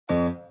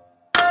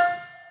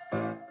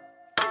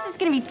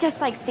gonna be just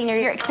like senior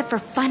year, except for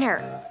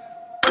funner.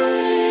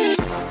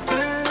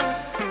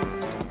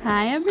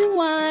 Hi,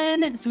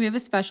 everyone. So we have a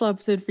special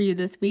episode for you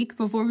this week.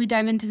 Before we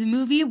dive into the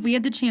movie, we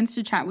had the chance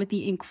to chat with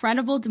the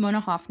incredible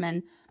Damona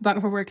Hoffman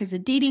about her work as a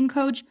dating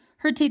coach,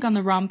 her take on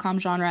the rom-com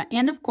genre,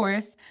 and of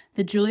course,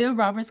 the Julia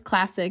Roberts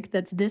classic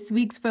that's this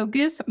week's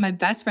focus, My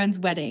Best Friend's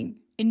Wedding.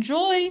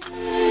 Enjoy!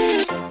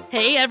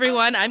 Hey,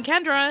 everyone. I'm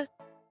Kendra.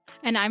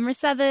 And I'm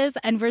Mercedes,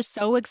 and we're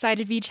so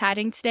excited to be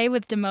chatting today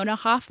with Damona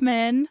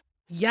Hoffman.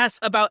 Yes,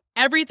 about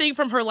everything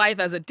from her life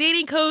as a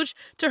dating coach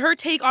to her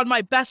take on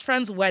My Best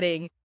Friend's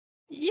Wedding.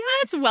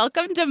 Yes,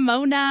 welcome,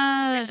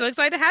 Damona. We're so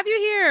excited to have you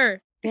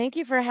here. Thank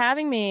you for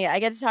having me. I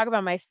get to talk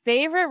about my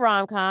favorite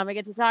rom-com. I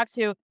get to talk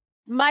to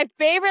my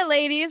favorite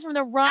ladies from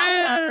the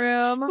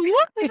rom-com room.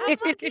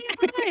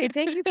 Hi,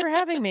 thank you for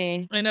having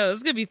me. I know, this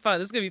is going to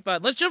be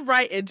fun. Let's jump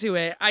right into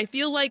it. I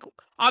feel like,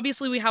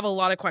 obviously, we have a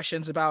lot of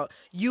questions about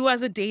you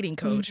as a dating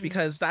coach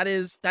because that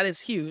is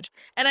huge.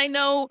 And I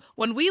know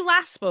when we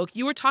last spoke,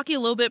 you were talking a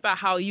little bit about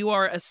how you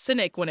are a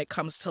cynic when it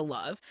comes to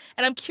love.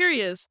 And I'm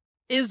curious,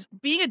 is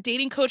being a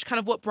dating coach kind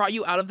of what brought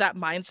you out of that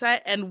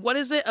mindset? And what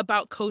is it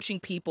about coaching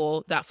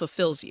people that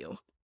fulfills you?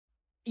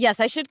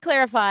 Yes, I should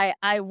clarify.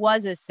 I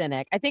was a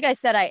cynic. I think I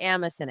said I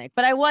am a cynic,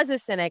 but I was a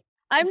cynic.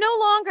 I'm no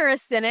longer a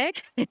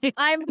cynic.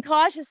 I'm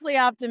cautiously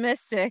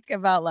optimistic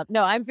about love.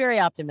 No, I'm very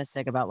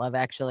optimistic about love,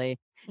 actually.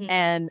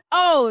 And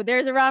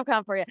there's a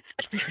rom-com for you.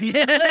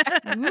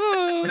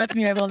 That's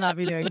me. I will not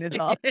be doing this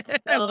all.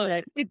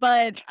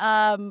 But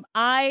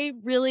I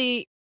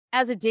really,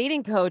 as a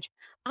dating coach,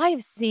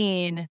 I've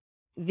seen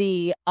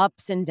the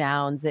ups and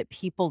downs that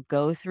people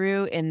go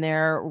through in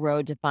their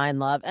road to find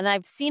love. And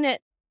I've seen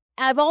it.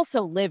 I've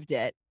also lived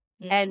it.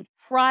 And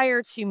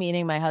prior to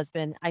meeting my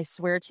husband, I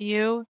swear to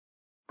you,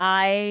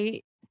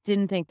 I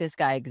didn't think this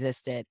guy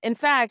existed. In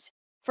fact,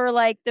 for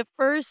like the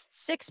first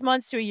 6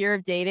 months to a year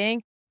of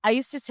dating, I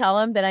used to tell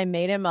him that I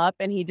made him up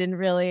and he didn't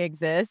really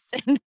exist.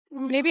 And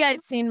maybe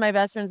I'd seen My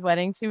Best Friend's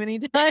Wedding too many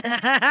times.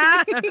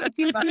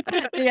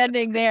 The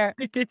ending there.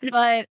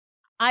 But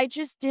I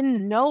just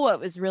didn't know what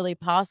was really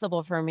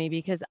possible for me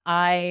because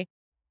I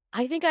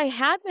think I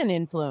had been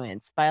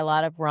influenced by a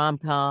lot of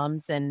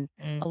rom-coms and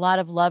a lot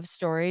of love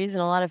stories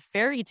and a lot of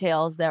fairy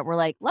tales that were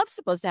like, love's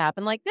supposed to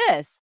happen like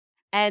this.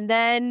 And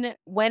then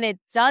when it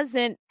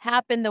doesn't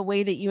happen the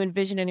way that you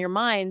envision in your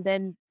mind,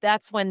 then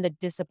that's when the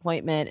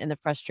disappointment and the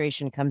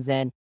frustration comes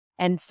in.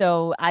 And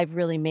so I've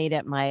really made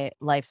it my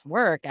life's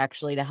work,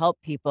 actually, to help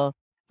people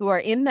who are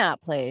in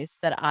that place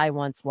that I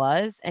once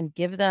was and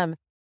give them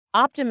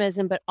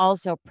optimism, but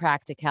also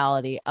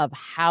practicality of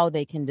how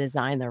they can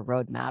design their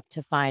roadmap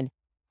to find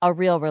a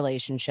real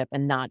relationship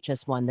and not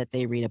just one that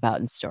they read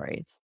about in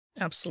stories.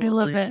 Absolutely. I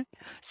love it.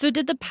 So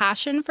did the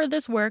passion for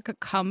this work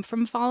come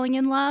from falling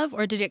in love,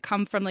 or did it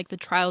come from like the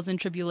trials and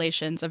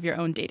tribulations of your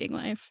own dating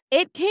life?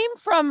 It came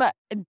from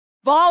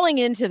falling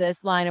into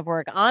this line of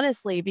work,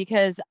 honestly,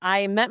 because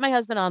I met my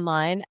husband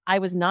online. I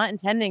was not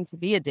intending to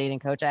be a dating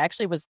coach. I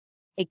actually was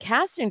a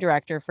casting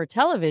director for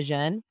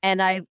television,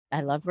 and I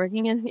loved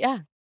working in,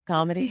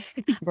 comedy,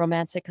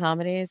 romantic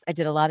comedies. I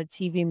did a lot of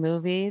TV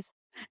movies,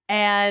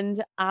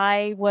 and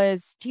I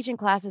was teaching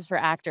classes for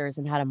actors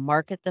and how to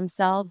market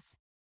themselves.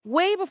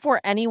 Way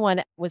before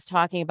anyone was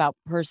talking about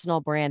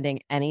personal branding,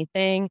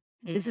 anything.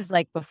 This is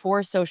like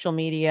before social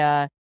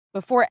media,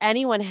 before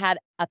anyone had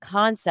a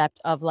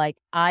concept of like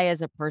I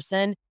as a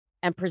person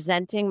and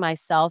presenting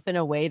myself in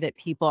a way that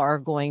people are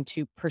going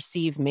to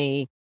perceive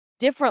me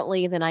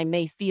differently than I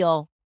may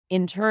feel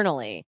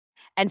internally.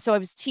 And so I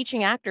was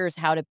teaching actors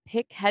how to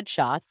pick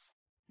headshots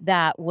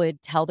that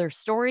would tell their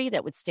story,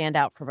 that would stand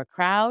out from a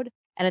crowd.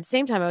 And at the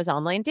same time, I was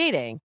online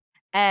dating.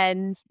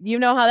 And you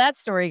know how that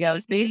story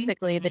goes.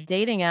 Basically, the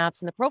dating apps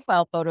and the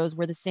profile photos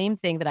were the same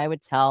thing that I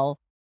would tell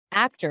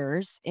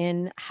actors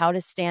in how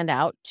to stand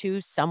out to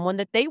someone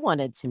that they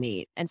wanted to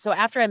meet. And so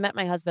after I met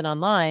my husband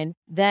online,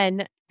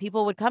 then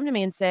people would come to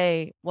me and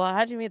say, well,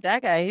 how'd you meet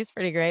that guy? He's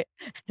pretty great.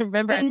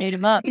 Remember, I made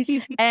him up.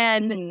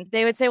 And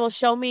they would say, well,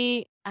 show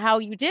me how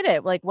you did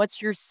it. Like,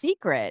 what's your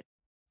secret?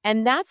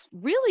 And that's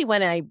really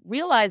when I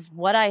realized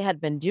what I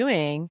had been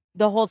doing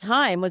the whole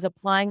time was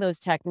applying those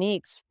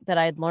techniques that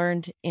I'd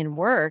learned in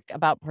work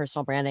about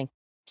personal branding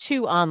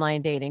to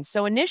online dating.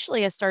 So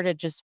initially I started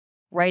just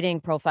writing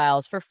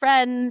profiles for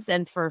friends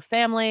and for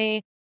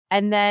family.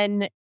 And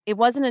then it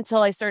wasn't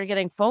until I started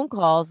getting phone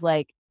calls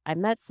like, I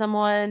met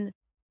someone,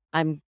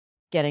 I'm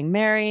getting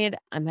married,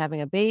 I'm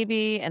having a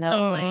baby. And I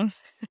was like,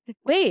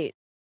 wait,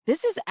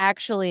 this is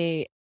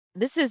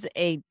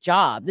a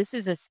job. This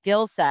is a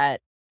skill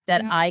set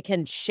that I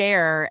can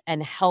share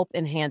and help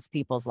enhance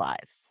people's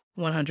lives.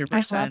 100%.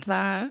 I love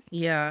that.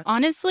 Yeah.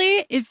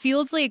 Honestly, it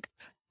feels like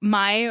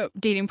my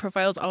dating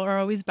profiles are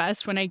always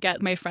best when I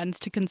get my friends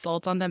to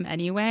consult on them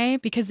anyway,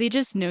 because they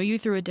just know you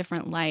through a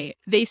different light.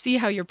 They see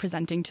how you're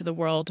presenting to the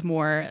world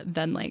more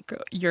than like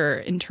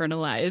your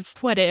internalized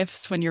what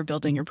ifs when you're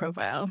building your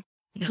profile.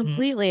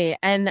 Completely.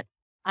 And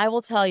I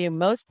will tell you,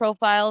 most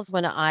profiles,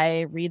 when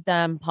I read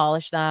them,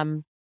 polish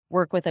them,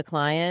 work with a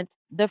client,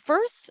 the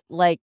first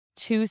like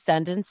 2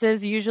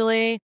 sentences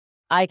usually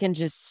I can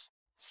just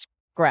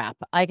scrap.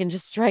 I can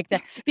just strike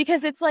that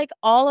because it's like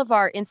all of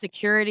our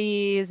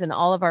insecurities and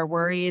all of our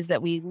worries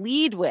that we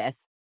lead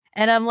with.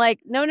 And I'm like,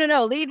 no,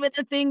 lead with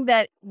the thing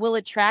that will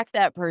attract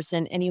that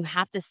person. And you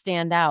have to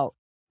stand out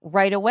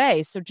right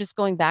away. So just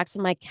going back to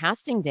my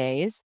casting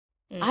days,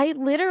 I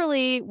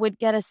literally would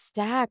get a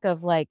stack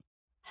of like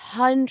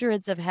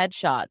hundreds of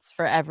headshots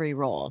for every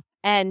role.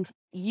 And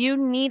you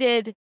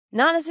needed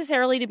not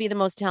necessarily to be the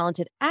most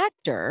talented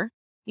actor,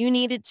 you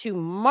needed to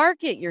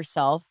market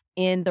yourself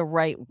in the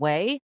right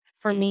way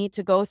for me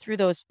to go through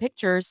those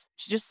pictures,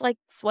 just like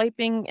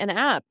swiping an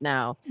app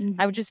now.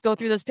 I would just go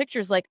through those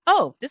pictures like,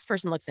 oh, this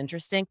person looks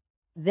interesting.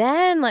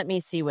 Then let me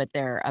see what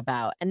they're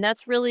about. And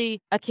that's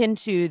really akin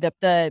to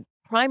the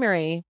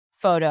primary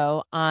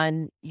photo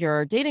on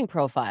your dating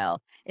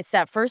profile. It's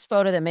that first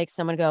photo that makes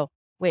someone go,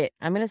 wait,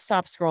 I'm going to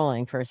stop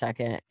scrolling for a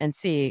second and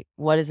see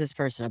what is this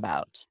person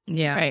about.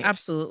 Yeah, Right.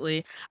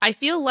 absolutely. I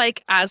feel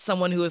like as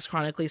someone who is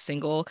chronically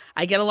single,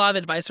 I get a lot of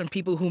advice from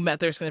people who met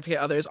their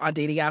significant others on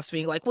dating apps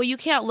being like, well, you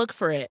can't look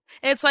for it.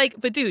 And it's like,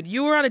 but dude,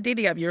 you were on a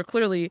dating app. You're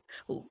clearly,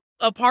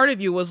 a part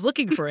of you was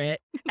looking for it.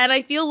 And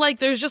I feel like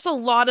there's just a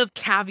lot of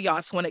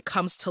caveats when it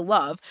comes to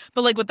love.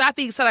 But like with that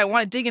being said, I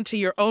want to dig into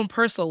your own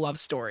personal love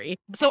story.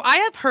 So I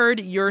have heard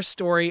your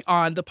story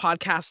on the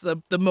podcast,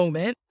 The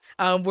Moment,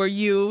 where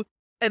you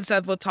and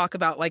Seth will talk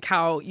about like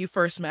how you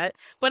first met.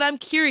 But I'm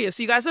curious,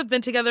 you guys have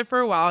been together for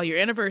a while. Your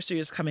anniversary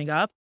is coming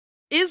up.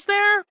 Is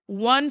there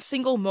one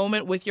single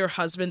moment with your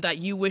husband that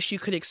you wish you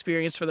could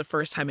experience for the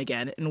first time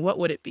again? And what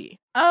would it be?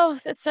 Oh,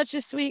 that's such a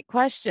sweet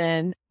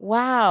question.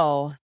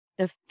 Wow.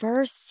 The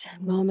first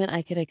moment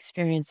I could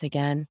experience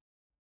again.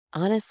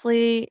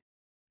 Honestly,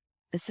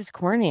 this is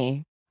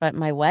corny, but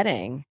my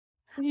wedding.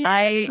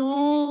 I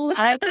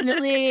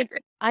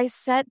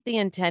set the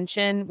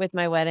intention with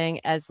my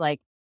wedding as like,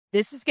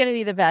 this is going to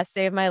be the best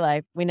day of my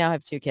life. We now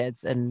have 2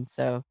 kids. And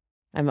so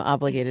I'm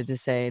obligated to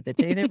say the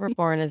day they were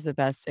born is the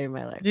best day of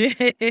my life.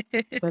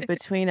 But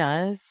between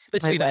us,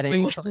 my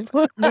wedding.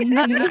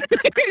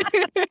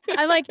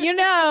 I'm like,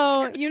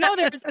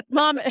 there's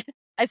mom.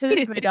 I said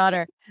this to my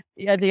daughter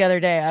the other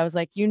day. I was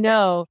like,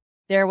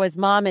 there was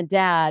mom and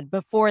dad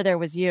before there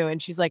was you. And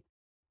she's like,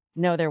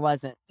 no, there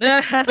wasn't.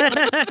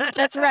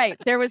 That's right.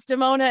 There was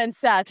Damona and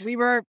Seth. We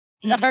were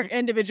our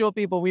individual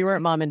people. We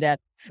weren't mom and dad.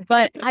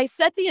 But I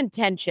set the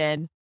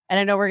intention, and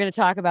I know we're going to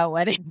talk about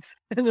weddings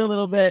in a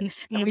little bit.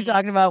 And we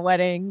talked about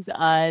weddings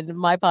on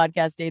my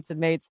podcast, Dates and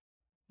Mates.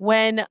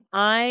 When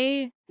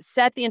I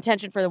set the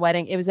intention for the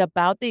wedding, it was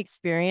about the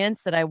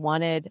experience that I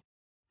wanted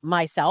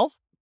myself,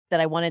 that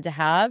I wanted to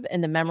have,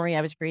 and the memory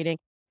I was creating,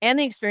 and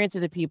the experience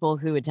of the people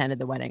who attended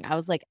the wedding. I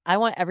was like, I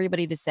want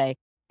everybody to say,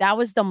 that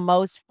was the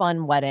most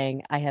fun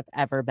wedding I have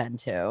ever been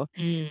to.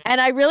 And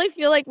I really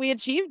feel like we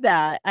achieved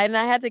that. And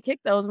I had to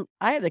kick those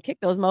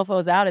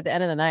mofos out at the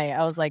end of the night.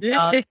 I was like,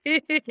 yeah,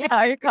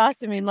 you're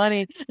costing me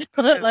money.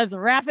 Let's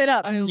wrap it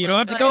up. You don't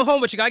have to go home,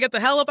 but you gotta get the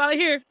hell up out of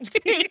here.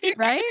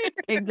 Right?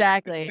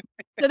 Exactly.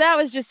 So that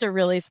was just a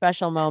really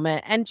special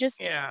moment. And just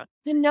to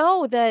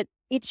know that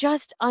it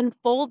just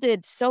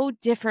unfolded so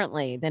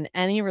differently than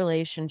any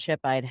relationship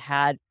I'd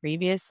had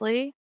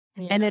previously.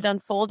 And it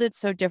unfolded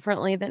so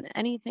differently than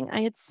anything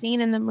I had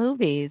seen in the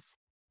movies.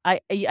 I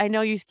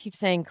know you keep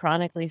saying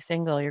chronically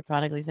single. You're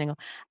chronically single.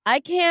 I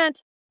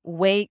can't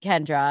wait,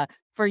 Kendra,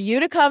 for you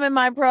to come in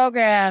my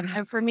program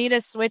and for me to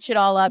switch it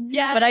all up.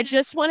 Yeah. But I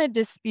just want to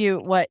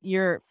dispute what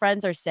your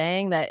friends are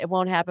saying, that it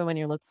won't happen when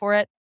you look for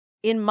it.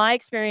 In my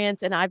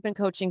experience, and I've been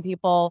coaching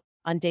people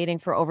on dating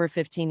for over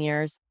 15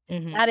 years,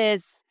 that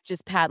is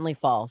just patently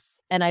false.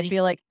 And I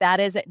feel like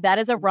that is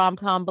a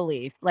rom-com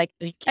belief. Like,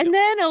 and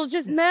then it'll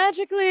just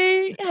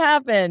magically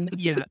happen.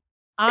 Yeah.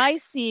 I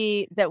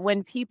see that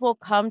when people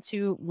come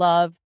to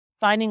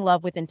finding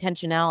love with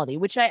intentionality,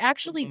 which I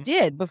actually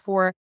did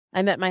before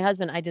I met my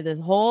husband, I did this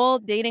whole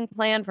dating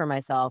plan for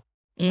myself.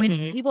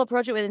 When people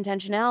approach it with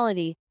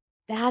intentionality,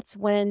 that's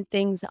when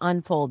things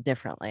unfold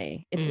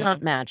differently. It's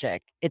not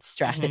magic. It's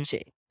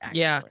strategy.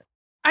 Yeah.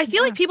 I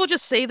feel like people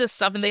just say this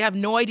stuff and they have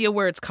no idea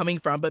where it's coming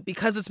from, but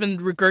because it's been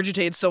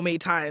regurgitated so many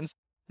times,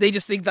 they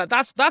just think that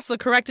that's the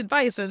correct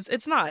advice, and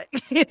it's not.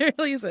 It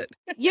really isn't.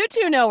 You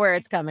two know where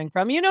it's coming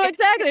from. You know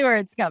exactly where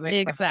it's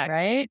coming from,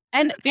 right?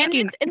 And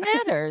it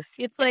matters.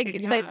 It's like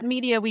the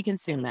media we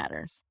consume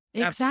matters.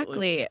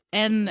 Exactly.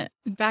 And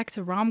back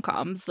to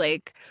rom-coms,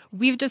 like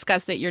we've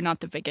discussed that you're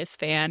not the biggest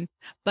fan,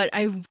 but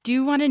I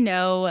do want to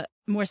know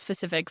more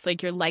specifics,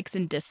 like your likes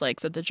and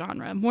dislikes of the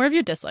genre. More of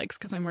your dislikes,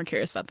 because I'm more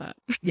curious about that.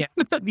 Yeah,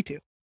 me too.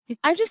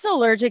 I'm just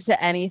allergic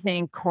to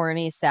anything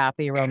corny,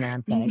 sappy,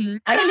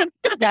 romantic.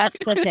 That's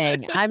the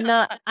thing. I'm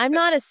not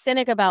a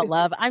cynic about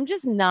love. I'm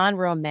just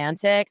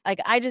non-romantic. Like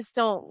I just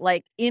don't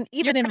like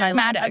even in my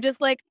life. I'm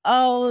just like,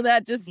 oh,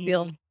 that just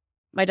feels.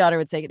 My daughter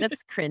would say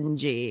that's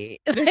cringy.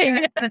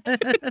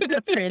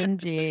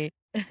 Cringy.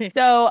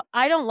 So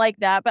I don't like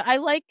that, but I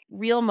like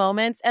real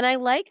moments. And I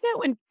like that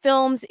when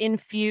films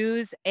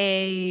infuse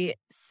a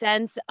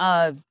sense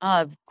of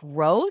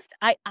growth.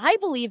 I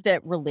believe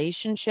that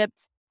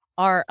relationships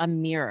are a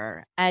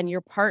mirror, and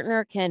your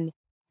partner can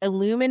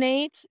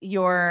illuminate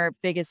your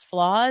biggest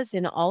flaws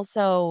and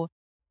also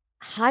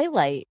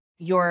highlight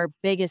your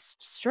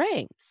biggest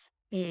strengths.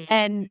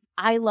 And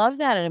I love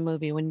that in a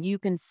movie when you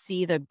can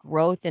see the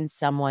growth in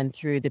someone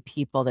through the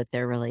people that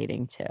they're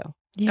relating to.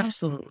 Yeah.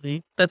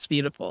 Absolutely. That's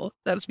beautiful.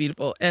 That's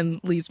beautiful. And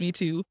leads me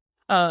to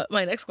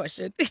my next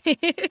question.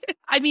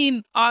 I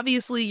mean,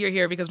 obviously you're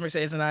here because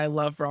Mercedes and I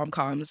love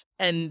rom-coms.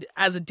 And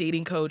as a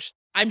dating coach,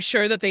 I'm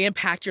sure that they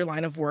impact your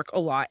line of work a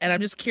lot. And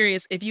I'm just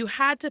curious, if you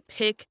had to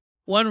pick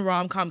one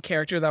rom-com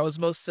character that was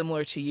most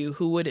similar to you,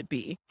 who would it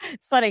be?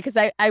 It's funny because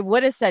I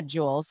would have said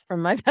Jules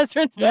from My Best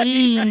Friend's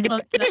Wedding.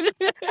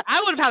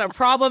 I would have had a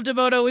problem,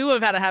 Damona. We would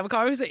have had to have a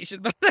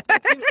conversation.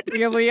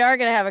 We are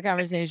going to have a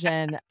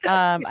conversation.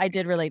 I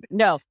did relate.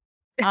 No,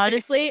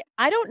 honestly,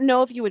 I don't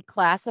know if you would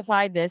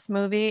classify this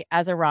movie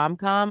as a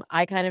rom-com.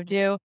 I kind of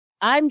do.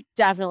 I'm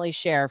definitely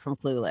Cher from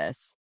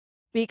Clueless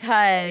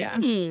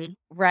because,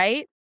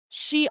 right?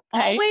 She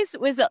always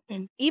was,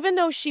 even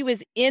though she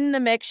was in the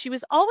mix, she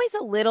was always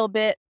a little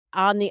bit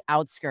on the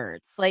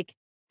outskirts. Like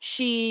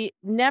she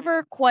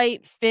never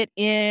quite fit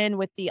in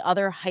with the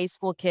other high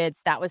school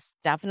kids. That was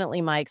definitely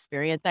my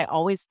experience. I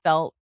always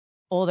felt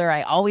older.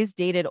 I always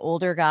dated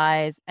older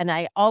guys. And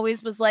I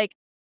always was like,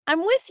 I'm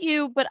with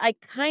you, but I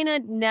kind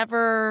of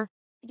never,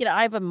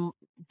 I have a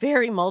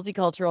very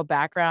multicultural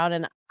background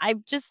and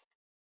I've just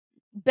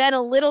been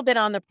a little bit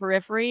on the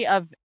periphery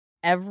of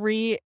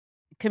every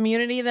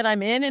community that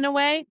I'm in a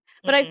way.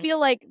 But I feel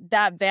like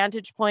that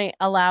vantage point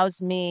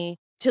allows me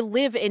to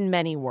live in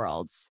many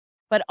worlds,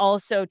 but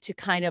also to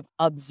kind of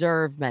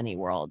observe many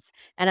worlds.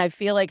 And I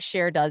feel like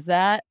Cher does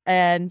that.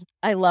 And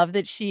I love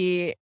that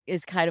she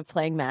is kind of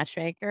playing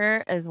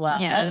matchmaker as well.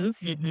 Yes.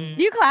 Do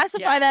you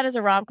classify that as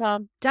a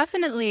rom-com?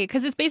 Definitely,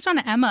 because it's based on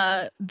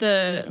Emma,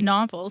 the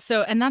novel.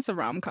 So, and that's a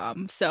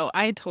rom-com. So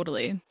I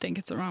totally think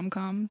it's a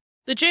rom-com.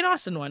 The Jane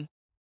Austen one.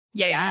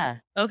 Yeah.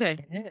 Okay.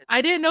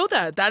 I didn't know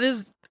that. That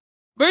is...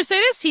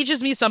 Mercedes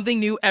teaches me something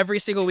new every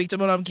single week,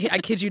 Damona. I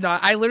kid you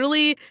not.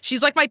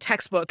 She's like my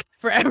textbook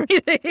for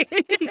everything.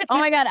 Oh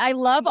my God. I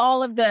love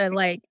all of the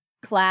like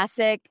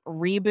classic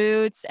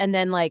reboots. And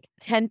then like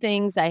 10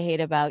 Things I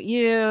Hate About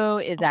You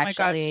is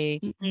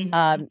actually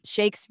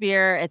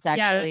Shakespeare. It's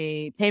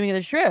actually Taming of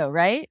the Shrew,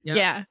 right?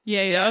 Yeah.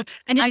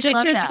 And it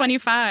just turned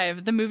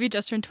 25. The movie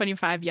just turned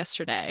 25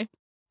 yesterday.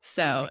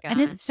 So,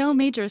 and it's so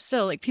major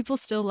still. Like people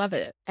still love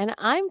it. And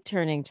I'm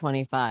turning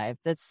 25.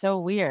 That's so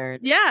weird.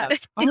 Yeah.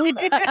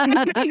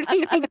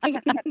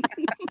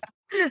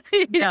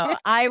 No,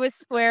 I was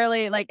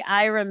squarely like,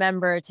 I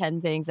remember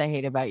 10 Things I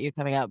Hate About You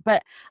coming out.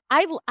 But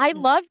I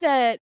loved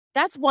it.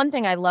 That's one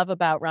thing I love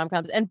about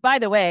rom-coms. And by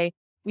the way,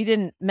 we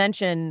didn't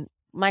mention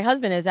my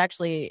husband is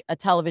actually a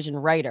television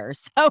writer.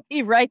 So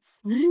he writes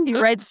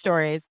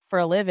stories for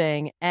a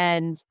living.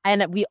 And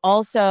we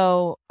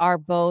also are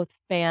both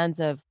fans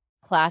of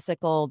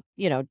classical,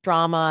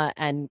 drama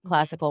and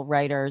classical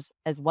writers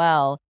as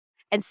well.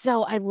 And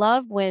so I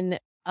love when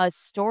a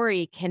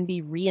story can be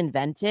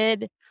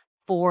reinvented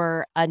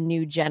for a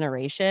new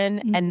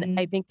generation. And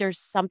I think there's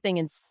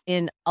something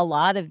in a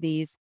lot of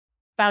these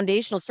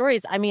foundational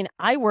stories. I mean,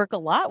 I work a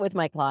lot with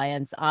my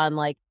clients on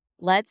like,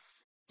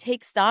 let's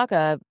take stock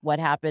of what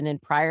happened in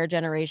prior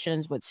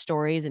generations, what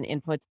stories and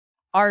inputs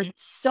are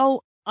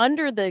so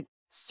under the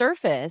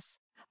surface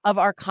of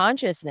our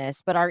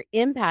consciousness, but are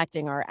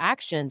impacting our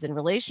actions and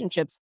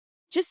relationships.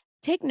 Just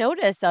take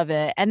notice of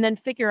it and then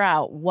figure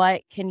out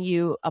what can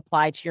you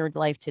apply to your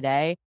life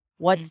today,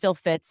 what still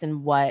fits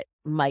and what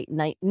might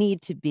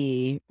need to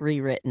be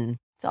rewritten.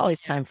 It's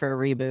always time for a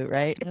reboot,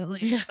 right?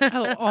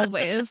 Oh,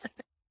 always.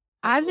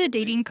 As a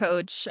dating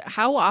coach,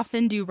 how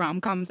often do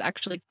rom-coms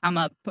actually come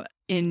up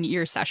in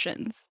your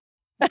sessions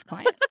with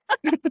clients?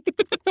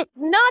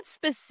 Not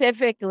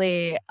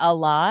specifically a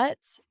lot,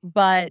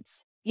 but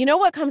you know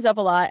what comes up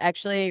a lot?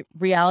 Actually,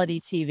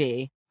 reality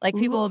TV. Like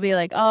people will be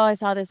like, "Oh, I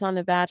saw this on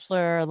The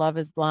Bachelor or Love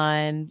Is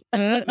Blind."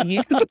 I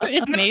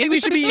think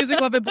we should be using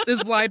Love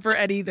Is Blind for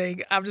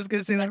anything. I'm just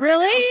gonna say that.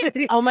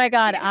 Really? Oh my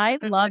God, I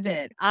love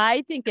it.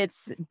 I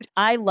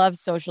love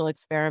social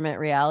experiment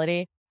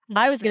reality.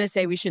 I was gonna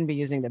say we shouldn't be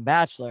using The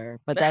Bachelor,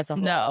 but that's a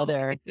whole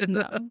other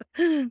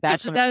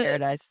Bachelor in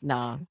Paradise.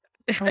 Nah.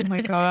 Oh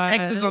my God.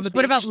 Exes on the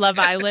What about beach. Love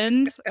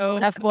Island? Oh,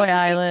 F-Boy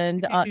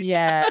Island.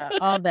 Yeah,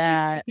 all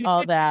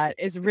that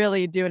is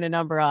really doing a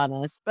number on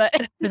us.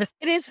 But it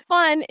is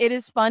fun. It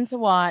is fun to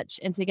watch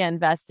and to get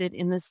invested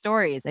in the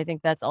stories. I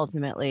think that's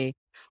ultimately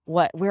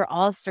what we're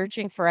all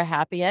searching for, a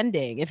happy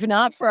ending. If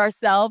not for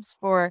ourselves,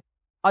 for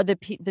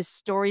the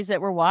stories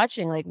that we're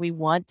watching. Like we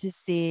want to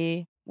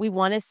see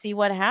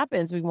what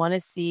happens. We want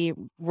to see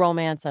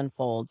romance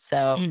unfold.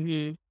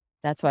 So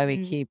that's why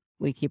we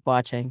keep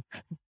watching.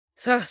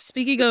 So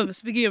speaking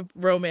of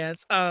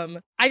romance, I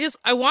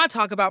want to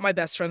talk about My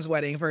Best Friend's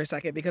Wedding for a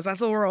second because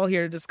that's what we're all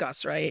here to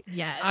discuss, right?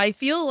 yes. I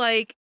feel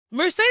like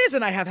Mercedes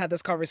and I have had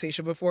this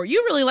conversation before.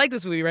 You really like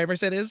this movie, right,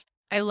 Mercedes?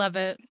 I love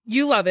it.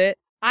 You love it.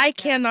 I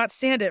cannot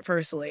stand it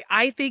personally.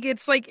 I think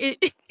it's like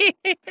it.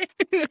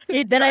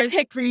 Then I drives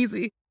picked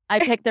crazy. I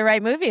picked the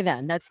right movie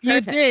then. That's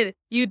perfect.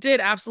 You did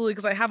absolutely,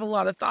 because I have a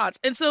lot of thoughts.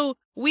 And so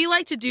we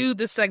like to do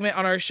this segment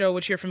on our show,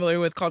 which you're familiar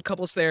with, called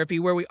Couples Therapy,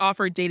 where we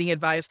offer dating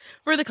advice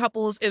for the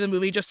couples in the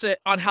movie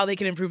on how they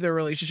can improve their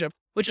relationship,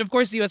 which of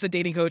course you as a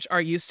dating coach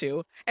are used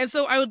to. And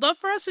so I would love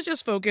for us to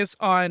just focus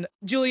on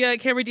Julia,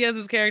 Cameron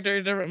Diaz's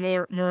character,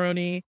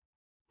 Maroney,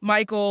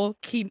 Michael,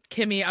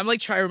 Kimmy. I'm like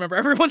trying to remember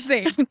everyone's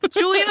names.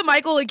 Julia,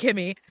 Michael, and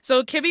Kimmy.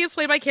 So Kimmy is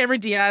played by Cameron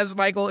Diaz.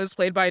 Michael is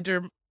played by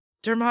Dermot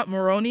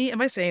Mulroney.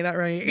 Am I saying that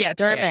right? Yeah,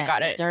 Dermot.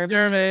 got it.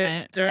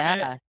 Dermot.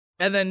 Yeah.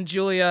 And then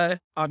Julia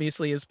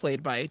obviously is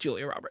played by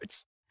Julia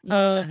Roberts.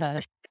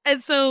 Uh,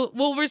 And so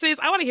what we're saying is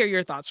I want to hear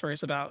your thoughts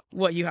first about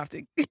what you have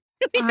to.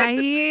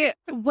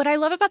 What I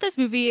love about this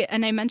movie,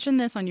 and I mentioned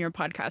this on your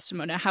podcast,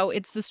 Damona, how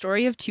it's the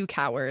story of two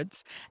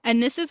cowards.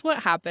 And this is what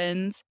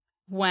happens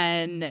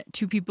when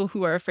two people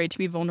who are afraid to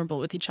be vulnerable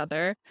with each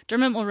other.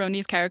 Dermot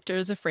Mulroney's character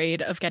is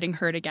afraid of getting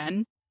hurt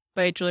again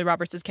by Julia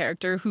Roberts'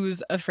 character,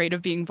 who's afraid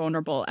of being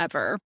vulnerable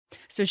ever.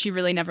 So she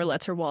really never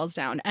lets her walls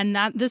down. And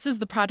this is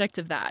the product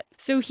of that.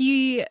 So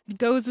he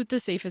goes with the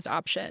safest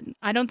option.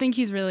 I don't think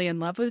he's really in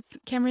love with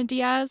Cameron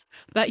Diaz,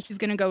 but he's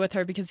going to go with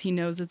her because he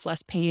knows it's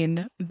less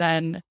pain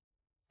than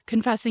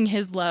confessing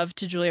his love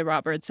to Julia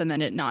Roberts and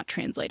then it not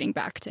translating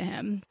back to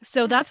him.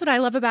 So that's what I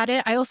love about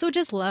it. I also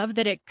just love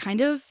that it kind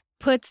of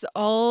puts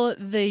all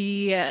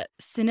the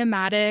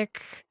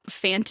cinematic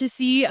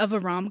fantasy of a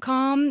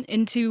rom-com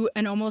into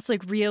an almost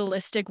like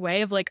realistic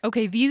way of like,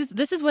 okay,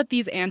 this is what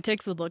these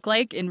antics would look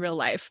like in real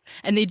life,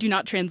 and they do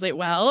not translate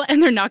well,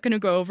 and they're not going to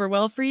go over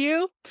well for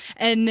you.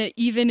 And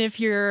even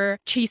if you're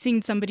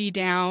chasing somebody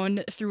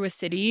down through a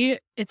city,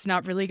 it's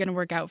not really going to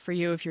work out for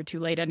you if you're too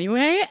late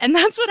anyway. And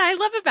that's what I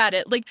love about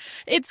it. Like,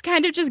 it's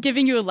kind of just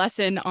giving you a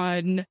lesson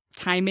on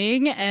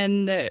timing,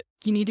 and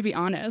you need to be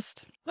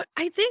honest. But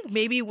I think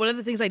maybe one of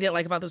the things I didn't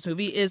like about this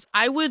movie is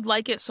I would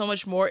like it so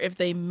much more if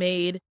they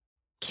made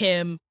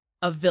Kim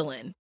a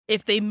villain.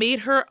 If they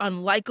made her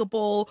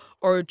unlikable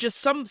or just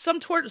some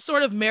sort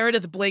of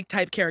Meredith Blake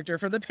type character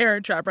from The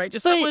Parent Trap, right?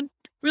 Just someone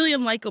really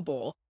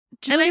unlikable.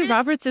 Julia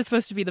Roberts is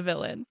supposed to be the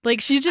villain. Like,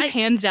 she's just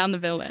hands down the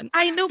villain.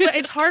 I know, but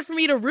it's hard for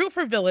me to root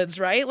for villains,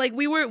 right? Like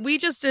we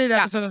just did an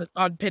episode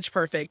on Pitch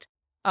Perfect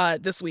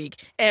this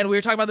week, and we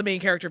were talking about the main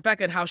character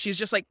Becca and how she's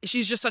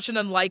just such an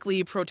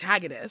unlikely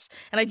protagonist.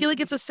 And I feel like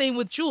it's the same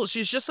with Jules.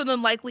 She's just an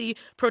unlikely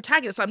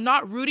protagonist. I'm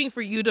not rooting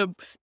for you to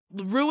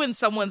ruin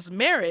someone's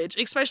marriage,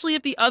 especially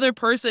if the other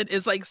person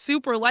is like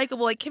super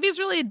likable. Like, Kimmy's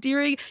really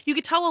endearing. You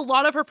could tell a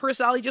lot of her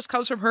personality just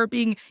comes from her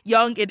being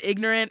young and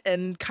ignorant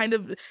and kind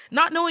of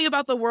not knowing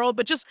about the world,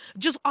 but just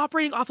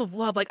operating off of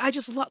love. Like, I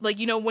just love, like,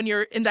 you know, when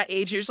you're in that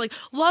age, you're just like,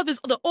 love is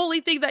the only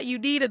thing that you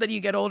need. And then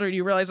you get older and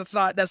you realize that's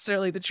not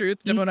necessarily the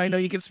truth. Damona, I know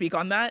you can speak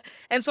on that.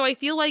 And so I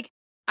feel like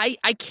I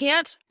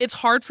can't, it's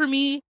hard for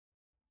me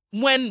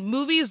when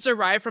movies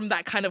derive from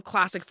that kind of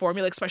classic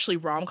formula, especially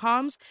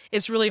rom-coms.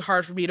 It's really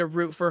hard for me to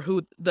root for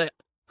who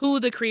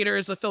the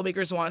creators, the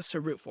filmmakers want us to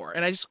root for.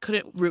 And I just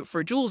couldn't root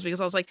for Jules because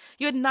I was like,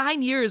 you had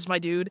 9 years, my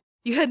dude.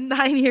 You had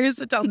 9 years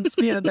to tell this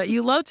man that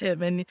you loved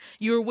him, and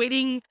you were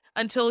waiting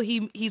until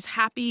he's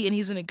happy and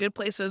he's in a good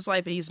place in his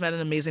life and he's met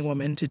an amazing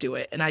woman to do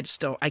it. And I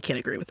can't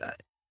agree with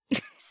that.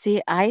 See,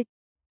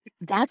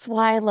 that's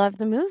why I love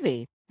the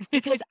movie.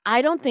 Because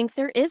I don't think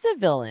there is a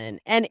villain.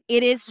 And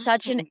it is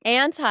such an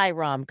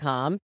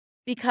anti-rom-com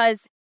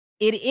because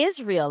it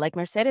is real. Like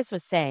Mercedes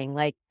was saying,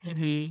 like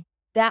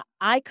that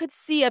I could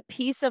see a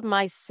piece of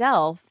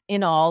myself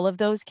in all of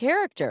those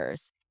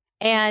characters.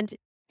 And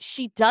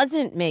she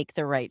doesn't make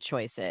the right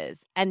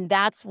choices. And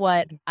that's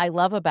what I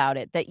love about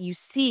it, that you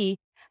see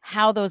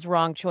how those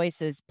wrong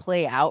choices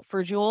play out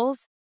for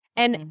Jules.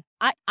 And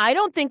I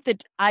don't think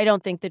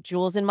that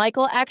Jules and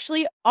Michael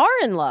actually are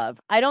in love.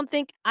 I don't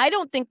think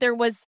there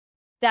was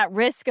that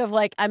risk of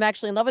like, I'm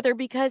actually in love with her,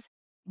 because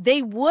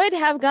they would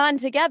have gone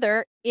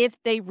together if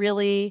they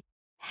really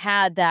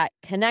had that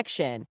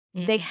connection.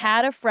 They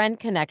had a friend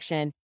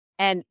connection.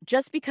 And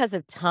just because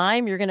of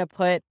time, you're going to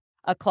put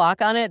a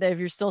clock on it that if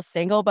you're still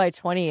single by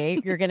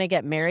 28, you're going to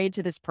get married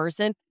to this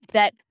person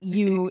that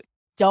you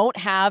don't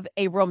have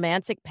a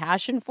romantic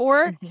passion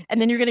for.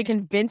 And then you're going to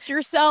convince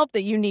yourself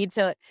that you need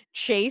to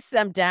chase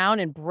them down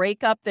and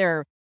break up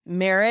their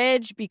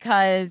marriage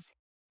because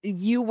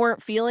you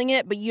weren't feeling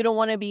it, but you don't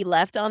want to be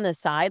left on the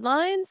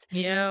sidelines.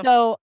 Yeah.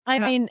 So, I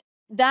mean,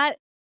 that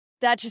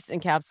just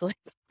encapsulates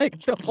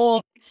like the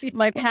whole,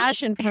 my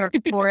passion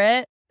for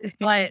it.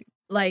 But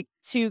like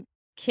to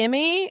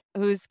Kimmy,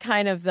 who's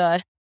kind of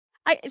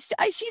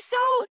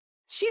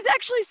she's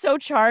actually so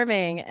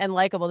charming and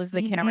likable. This is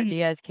the Cameron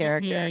Diaz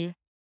character.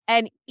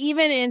 And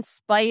even in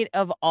spite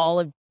of all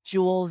of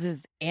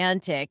Jules's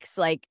antics,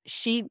 like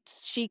she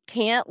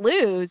can't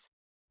lose.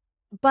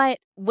 But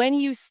when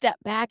you step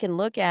back and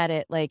look at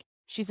it, like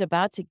she's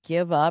about to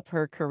give up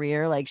her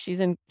career. Like she's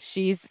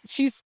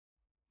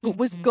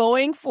was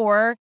going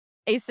for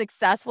a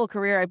successful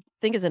career, I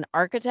think, as an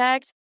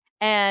architect,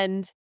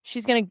 and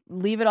she's going to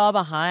leave it all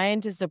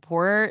behind to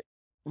support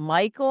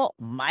Michael?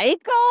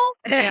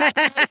 Yeah.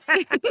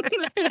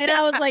 And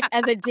I was like,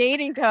 as a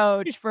dating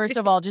coach, first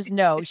of all, just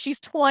know she's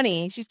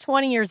 20. She's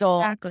 20 years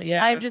old. Exactly.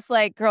 Yeah. I'm just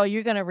like, girl,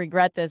 you're going to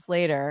regret this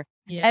later.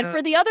 And Yeah.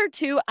 for the other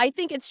two, I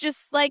think it's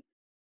just like,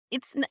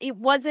 it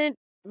wasn't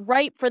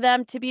right for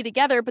them to be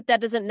together, but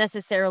that doesn't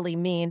necessarily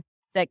mean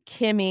that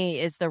Kimberly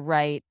is the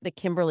right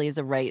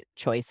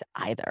choice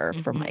either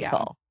for Mhm. Yeah.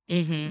 Michael.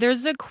 Mm-hmm.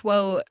 There's a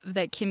quote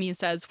that Kimmy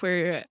says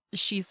where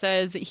she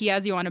says, he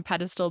has you on a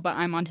pedestal, but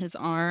I'm on his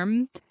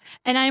arm.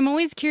 And I'm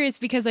always curious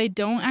because I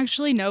don't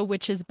actually know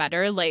which is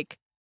better, like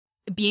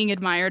being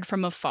admired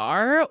from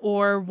afar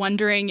or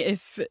wondering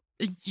if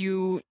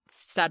you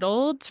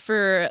settled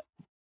for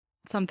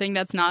something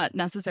that's not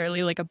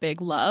necessarily like a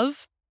big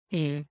love.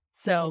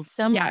 So,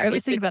 Somewhere yeah, I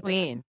always in think about that.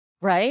 between,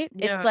 right?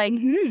 Yeah. It's like,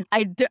 Mhm.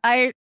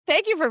 I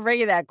thank you for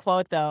bringing that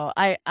quote though.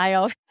 I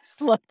always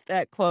look at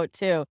that quote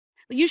too.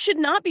 You should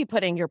not be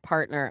putting your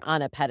partner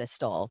on a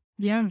pedestal.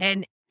 Yeah.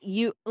 And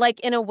you like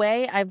in a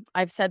way,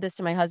 I've said this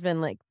to my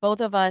husband, like both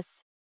of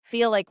us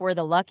feel like we're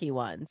the lucky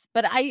ones,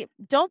 but I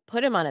don't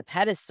put him on a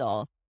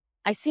pedestal.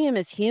 I see him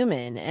as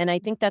human. And I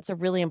think that's a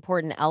really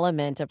important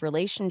element of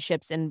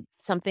relationships and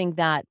something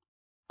that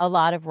a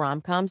lot of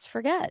rom-coms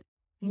forget.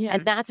 Yeah.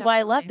 And that's why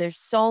I love definitely. there's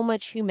so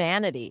much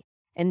humanity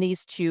in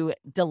these two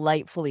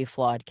delightfully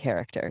flawed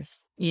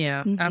characters.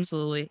 Yeah, Mhm.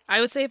 absolutely. I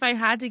would say if I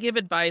had to give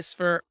advice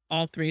for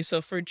all three,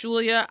 so for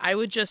Julia, I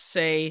would just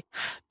say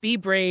be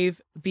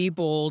brave, be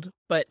bold,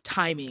 but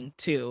timing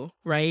too,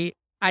 right?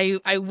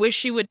 I wish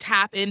she would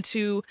tap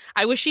into,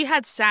 I wish she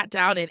had sat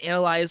down and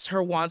analyzed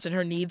her wants and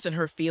her needs and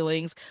her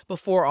feelings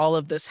before all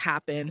of this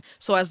happened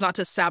so as not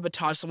to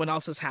sabotage someone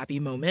else's happy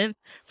moment.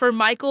 For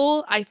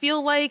Michael, I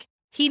feel like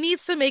he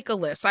needs to make a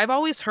list. I've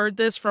always heard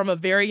this from a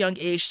very young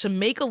age to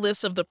make a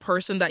list of the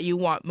person that you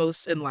want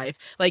most in life.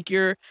 Like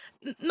your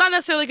not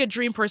necessarily like a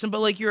dream person, but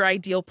like your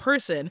ideal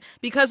person.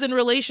 Because in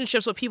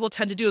relationships, what people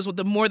tend to do is with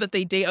the more that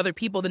they date other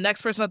people, the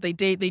next person that they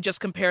date, they just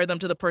compare them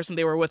to the person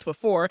they were with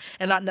before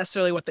and not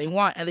necessarily what they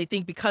want. And they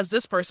think because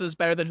this person is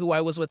better than who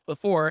I was with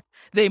before,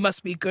 they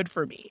must be good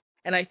for me.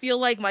 And I feel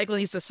like Michael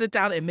needs to sit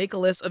down and make a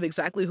list of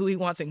exactly who he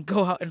wants and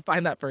go out and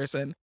find that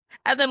person.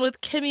 And then with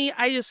Kimmy,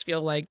 I just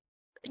feel like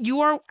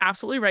you are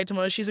absolutely right,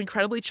 Damona. She's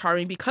incredibly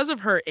charming because of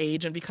her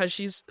age and because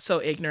she's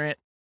so ignorant.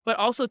 But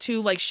also, too,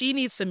 like she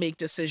needs to make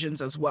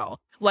decisions as well.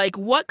 Like,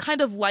 what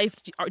kind of life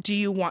do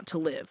you want to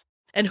live?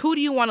 And who do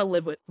you want to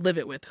live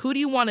it with? Who do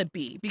you want to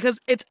be? Because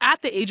it's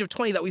at the age of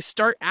 20 that we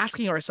start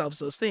asking ourselves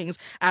those things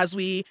as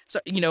we,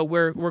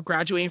 we're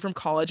graduating from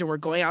college and we're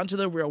going out into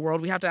the real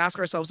world. We have to ask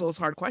ourselves those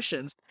hard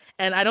questions.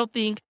 And I don't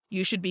think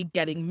you should be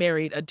getting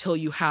married until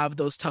you have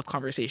those tough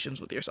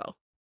conversations with yourself.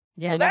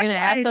 Yeah, So and you're going to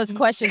ask those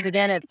questions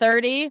again at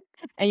 30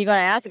 and you're going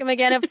to ask them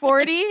again at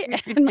 40.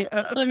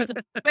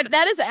 But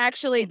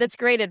that's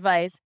great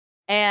advice.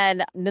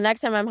 And the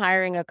next time I'm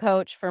hiring a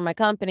coach for my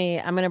company,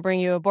 I'm going to bring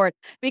you aboard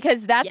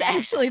because that's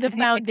actually the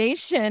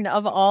foundation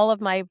of all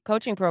of my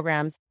coaching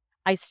programs.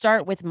 I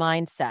start with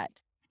mindset.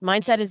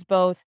 Mindset is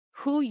both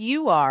who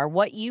you are,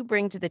 what you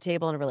bring to the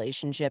table in a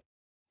relationship,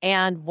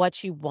 and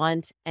what you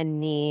want and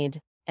need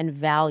and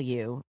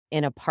value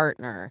in a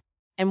partner.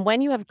 And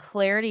when you have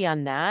clarity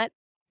on that,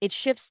 it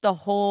shifts the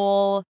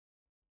whole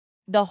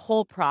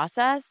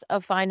process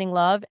of finding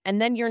love.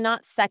 And then you're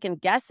not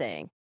second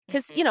guessing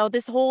because,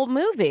 this whole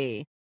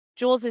movie,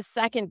 Jules is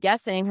second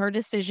guessing her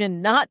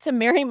decision not to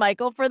marry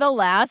Michael for the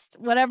last,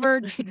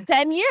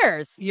 10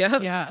 years.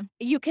 Yeah.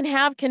 You can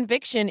have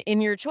conviction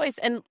in your choice.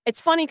 And it's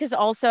funny because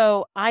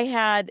also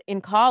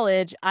in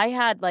college, I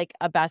had like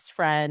a best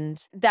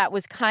friend that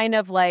was kind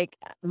of like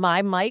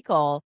my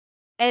Michael.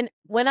 And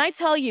when I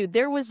tell you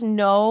there was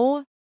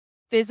no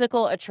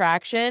physical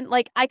attraction,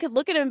 like I could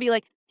look at him and be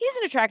like, he's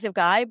an attractive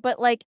guy, but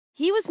like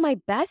he was my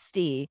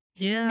bestie.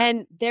 Yeah.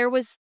 And there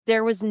was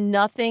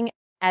nothing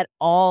at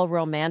all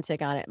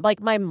romantic on it. Like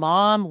my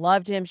mom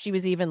loved him. She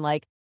was even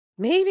like,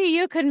 maybe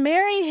you could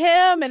marry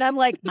him. And I'm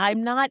like,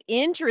 I'm not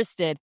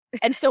interested.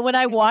 And so when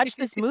I watched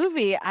this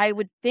movie, I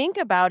would think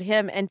about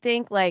him and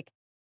think like,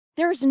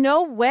 there's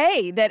no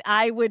way that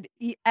I would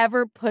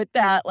ever put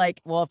that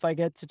like, well, if I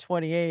get to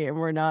 28 and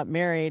we're not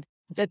married,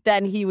 that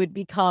then he would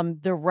become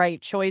the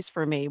right choice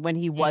for me when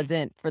he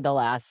wasn't for the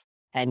last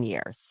 10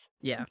 years.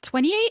 Yeah.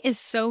 28 is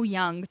so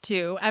young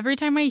too. Every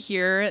time I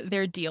hear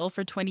their deal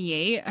for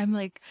 28, I'm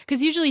like,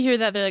 because usually you hear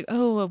that they're like,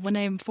 oh, when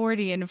I'm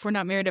 40 and if we're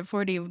not married at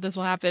 40, this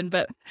will happen.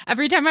 But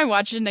every time I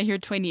watch it and I hear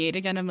 28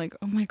 again, I'm like,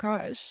 oh my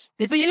gosh.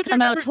 This But you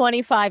came out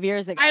 25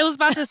 years ago. I was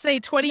about to say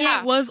 28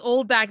 Yeah. was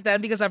old back then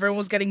because everyone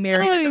was getting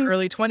married in the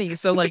early 20s.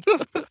 So like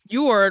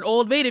you were an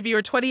old maid if you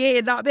were 28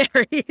 and not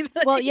married.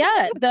 Well,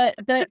 yeah,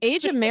 the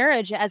age of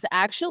marriage has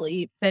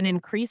actually been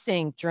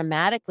increasing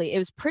dramatically. It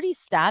was pretty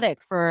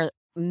static for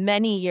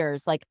many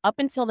years, like up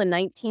until the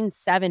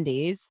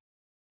 1970s,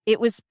 it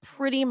was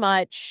pretty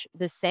much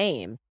the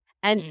same.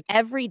 And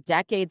every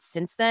decade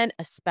since then,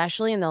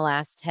 especially in the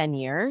last 10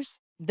 years,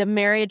 the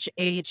marriage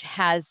age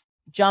has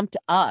jumped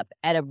up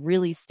at a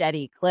really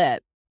steady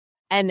clip.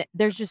 And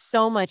there's just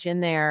so much in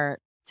there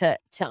to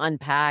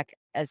unpack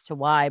as to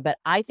why. But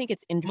I think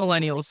it's interesting.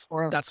 Millennials.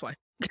 For That's why.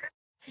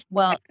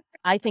 Well,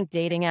 I think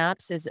dating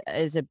apps is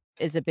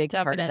a big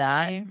part of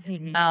that.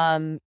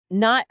 Definitely.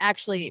 Not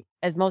actually,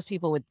 as most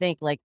people would think,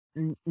 like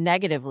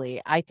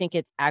negatively. I think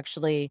it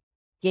actually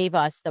gave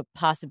us the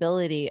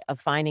possibility of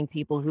finding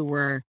people who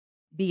were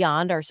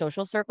beyond our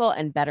social circle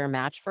and better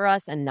match for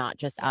us, and not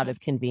just out of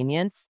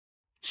convenience.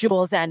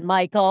 Jules and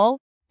Michael,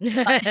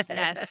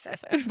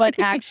 but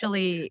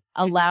actually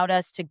allowed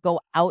us to go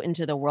out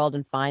into the world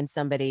and find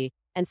somebody.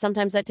 And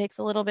sometimes that takes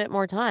a little bit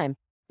more time.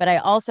 But I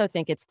also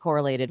think it's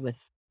correlated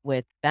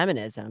with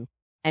feminism,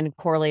 and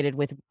correlated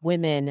with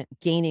women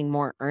gaining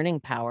more earning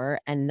power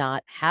and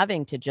not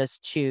having to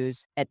just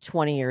choose at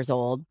 20 years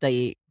old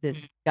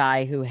this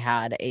guy who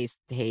had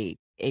a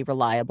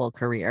reliable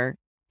career,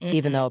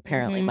 even though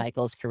apparently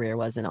Michael's career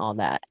wasn't all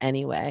that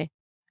anyway.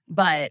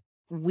 But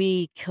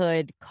we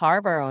could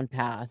carve our own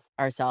path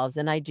ourselves.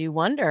 And I do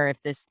wonder,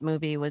 if this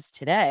movie was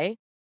today,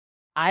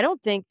 I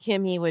don't think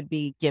Kimmy would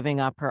be giving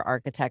up her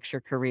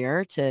architecture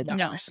career to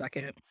No,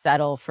 second.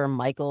 settle for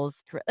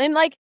Michael's career. And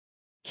like,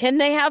 can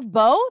they have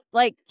both?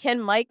 Like, can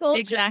Michael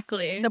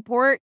Exactly. just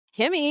support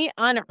Kimmy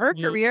on her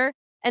career,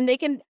 and they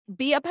can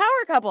be a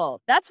power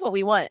couple? That's what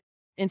we want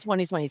in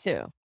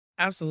 2022.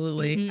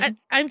 Absolutely.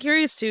 I'm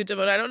curious too,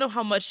 Damona. I don't know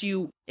how much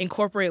you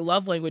incorporate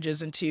love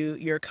languages into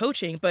your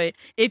coaching, but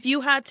if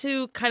you had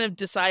to kind of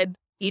decide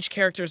each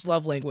character's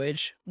love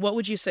language, what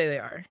would you say they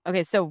are?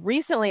 Okay, so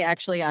recently,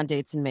 actually, on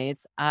Dates and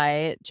Mates,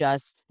 I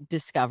just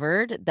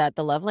discovered that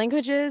the love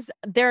languages,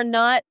 they're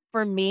not,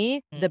 for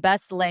me, the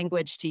best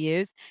language to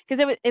use, because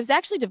it was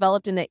actually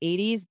developed in the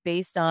 80s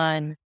based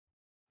on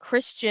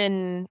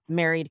Christian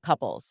married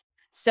couples.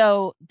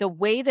 So the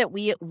way that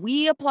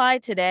we apply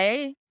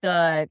today,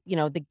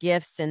 the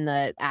gifts and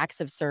the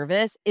acts of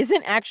service,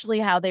 isn't actually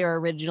how they were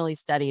originally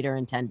studied or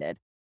intended.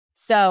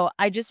 So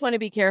I just want to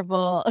be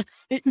careful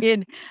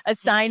in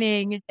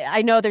assigning.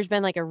 I know there's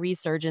been like a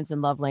resurgence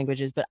in love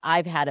languages, but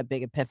I've had a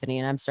big epiphany,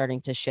 and I'm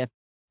starting to shift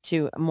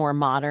to a more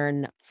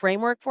modern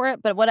framework for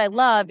it. But what I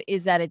love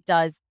is that it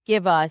does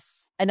give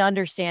us an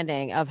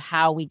understanding of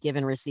how we give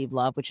and receive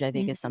love, which I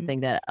think is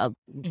something that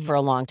for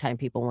a long time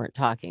people weren't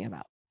talking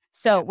about.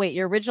 So wait,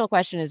 your original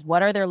question is,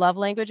 what are their love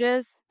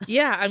languages?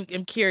 Yeah,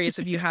 I'm curious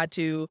if you had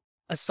to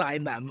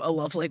assign them a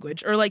love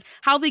language, or like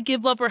how they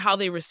give love or how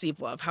they receive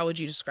love. How would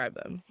you describe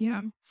them? Yeah.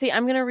 See,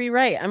 I'm going to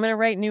rewrite. I'm going to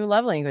write new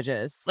love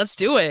languages. Let's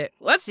do it.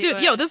 Let's do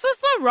it. Yo, this is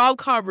the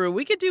rom-com room.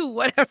 We could do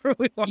whatever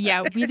we want.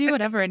 Yeah, we do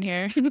whatever in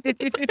here.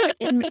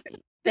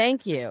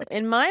 Thank you.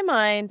 In my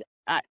mind,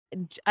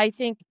 I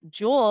think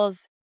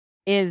Jules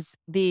is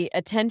the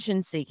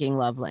attention-seeking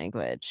love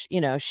language.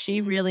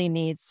 She really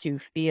needs to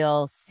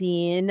feel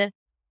seen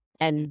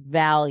and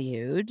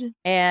valued.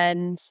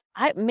 And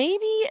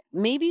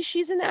maybe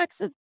she's an acts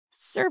of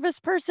service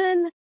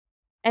person.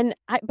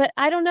 But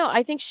I don't know.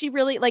 I think she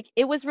really, like,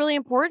 it was really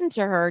important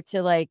to her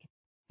to like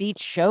be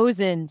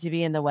chosen to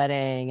be in the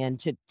wedding, and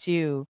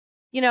to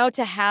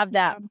have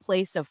that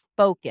place of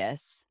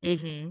focus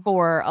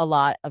for a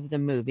lot of the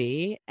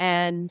movie.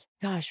 And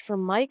gosh, for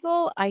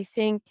Michael, I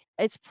think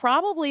it's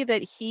probably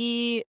that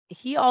he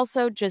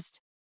also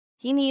just,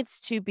 he needs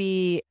to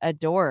be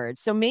adored.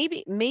 So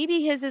maybe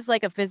his is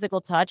like a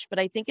physical touch, but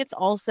I think it's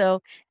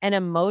also an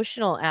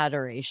emotional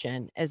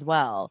adoration as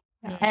well.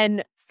 Yeah.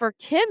 And for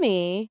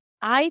Kimmy,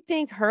 I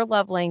think her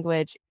love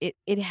language,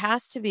 it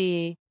has to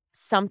be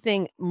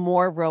something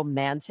more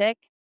romantic.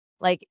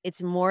 Like,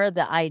 it's more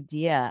the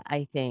idea,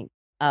 I think,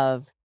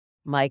 of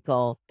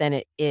Michael than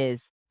it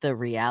is the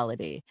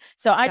reality.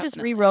 So I just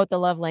rewrote the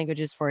love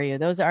languages for you.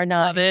 Those are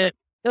not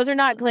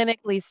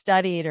clinically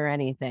studied or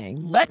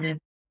anything. But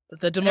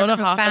the Damona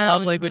Hoffman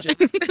love languages.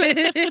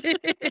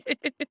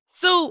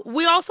 So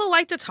we also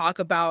like to talk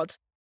about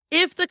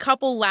if the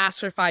couple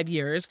lasts for 5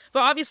 years,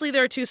 but obviously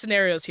there are two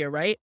scenarios here,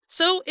 right?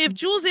 So if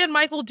Jules and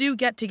Michael do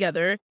get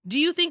together, do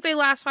you think they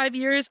last 5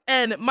 years?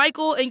 And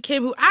Michael and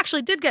Kim, who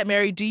actually did get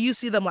married, do you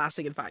see them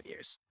lasting in 5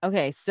 years?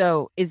 Okay,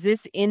 so is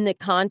this in the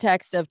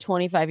context of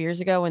 25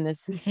 years ago when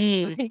this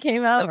movie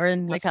came out, or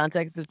in the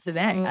context of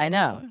today? I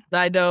know,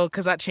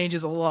 because that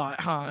changes a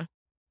lot, huh?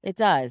 It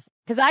does.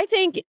 Because I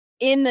think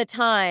in the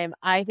time,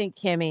 I think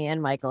Kimmy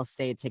and Michael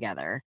stayed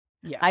together.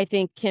 Yeah. I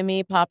think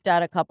Kimmy popped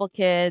out a couple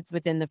kids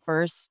within the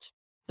first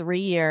 3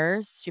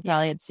 years. She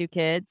probably had 2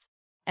 kids.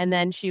 And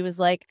then she was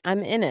like,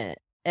 I'm in it.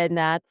 And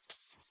that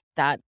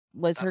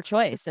was her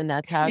choice. And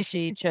that's how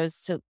she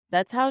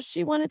that's how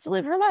she wanted to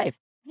live her life.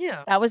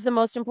 Yeah. That was the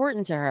most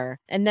important to her.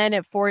 And then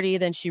at 40,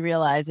 then she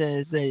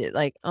realizes that,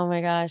 like, oh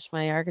my gosh,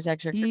 my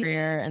architecture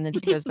career. And then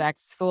she goes back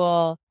to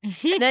school.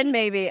 And then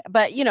maybe,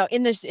 but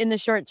in the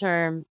short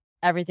term,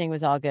 everything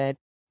was all good.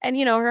 And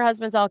her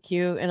husband's all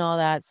cute and all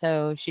that.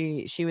 So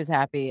she was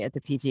happy at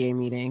the PTA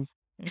meetings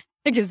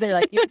because they're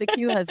like, you're the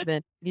cute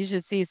husband. You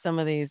should see some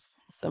of these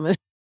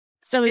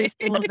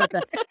people that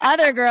the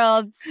other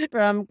girls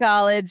from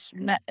college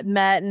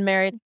met and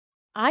married.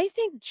 I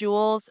think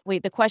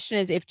the question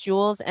is, if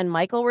Jules and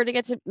Michael were to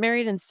get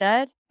married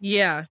instead?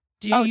 Yeah.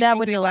 That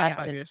would have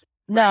lasted.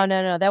 No.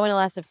 That would have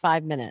lasted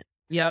 5 minutes.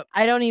 Yep.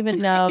 I don't even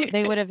know.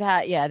 They would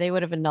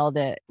have annulled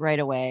it right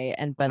away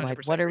and been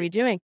like, what are we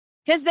doing?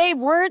 Because they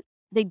weren't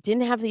they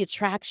didn't have the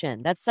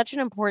attraction. That's such an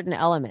important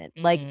element.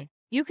 Like, Mhm.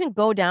 you can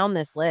go down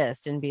this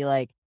list and be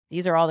like,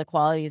 these are all the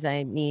qualities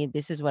I need.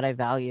 This is what I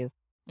value.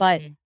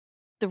 But Mhm.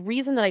 the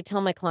reason that I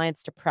tell my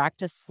clients to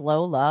practice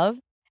slow love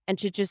and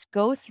to just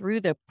go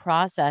through the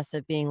process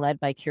of being led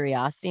by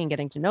curiosity and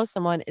getting to know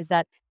someone is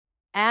that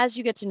as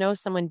you get to know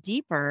someone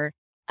deeper,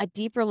 a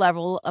deeper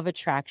level of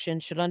attraction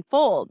should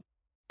unfold.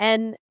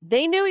 And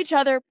they knew each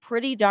other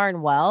pretty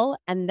darn well.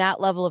 And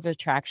that level of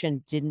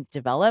attraction didn't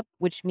develop,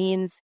 which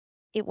means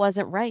it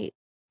wasn't right.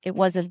 It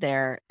wasn't Mhm.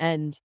 there.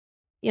 And,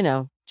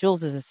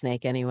 Jules is a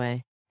snake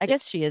anyway. I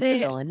guess she is the They,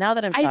 villain. Now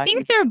that I'm I talking.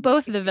 think they're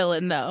both the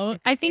villain, though.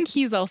 I think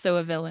he's also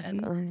a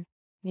villain.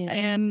 Yeah.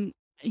 And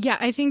yeah,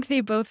 I think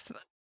they both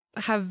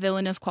have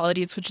villainous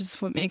qualities, which is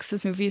what makes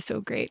this movie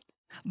so great.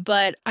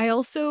 But I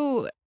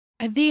also,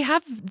 they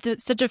have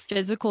such a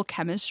physical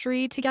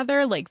chemistry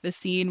together, like the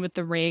scene with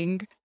the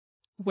ring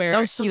where That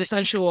was so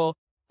sensual.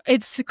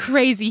 it's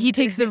crazy. He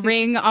takes the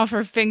ring off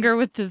her finger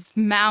with his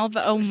mouth.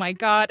 Oh my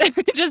God.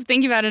 Just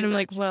thinking about it, I'm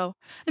like, whoa,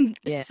 and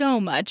Yeah. so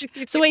much.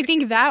 So I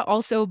think that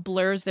also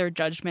blurs their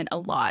judgment a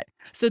lot.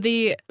 So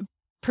they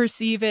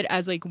perceive it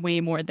as like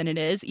way more than it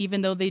is,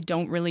 even though they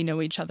don't really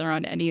know each other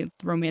on any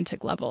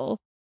romantic level,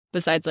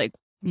 besides like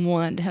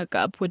one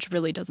hookup, which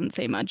really doesn't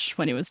say much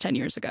when it was 10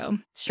 years ago.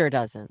 Sure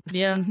doesn't.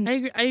 Yeah,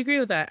 Mhm. I agree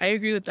with that. I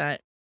agree with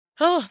that.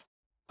 Oh,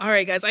 all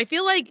right, guys. I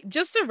feel like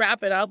just to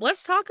wrap it up,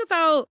 let's talk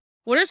about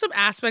what are some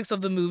aspects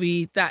of the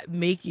movie that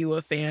make you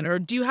a fan, or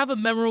do you have a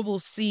memorable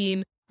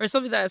scene or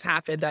something that has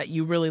happened that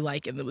you really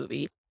like in the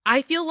movie?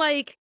 I feel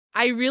like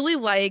I really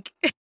like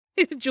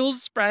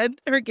Jules' friend,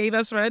 her gay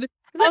best friend.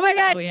 Oh my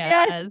God. Oh,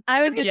 Yes. yes.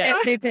 I was going to Yeah. say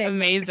the same thing.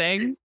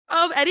 Amazing.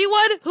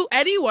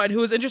 Anyone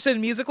who is interested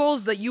in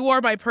musicals, that you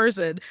are my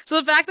person. So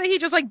the fact that he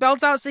just like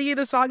belts out singing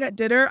the song at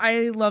dinner,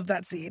 I love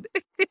that scene.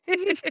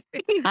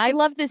 I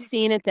love the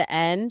scene at the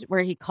end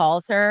where he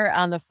calls her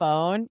on the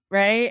phone,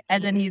 right?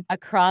 And then he's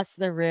across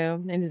the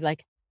room and he's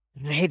like,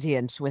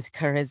 radiant with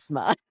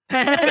charisma.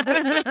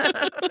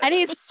 And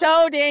he's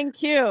so dang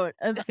cute.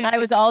 I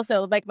was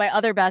also like my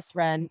other best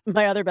friend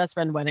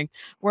wedding.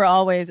 We're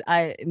always,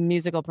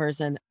 musical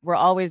person. We're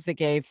always the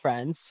gay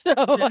friends.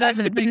 So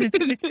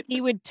he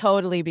would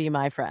totally be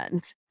my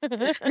friend.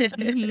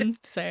 Mhm.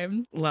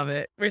 Same. Love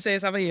it.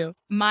 Mercedes, how about you?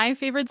 My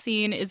favorite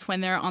scene is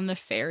when they're on the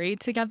ferry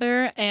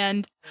together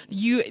and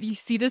you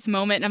see this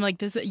moment and I'm like,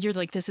 you're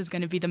like, this is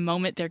gonna be the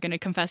moment they're gonna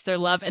confess their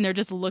love, and they're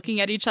just looking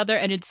at each other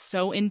and it's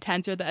so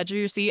intense. You're at the edge of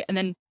your seat and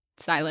then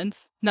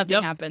silence.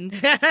 Nothing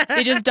happens.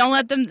 They just don't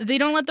let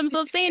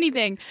themselves say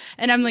anything.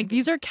 And I'm like,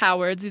 these are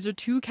cowards. These are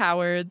two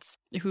cowards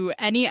who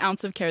any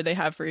ounce of care they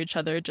have for each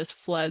other just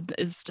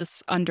is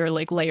just under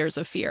like layers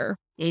of fear.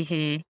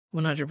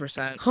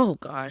 100%. Oh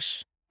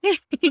gosh.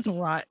 It's a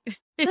lot.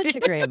 Such a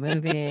great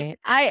movie.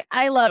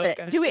 I love So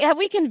it. good. Have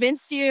we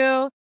convinced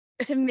you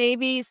to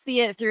maybe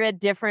see it through a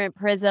different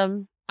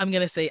prism? I'm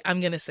gonna say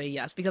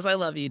yes because I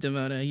love you,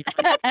 Damona.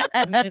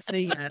 I'm gonna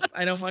say yes.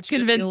 I don't want you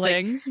to feel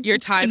like Convincing. your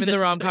time in the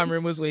rom-com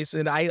room was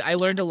wasted. I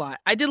learned a lot.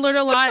 I did learn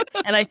a lot,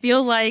 and I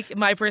feel like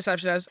my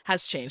perception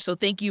has changed. So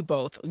thank you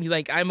both.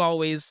 Like I'm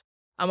always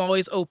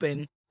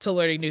open to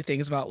learning new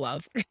things about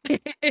love.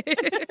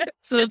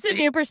 So Just a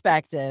new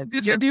perspective.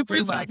 your new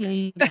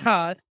perspective.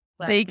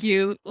 Thank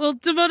you. Well,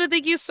 Damona,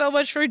 thank you so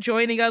much for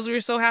joining us. We were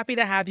so happy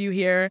to have you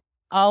here.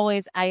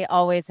 I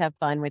always have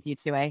fun with you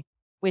two. I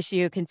wish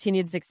you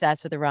continued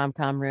success with the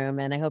rom-com room,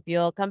 and I hope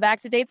you'll come back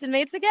to Dates and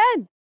Mates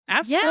again.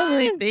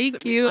 Absolutely. Yes.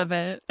 Thank you Love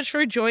it. much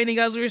for joining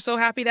us. We were so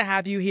happy to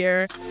have you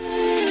here.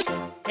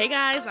 Hey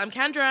guys, I'm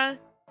Kendra.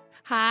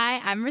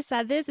 Hi, I'm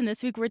Mercedes, and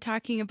this week we're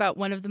talking about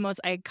one of the most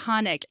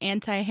iconic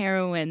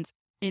anti-heroines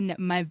in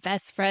My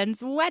Best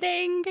Friend's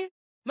Wedding.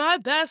 My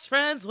best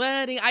friend's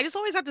wedding. I just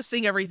always have to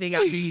sing everything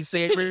after you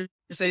say it.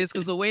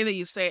 Because the way that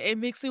you say it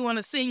makes me want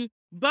to sing.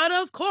 But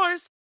of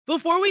course,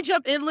 before we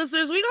jump in,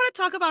 listeners, we got to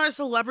talk about our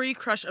celebrity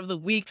crush of the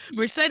week.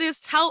 Mercedes,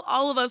 tell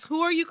all of us,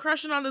 who are you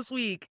crushing on this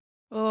week?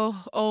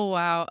 Oh,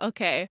 wow.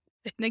 Okay.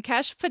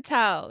 Nikesh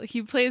Patel.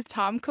 He plays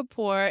Tom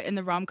Kapoor in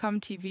the rom-com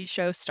TV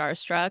show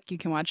Starstruck. You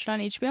can watch it on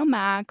HBO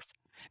Max.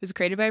 It was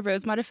created by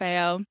Rose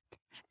Matafeo.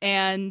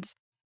 And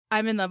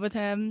I'm in love with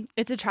him.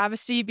 It's a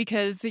travesty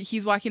because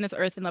he's walking this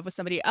earth in love with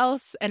somebody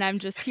else, and I'm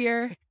just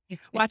here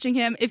watching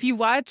him. If you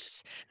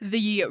watched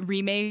the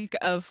remake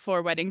of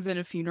Four Weddings and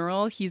a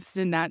Funeral, he's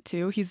in that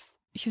too. He's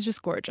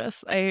just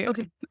gorgeous. I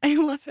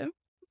love him.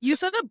 You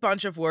said a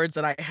bunch of words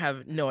that I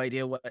have no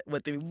idea what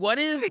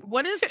is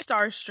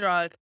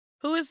Starstruck?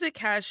 Who is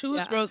Nikesh? Who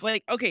is Rose?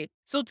 Like, okay,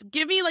 so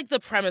give me like the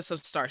premise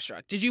of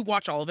Starstruck. Did you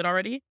watch all of it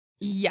already?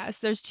 Yes,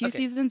 there's 2 Okay.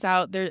 seasons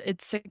out.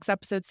 It's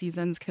 6-episode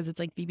seasons because it's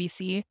like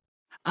BBC.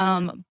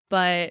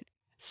 But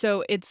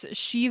so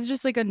she's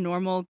just like a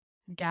normal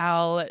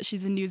gal.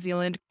 She's a New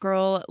Zealand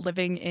girl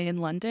living in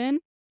London.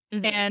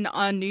 Mhm. And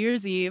on New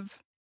Year's Eve,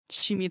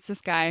 she meets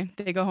this guy.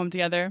 They go home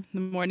together. The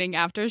morning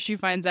after, she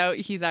finds out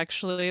he's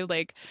actually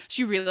like,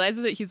 she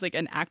realizes that he's like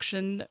an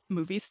action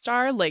movie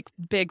star, like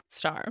big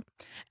star.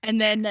 And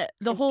then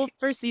the whole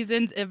first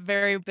season's a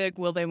very big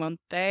will they, won't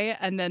they.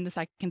 And then the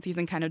second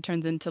season kind of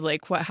turns into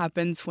like what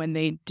happens when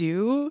they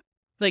do.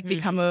 like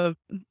become a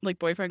like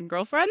boyfriend and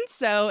girlfriend.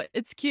 So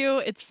it's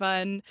cute, it's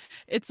fun.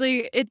 It's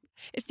like it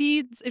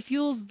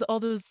fuels all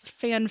those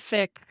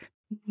fanfic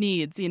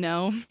needs, you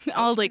know,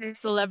 all Okay. like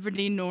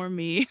celebrity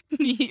normie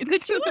needs.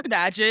 Could you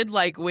imagine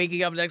like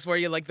waking up next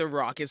morning and like The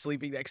Rock is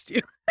sleeping next to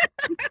you?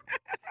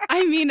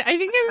 I mean, I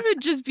think I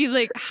would just be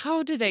like,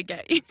 how did I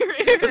get here?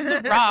 It was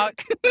The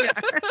Rock.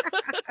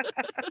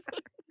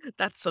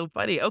 That's so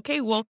funny.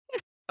 Okay, well,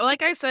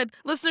 like I said,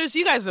 listeners,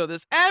 you guys know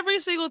this. Every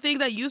single thing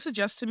that you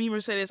suggest to me,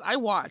 Mercedes, I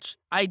watch.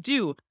 I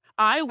do.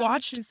 I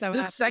watched I'm so the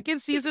happy.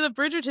 second season of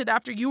Bridgerton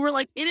after you were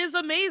like, it is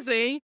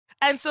amazing.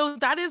 And so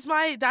that is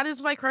my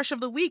crush of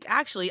the week.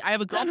 Actually, I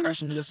have a girl crush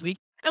this week.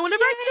 And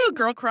whenever I do a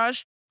girl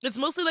crush, it's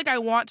mostly like I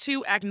want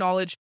to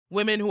acknowledge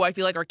women who I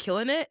feel like are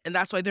killing it, and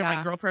that's why they're my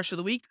Yeah. girl crush of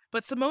the week.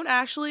 But Simone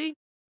Ashley,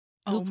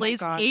 who Oh my plays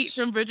Kate gosh.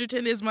 from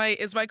Bridgerton, is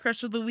my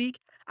crush of the week.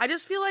 I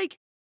just feel like,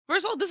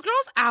 first of all, this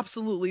girl's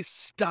absolutely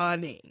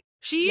stunning.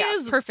 She Yeah,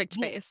 is perfect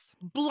face.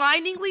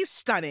 blindingly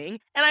stunning.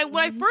 And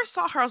when I Mhm. first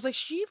saw her, I was like,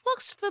 she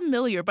looks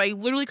familiar, but I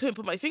literally couldn't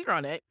put my finger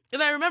on it.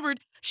 And I remembered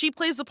she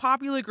plays the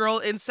popular girl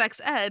in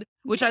Sex Ed,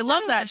 which I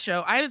love Yeah. that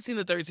show. I haven't seen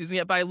the third season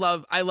yet, but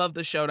I love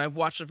the show, and I've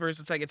watched the first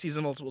and second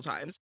season multiple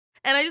times.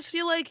 And I just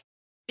feel like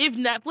if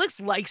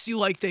Netflix likes you,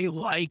 like they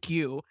like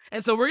you.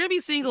 And so we're gonna be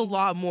seeing a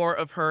lot more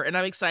of her, and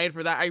I'm excited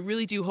for that. I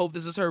really do hope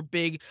this is her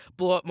big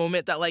blow up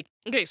moment that, like,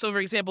 okay, so for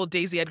example,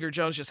 Daisy Edgar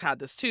Jones just had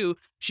this too.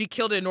 She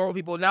killed it in Normal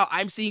People. Now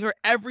I'm seeing her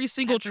every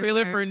single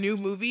trailer Everywhere. for a new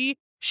movie.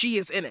 She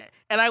is in it.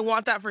 And I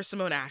want that for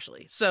Simone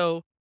Ashley.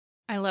 So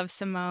I love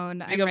Simone.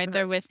 big I'm up right for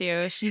there her. with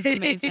you. She's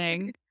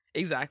amazing.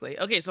 Exactly.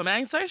 Okay, so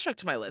man, sorry, struck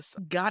to my list.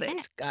 Got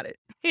it. Got it.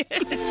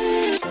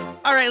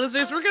 All right,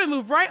 listeners, we're going to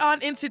move right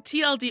on into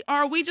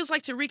TLDR. We just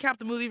like to recap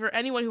the movie for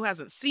anyone who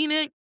hasn't seen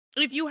it.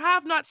 If you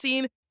have not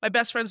seen My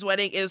Best Friend's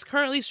Wedding, it is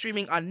currently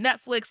streaming on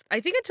Netflix, I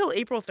think until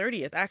April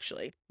 30th,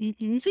 actually.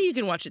 Mhm. So you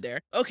can watch it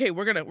there. Okay,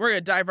 we're gonna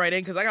dive right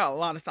in because I got a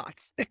lot of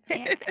thoughts.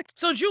 Yeah.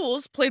 So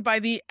Jules, played by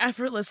the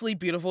effortlessly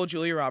beautiful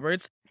Julia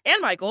Roberts,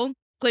 and Michael,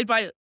 played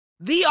by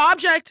the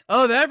object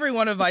of every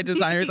one of my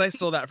desires, I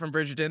stole that from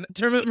Bridgerton,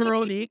 Dermot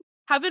Mulroney,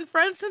 have been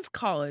friends since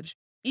college.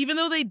 Even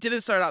though they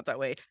didn't start out that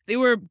way. They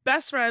were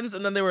best friends,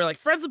 and then they were like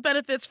friends with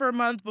benefits for a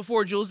month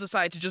before Jules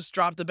decided to just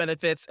drop the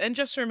benefits and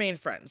just remain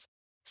friends.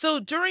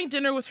 So during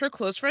dinner with her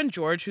close friend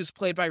George, who's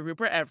played by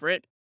Rupert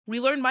Everett, we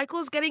learn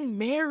Michael is getting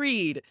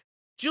married.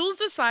 Jules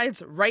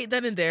decides right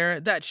then and there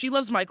that she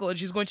loves Michael and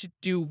she's going to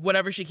do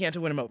whatever she can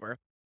to win him over.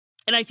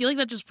 And I feel like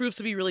that just proves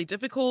to be really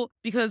difficult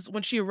because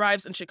when she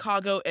arrives in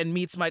Chicago and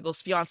meets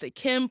Michael's fiance,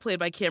 Kim, played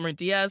by Cameron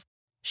Diaz,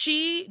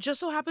 she just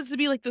so happens to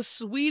be like the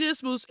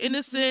sweetest, most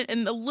innocent,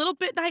 and a little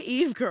bit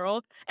naive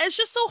girl. And it's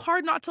just so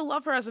hard not to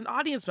love her as an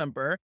audience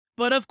member.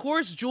 But of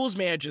course, Jules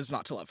manages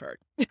not to love her.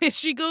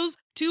 She goes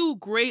to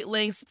great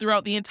lengths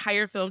throughout the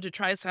entire film to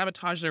try to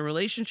sabotage their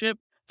relationship,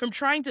 from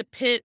trying to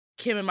pit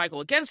Kim and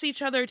Michael against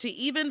each other to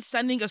even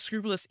sending a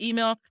scrupulous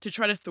email to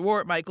try to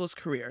thwart Michael's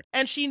career.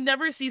 And she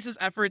never ceases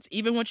efforts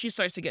even when she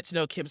starts to get to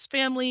know Kim's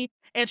family,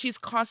 and she's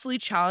constantly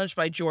challenged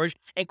by George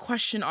and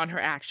questioned on her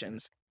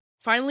actions.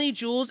 Finally,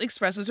 Jules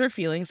expresses her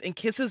feelings and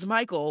kisses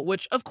Michael,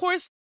 which of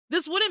course there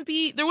wouldn't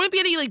be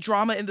any like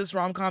drama in this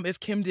rom-com if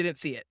Kim didn't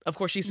see it. Of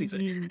course she sees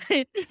Mhm.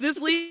 it.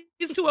 This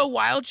leads to a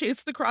wild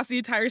chase across the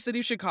entire city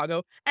of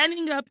Chicago,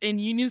 ending up in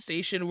Union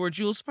Station, where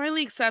Jules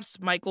finally accepts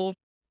Michael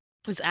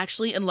is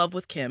actually in love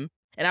with Kim.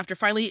 And after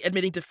finally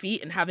admitting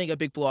defeat and having a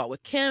big blowout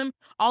with Kim,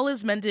 all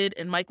is mended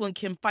and Michael and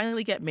Kim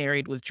finally get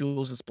married with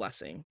Jules'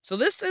 blessing. So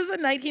this is a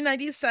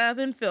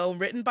 1997 film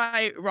written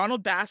by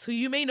Ronald Bass, who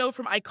you may know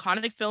from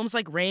iconic films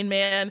like Rain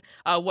Man,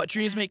 What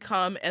Dreams May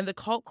Come, and the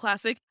cult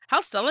classic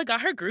How Stella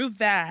Got Her Groove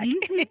Back.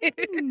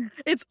 Mhm.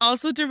 It's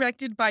also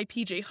directed by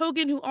PJ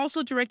Hogan, who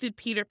also directed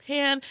Peter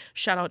Pan.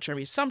 Shout out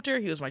Jeremy Sumter,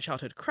 he was my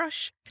childhood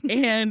crush,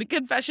 and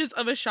Confessions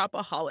of a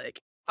Shopaholic.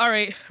 All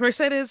right,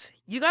 Mercedes,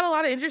 you got a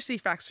lot of interesting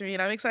facts for me,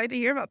 and I'm excited to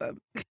hear about them.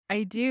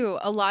 I do.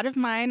 A lot of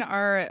mine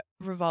are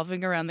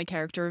revolving around the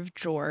character of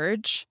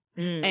George.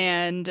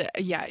 And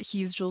yeah,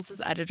 he's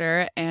Jules's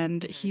editor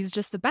and he's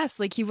just the best.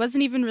 Like he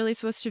wasn't even really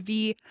supposed to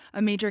be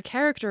a major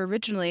character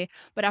originally,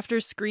 but after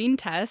screen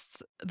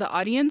tests, the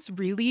audience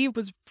really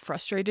was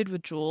frustrated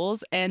with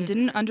Jules and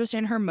didn't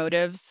understand her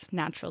motives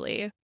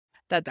naturally.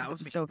 That's That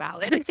was me. so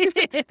valid.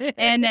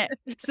 And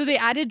so they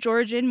added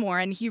George in more,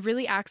 and he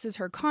really acts as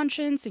her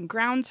conscience and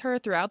grounds her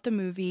throughout the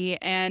movie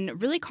and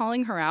really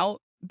calling her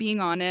out, being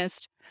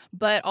honest,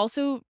 but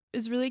also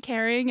is really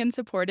caring and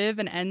supportive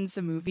and ends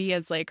the movie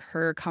as like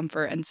her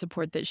comfort and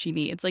support that she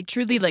needs. Like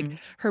truly like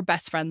her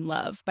best friend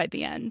love by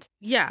the end.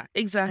 Yeah,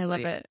 exactly. I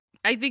love it.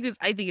 I think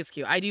it's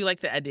cute. I do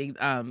like the ending.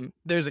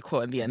 There's a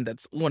quote in the end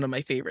that's one of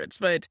my favorites.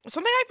 But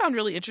something I found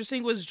really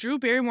interesting was Drew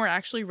Barrymore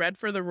actually read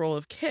for the role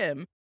of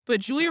Kim, but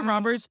Julia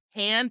Roberts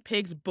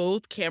handpicked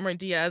both Cameron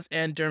Diaz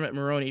and Dermot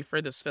Mulroney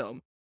for this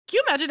film. Can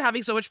you imagine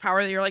having so much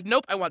power that you're like,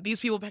 nope, I want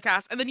these people to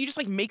cast, and then you just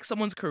like make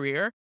someone's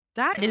career?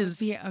 That Would is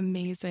be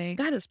amazing.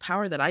 that is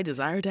power that I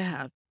desire to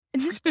have.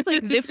 And this was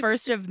like the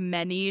first of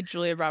many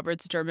Julia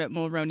Roberts Dermot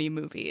Mulroney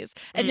movies.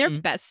 And they're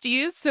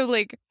besties. So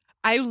like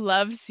I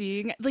love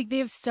seeing like they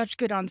have such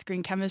good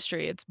on-screen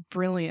chemistry. It's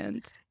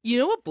brilliant. You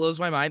know what blows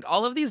my mind?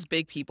 All of these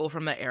big people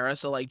from the era,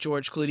 so like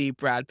George Clooney,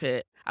 Brad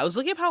Pitt, I was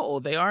looking at how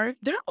old they are.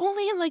 They're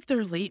only in like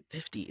their late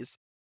 50s.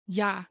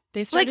 Yeah,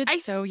 they Like, started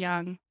so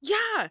young.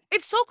 yeah,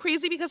 it's so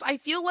crazy because I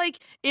feel like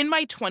in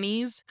my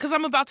 20s,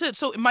 because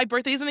so my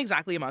birthday isn't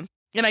exactly a month.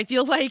 And I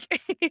feel like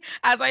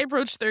as I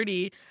approach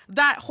 30,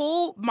 that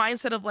whole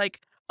mindset of like,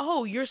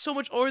 oh, you're so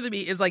much older than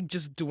me is like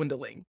just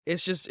dwindling.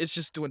 It's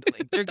just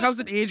dwindling. There comes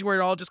an age where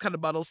it all just kind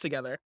of muddles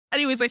together.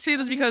 Anyways, I say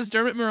this because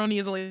Dermot Mulroney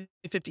is only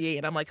 58,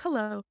 and I'm like,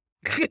 hello.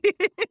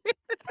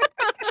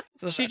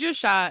 So Shoot your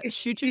shot.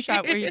 Shoot your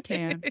shot where you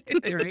can.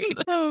 Right.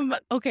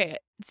 Okay.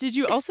 Did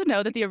you also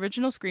know that the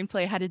original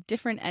screenplay had a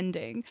different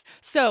ending?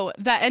 So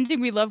that ending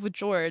we love with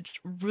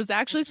George was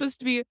actually supposed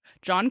to be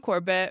John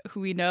Corbett, who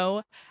we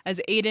know as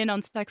Aiden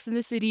on Sex and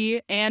the City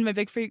and My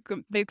Big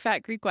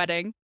Fat Greek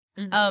Wedding.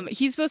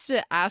 He's supposed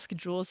to ask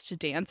Jules to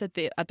dance at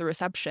the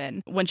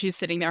reception when she's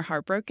sitting there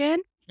heartbroken.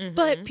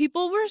 But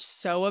people were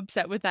so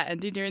upset with that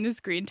ending during the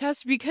screen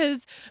test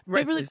because they were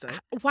Rightfully like, so.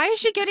 why is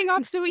she getting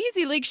off so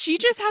easy? Like, she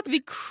just had the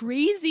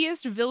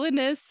craziest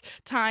villainous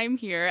time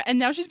here. And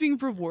now she's being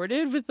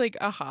rewarded with like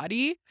a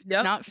hottie.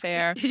 Yep. Not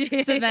fair.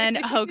 So then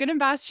Hogan and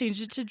Bass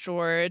changed it to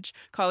George,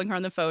 calling her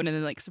on the phone and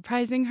then like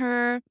surprising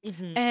her.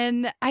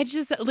 And I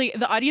just like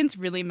the audience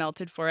really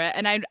melted for it.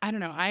 And I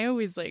don't know. I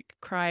always like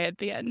cry at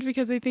the end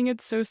because I think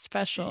it's so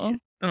special.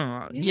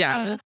 Oh,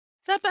 yeah.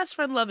 That best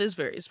friend love is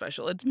very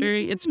special. It's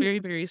very,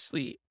 very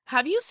sweet.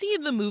 Have you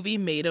seen the movie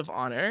Maid of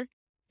Honor?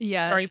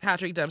 Yeah. Starring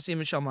Patrick Dempsey and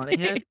Michelle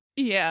Monaghan?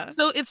 Yeah.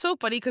 So it's so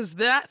funny because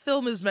that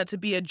film is meant to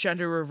be a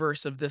gender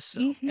reverse of this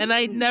film. And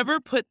I never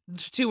put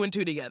two and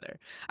two together.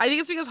 I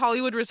think it's because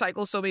Hollywood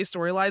recycles so many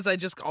storylines that it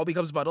just all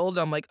becomes muddled.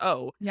 I'm like,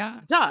 oh,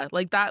 Yeah. duh.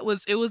 Like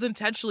it was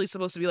intentionally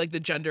supposed to be like the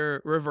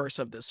gender reverse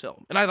of this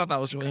film. And I thought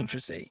that was really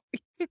interesting.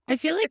 I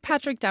feel like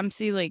Patrick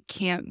Dempsey like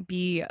can't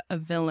be a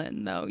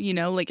villain though, you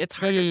know, like it's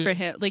harder for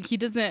him. Like he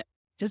doesn't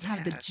just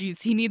have the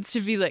juice. He needs to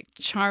be like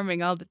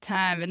charming all the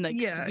time and like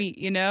sweet,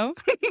 you know?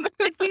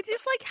 He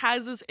just like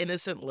has this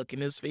innocent look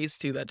in his face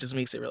too that just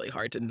makes it really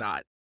hard to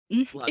not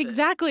love it.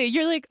 Exactly.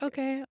 You're like,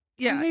 okay.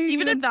 Yeah, maybe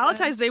even in that's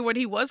Valentine's Day when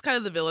he was kind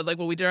of the villain, like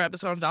when we did our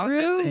episode on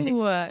Valentine's Day,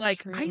 True.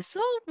 like True. I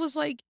still was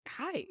like,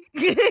 hi.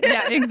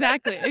 Yeah,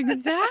 exactly.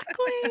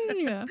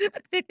 Exactly.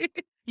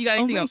 You got Oh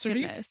anything my else for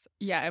me? goodness.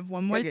 Yeah, I have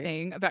one more Okay.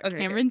 thing about Okay.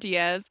 Cameron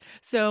Diaz.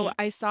 So Mhm.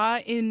 I saw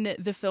in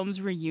the film's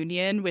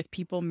reunion with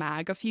People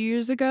Mag a few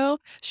years ago,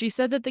 she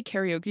said that the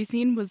karaoke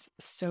scene was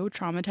so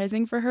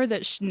traumatizing for her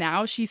that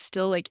now she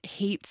still like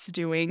hates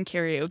doing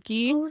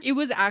karaoke. It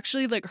was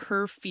actually like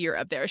her fear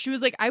up there. She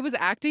was like, I was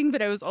acting,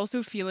 but I was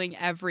also feeling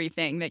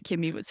everything that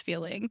Kimmy was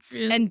feeling.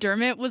 Really? And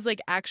Dermot was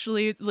like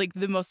actually like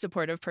the most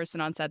supportive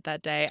person on set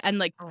that day. And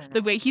like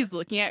the way he's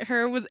looking at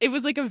her was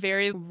like a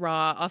very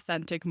raw,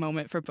 authentic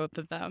moment for both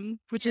of them,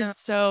 which Yeah. is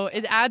so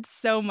it adds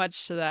so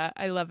much to that.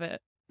 I love it.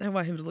 I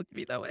want him to look at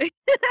me that way.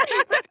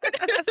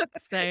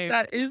 Same.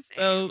 That is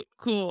so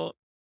cool.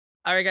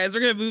 All right, guys, we're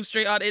going to move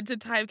straight on into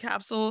Time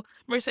Capsule.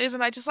 Mercedes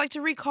and I just like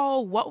to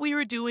recall what we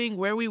were doing,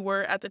 where we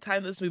were at the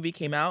time this movie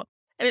came out.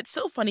 And it's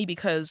so funny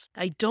because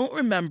I don't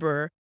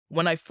remember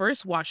when I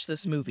first watched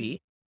this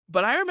movie,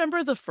 but I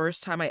remember the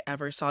first time I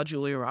ever saw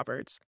Julia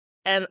Roberts.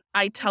 And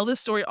I tell this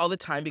story all the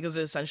time because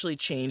it essentially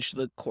changed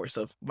the course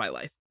of my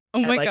life. Oh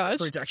And my like the gosh.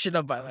 projection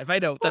of my life. I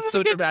know that's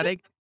so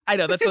dramatic. I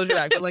know that's so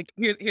dramatic. But like,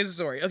 here's the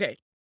story. Okay.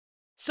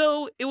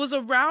 So it was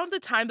around the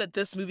time that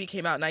this movie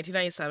came out,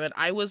 1997.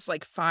 I was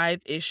like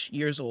 5-ish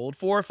years old,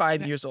 4 or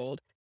 5 Okay. years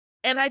old.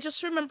 And I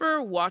just remember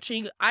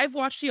I've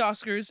watched the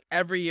Oscars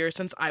every year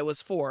since I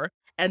was 4.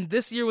 And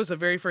this year was the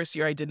very first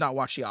year I did not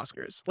watch the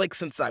Oscars, like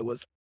since I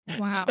was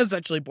Wow.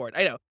 essentially born.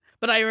 I know.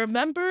 But I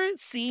remember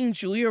seeing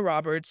Julia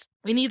Roberts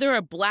in either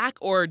a black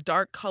or a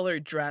dark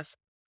colored dress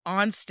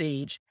on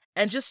stage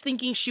and just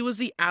thinking she was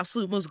the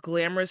absolute most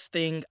glamorous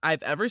thing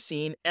I've ever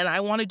seen. And I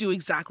want to do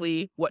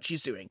exactly what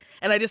she's doing.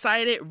 And I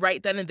decided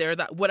right then and there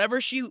that whatever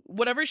she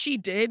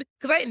did,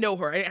 because I didn't know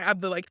her, I didn't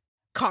have the like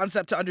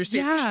concept to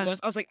understand who Yeah. she was.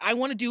 I was like, I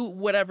want to do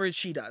whatever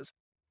she does.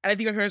 And I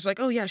think my parents were like,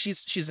 oh yeah,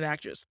 she's an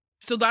actress.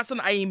 So that's when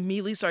I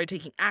immediately started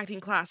taking acting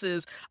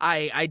classes.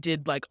 I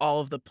did like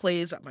all of the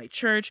plays at my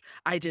church.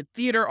 I did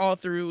theater all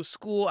through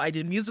school. I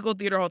did musical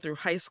theater all through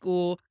high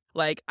school.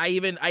 Like I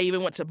even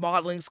went to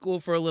modeling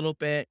school for a little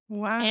bit.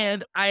 Wow.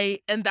 And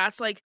that's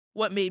like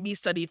what made me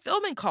study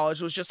film in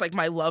college was just like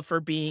my love for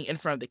being in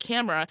front of the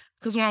camera.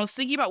 Because when I was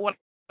thinking about what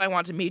I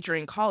wanted to major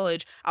in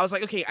college, I was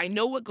like, okay, I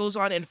know what goes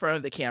on in front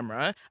of the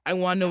camera. I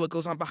want to know what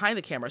goes on behind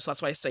the camera. So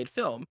that's why I studied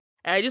film.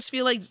 And I just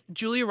feel like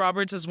Julia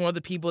Roberts is one of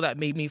the people that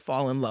made me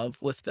fall in love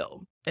with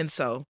film. And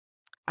so,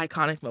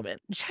 iconic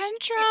moment. Chandra,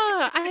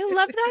 I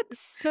love that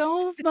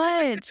so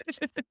much.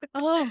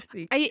 Oh,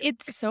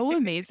 it's so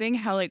amazing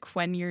how like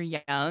when you're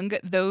young,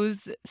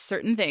 those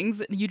certain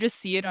things you just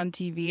see it on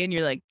TV and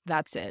you're like,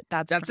 that's it.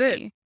 That's That's for it.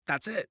 me.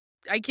 That's it.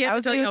 I I can't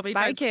was tell you how with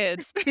many Spy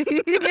times. Kids.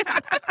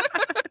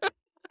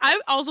 I'm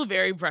also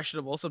very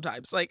impressionable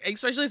sometimes. Like,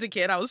 especially as a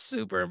kid, I was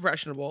super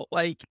impressionable.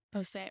 Like,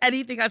 Oh, same.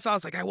 anything I saw, I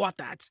was like, I want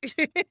that.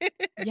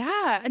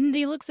 Yeah, and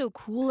they look so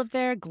cool up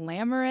there,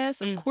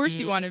 glamorous. Of course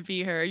you Mhm. want to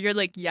be her. You're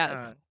like, yes,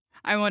 Yeah.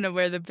 I want to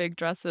wear the big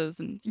dresses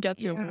and get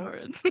the Yeah.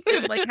 awards.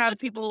 And like have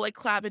people like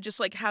clap and just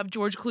like have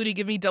George Clooney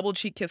give me double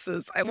cheek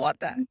kisses. I want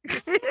that.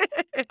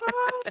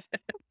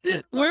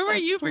 Love Where were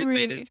that you,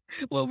 Mercedes?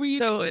 story. What were you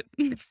So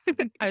doing?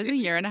 I was a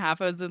year and a half.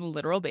 I was a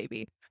literal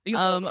baby. You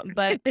love her.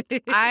 But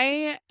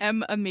I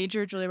am a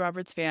major Julia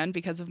Roberts fan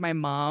because of my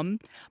mom.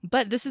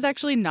 But this is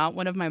actually not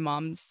one of my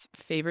mom's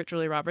favorite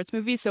Julia Roberts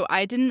movies, so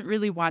I didn't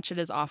really watch it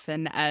as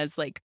often as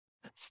like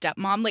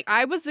Stepmom. Like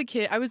I was the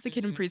kid in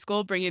Mhm.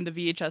 preschool bringing the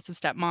VHS of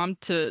Stepmom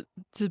to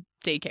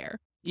daycare.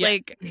 Yeah.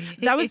 Like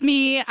that was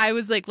me. I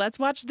was like, let's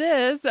watch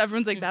this.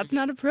 Everyone's like, that's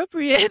not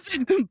appropriate.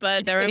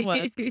 But there it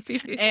was.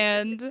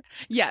 And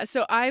yeah,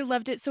 so I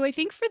loved it. So I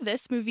think for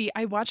this movie,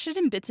 I watched it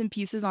in bits and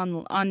pieces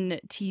on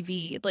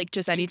TV, like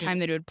just anytime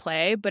that it would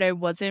play, but I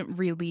wasn't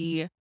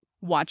really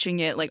watching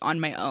it like on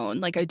my own,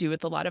 like I do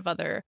with a lot of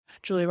other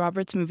Julia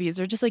Roberts movies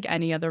or just like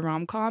any other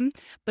rom-com.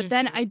 But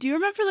then Mhm. I do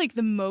remember like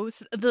the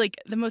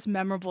most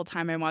memorable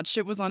time I watched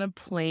it was on a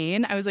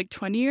plane. I was like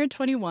 20 or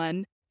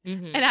 21.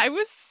 Mhm. And I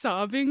was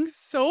sobbing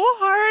so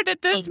hard at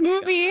Oh this my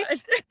movie. gosh.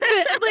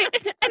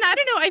 Like, and I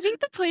don't know, I think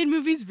the plane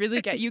movies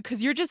really get you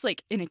because you're just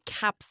like in a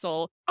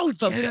capsule Oh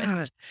focused.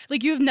 yeah.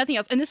 Like you have nothing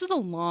else. And this was a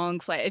long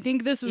flight. I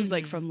think this was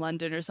like Mhm. from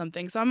London or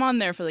something. So I'm on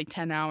there for like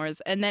 10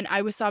 hours. And then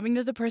I was sobbing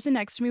that the person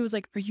next to me was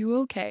like, are you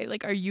okay?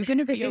 Like, are you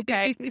gonna be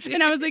okay?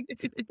 And I was like,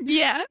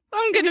 yeah,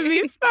 I'm gonna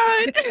be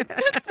fine.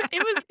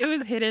 It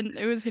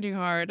was hitting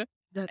hard.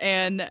 That's so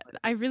And funny.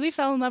 I really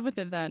fell in love with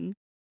it then.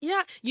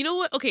 Yeah, you know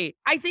what? Okay,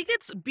 I think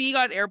it's being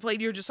on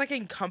airplane, you're just like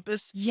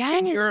encompassed in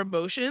Yes. your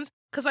emotions.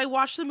 Because I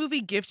watched the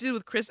movie Gifted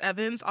with Chris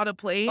Evans on a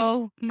plane.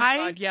 Oh my I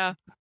God, yeah.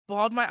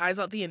 bawled my eyes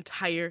out the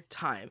entire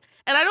time.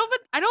 And I don't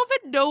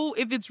even know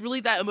if it's really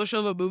that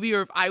emotional of a movie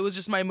or if I was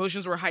just my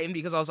emotions were heightened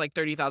because I was like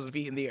 30,000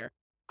 feet in the air.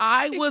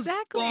 I was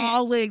Exactly.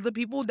 bawling. The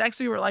people next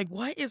to me were like,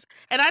 "What is?"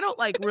 And I don't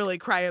like really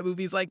cry at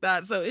movies like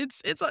that, so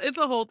it's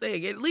a whole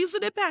thing. It leaves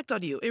an impact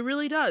on you. It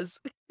really does.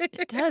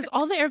 It does.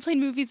 All the airplane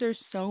movies are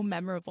so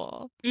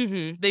memorable.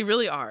 They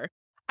really are.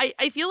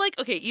 I feel like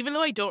okay, even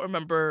though I don't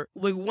remember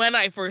like when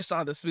I first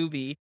saw this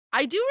movie,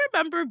 I do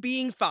remember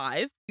being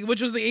 5,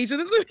 which was the age that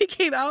this movie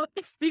came out,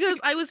 because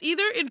I was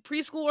either in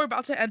preschool or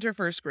about to enter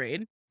first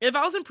grade. If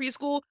I was in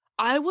preschool,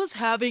 I was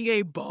having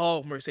a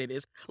ball,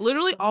 Mercedes.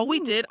 Literally all we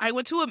did, Ooh. I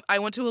went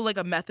to like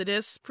a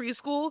Methodist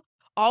preschool.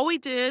 All we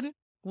did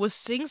was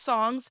sing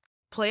songs,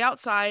 play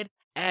outside,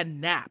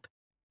 and nap.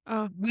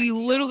 Oh, We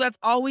literally that's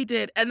all we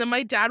did. And then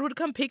my dad would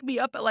come pick me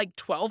up at like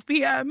 12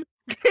 p.m.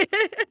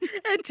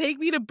 and take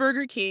me to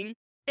Burger King.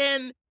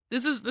 And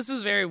this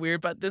is very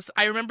weird, but this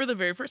I remember the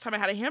very first time I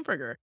had a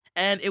hamburger.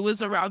 And it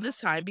was around this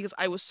time because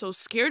I was so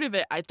scared of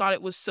it. I thought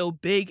it was so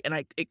big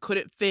and it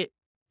couldn't fit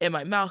in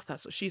my mouth.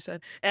 That's what she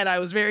said. And I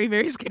was very,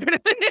 very scared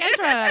of it.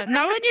 Kendra,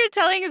 not when you're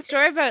telling a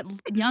story about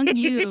young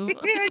you.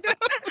 I know.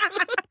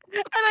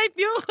 And I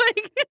feel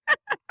like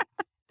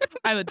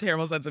I have a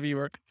terrible sense of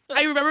humor.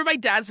 I remember my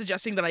dad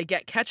suggesting that I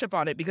get ketchup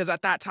on it because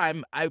at that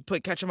time I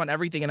put ketchup on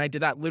everything and I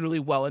did that literally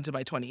well into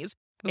my 20s.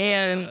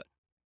 And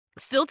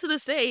still to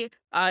this day,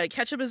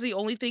 ketchup is the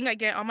only thing I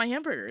get on my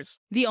hamburgers.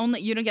 You don't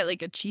get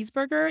like a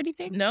cheeseburger or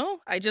anything? No,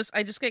 I just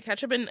get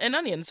ketchup and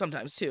onions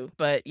sometimes too.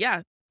 But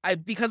yeah,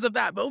 because of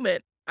that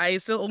moment, I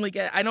still only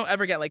get I don't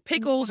ever get like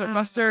pickles or Wow.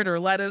 mustard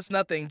or lettuce,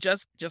 nothing.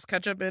 Just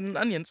ketchup and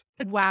onions.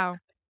 Wow.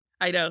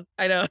 I know.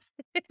 I know.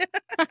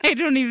 I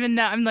don't even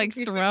know. I'm like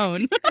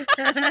thrown.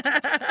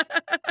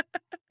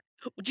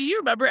 Do you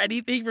remember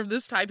anything from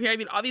this time period? I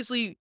mean,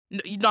 obviously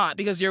not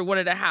because you're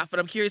 1.5, but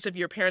I'm curious if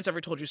your parents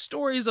ever told you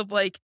stories of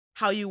like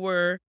how you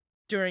were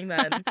during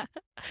then.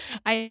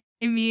 I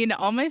mean,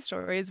 all my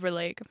stories were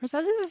like,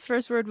 Mercedes'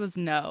 first word was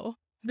no.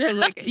 So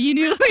like you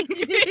knew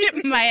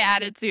like my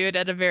attitude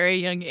at a very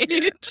young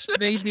age.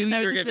 They knew And I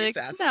you would were just gonna be be like,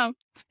 sassy. no,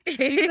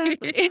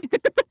 exactly.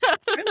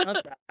 I love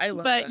that. I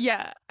love But that.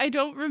 yeah, I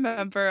don't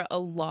remember a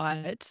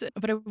lot.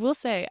 But I will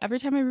say, every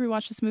time I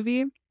rewatch this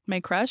movie,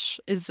 my crush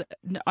is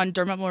on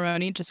Dermot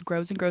Mulroney just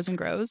grows and grows and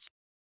grows.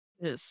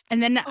 Yes.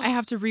 And then I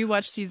have to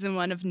rewatch season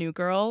 1 of New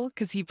Girl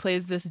because he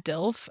plays this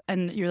DILF,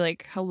 and you're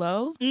like,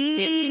 hello,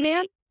 fancy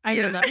man? I'm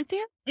in love with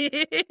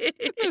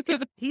you?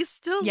 He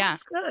still Yeah.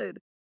 looks good.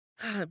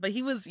 But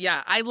he was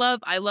I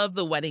love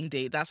The Wedding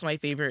Date. That's my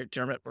favorite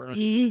Dermot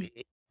Mulroney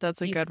movie. That's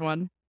a He's good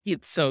one. He's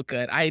so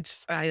good.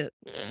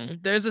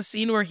 There's a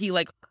scene where he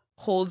like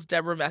holds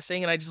Deborah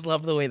Messing, and I just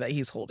love the way that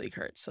he's holding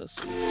her. It's so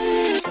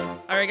sweet.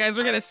 All right, guys,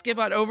 we're gonna skip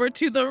on over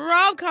to the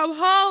Rom-Com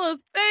Hall of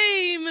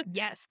Fame.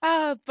 Yes.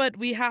 But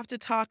we have to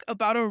talk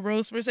about A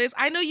Rose Mercedes.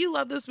 I know you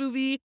love this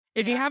movie.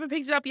 If you haven't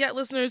picked it up yet,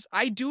 listeners,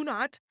 I do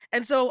not.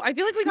 And so I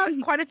feel like we got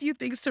quite a few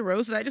things to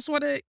roast, and I just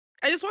want to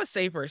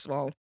say first of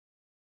all,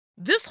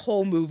 this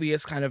whole movie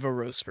is kind of a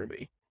roast for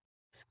me.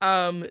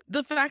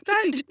 The fact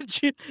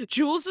that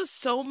Jules is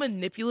so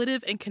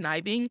manipulative and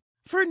conniving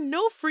for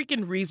no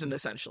freaking reason,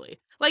 essentially.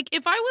 Like,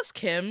 if I was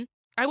Kim,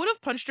 I would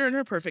have punched her in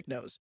her perfect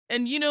nose.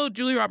 And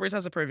Julie Roberts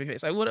has a perfect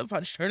face. I would have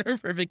punched her in her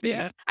perfect face.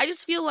 Yeah. I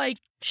just feel like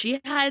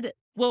she had,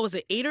 what was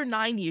it, 8 or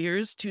 9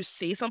 years to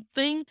say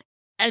something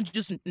and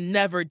just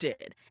never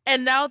did.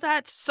 And now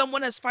that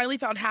someone has finally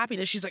found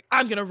happiness, she's like,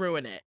 I'm going to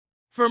ruin it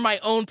for my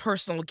own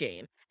personal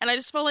gain. And I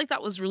just felt like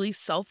that was really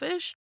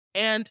selfish.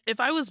 And if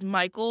I was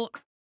Michael,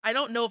 I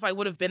don't know if I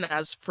would have been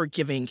as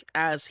forgiving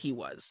as he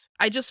was.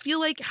 I just feel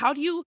like,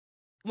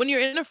 when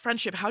you're in a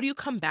friendship, how do you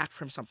come back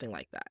from something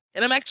like that?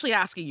 And I'm actually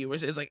asking you,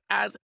 is like,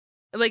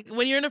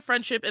 when you're in a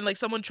friendship and like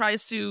someone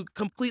tries to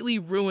completely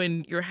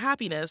ruin your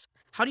happiness,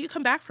 how do you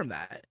come back from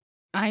that?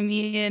 I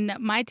mean,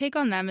 my take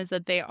on them is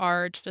that they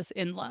are just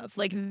in love.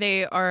 Like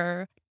they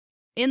are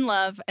in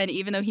love, and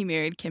even though he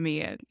married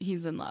Kimmy,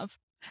 he's in love.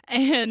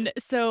 And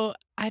so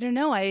I don't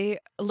know. I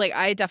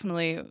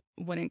definitely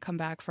wouldn't come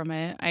back from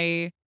it.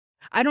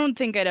 I don't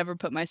think I'd ever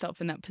put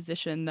myself in that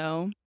position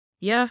though.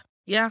 Yeah,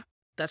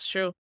 that's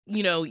true.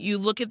 You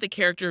look at the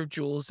character of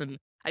Jules, and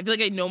I feel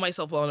like I know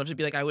myself well enough to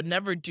be like, I would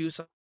never do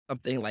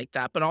something like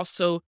that. But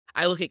also,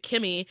 I look at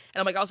Kimmy, and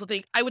I'm like, I also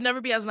think I would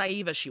never be as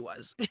naive as she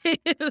was.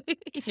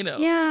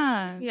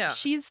 Yeah. Yeah.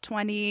 She's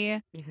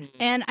 20. Mhm.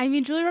 And I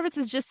mean, Julia Roberts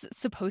is just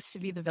supposed to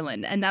be the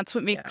villain. And that's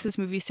what makes Yeah. this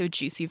movie so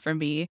juicy for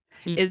me,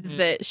 is Mhm.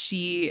 that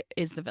she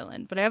is the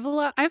villain. But I have a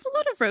lot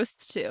of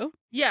roasts too.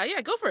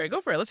 Yeah, go for it.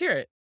 Let's hear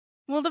it.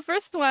 Well, the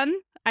first one,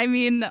 I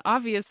mean,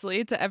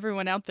 obviously, to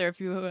everyone out there, if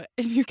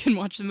you can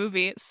watch the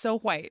movie, so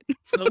white.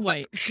 So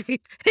white.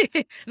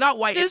 Not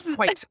white, it's Just-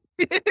 white.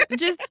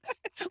 Just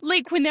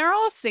like when they're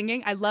all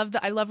singing, I love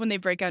when they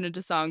break out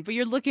into song. But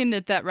you're looking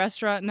at that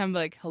restaurant, and I'm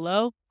like,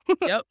 hello,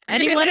 Yep.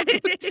 anyone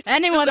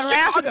around?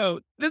 Chicago.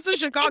 This is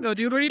Chicago,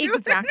 dude. What are you doing?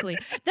 Exactly.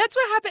 That's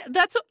what happened.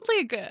 That's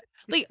what,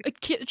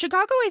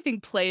 Chicago, I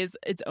think, plays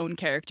its own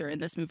character in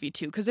this movie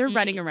too, because they're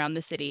running around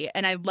the city,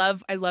 and I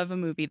love a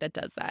movie that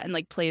does that and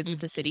like plays with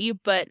the city.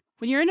 But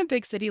when you're in a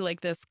big city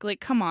like this,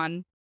 like, come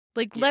on,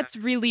 like, Yeah. let's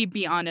really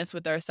be honest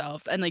with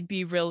ourselves and like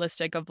be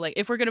realistic. Of like,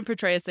 if we're gonna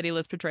portray a city,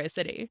 let's portray a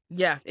city.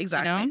 Yeah,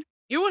 exactly. know?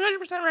 You're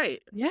 100%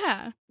 right.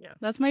 Yeah. Yeah.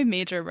 That's my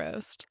major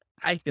roast.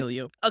 I feel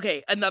you.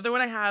 Okay, another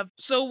one I have.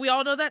 So we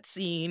all know that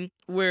scene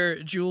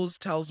where Jules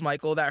tells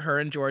Michael that her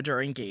and George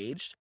are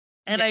engaged.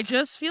 And Yeah. I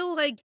just feel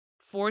like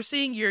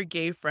forcing your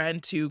gay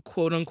friend to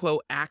quote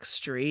unquote act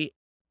straight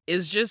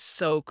is just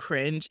so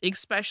cringe.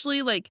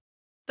 Especially like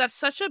that's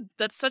such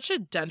a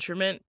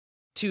detriment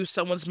to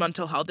someone's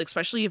mental health,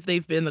 especially if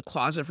they've been in the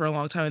closet for a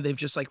long time and they've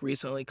just like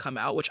recently come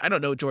out, which I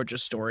don't know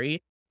George's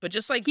story, but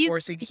just like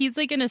forcing He's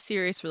like in a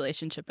serious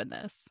relationship in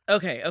this.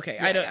 Okay. I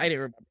Yeah, don't. yeah. I didn't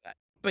remember that.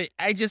 But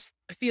I just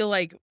feel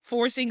like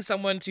forcing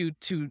someone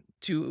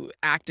to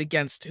act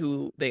against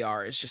who they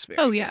are is just very,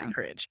 Oh, yeah. very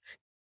cringe.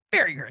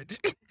 Very cringe.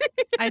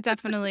 I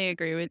definitely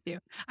agree with you.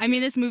 I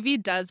mean, this movie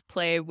does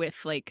play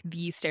with like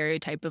the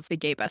stereotype of the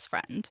gay best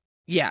friend.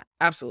 Yeah,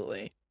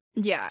 absolutely.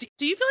 Yeah.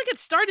 Do you feel like it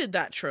started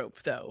that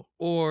trope though,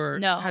 or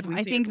No, had we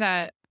I seen think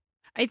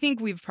I think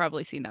we've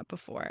probably seen that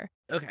before.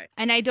 Okay.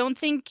 And I don't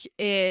think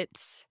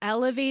it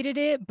elevated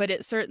it, but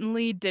it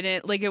certainly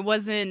didn't, like, it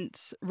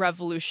wasn't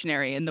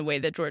revolutionary in the way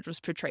that George was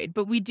portrayed.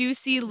 But we do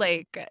see,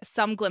 like,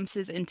 some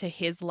glimpses into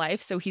his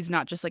life. So he's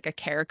not just, like, a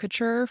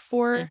caricature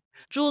for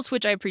Jules,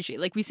 which I appreciate.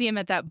 Like, we see him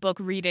at that book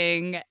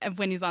reading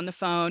when he's on the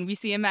phone. We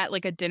see him at,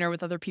 like, a dinner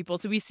with other people.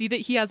 So we see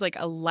that he has, like,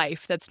 a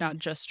life that's not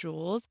just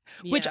Jules,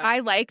 which Yeah. I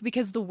like,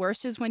 because the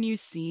worst is when you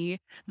see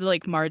the,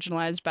 like,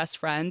 marginalized best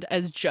friend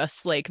as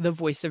just, like, the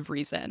voice of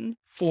reason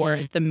for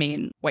the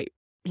main white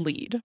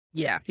lead.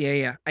 Yeah.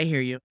 I hear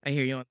you. on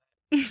that.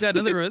 You got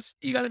another roast?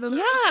 You got another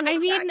roast? Yeah, I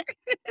Come mean,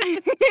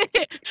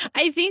 back.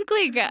 I think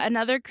like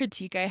another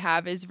critique I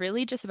have is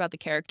really just about the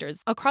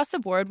characters. Across the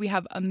board, we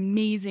have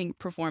amazing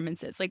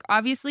performances. Like,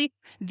 obviously,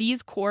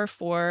 these core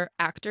 4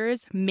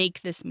 actors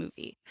make this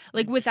movie.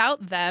 Like,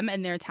 without them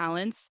and their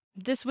talents,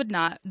 this would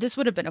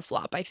have been a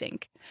flop, I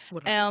think.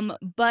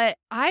 But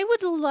I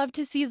would love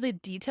to see the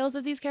details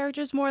of these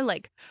characters more.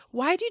 Like,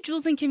 why do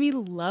Jules and Kimmy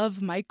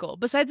love Michael?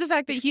 Besides the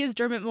fact that he is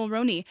Dermot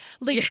Mulroney,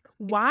 like, Yeah.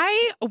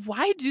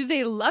 why do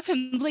they love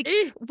him? Like,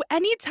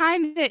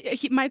 anytime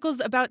that Michael's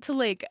about to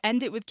like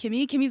end it with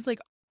Kimmy's like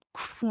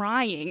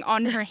crying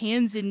on her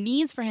hands and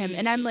knees for him,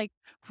 and I'm like,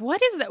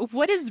 what is that?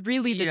 What is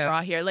really the Yeah.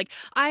 draw here? Like,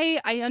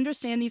 I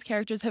understand these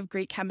characters have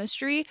great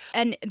chemistry,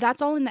 and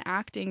that's all in the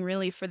acting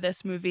really for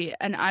this movie.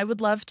 And I would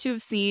love to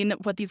have seen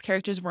what these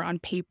characters were on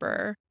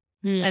paper.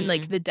 And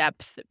like the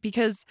depth,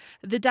 because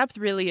the depth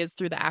really is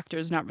through the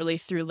actors, not really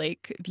through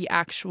like the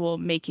actual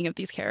making of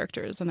these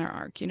characters and their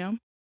arc, you know?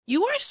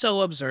 You are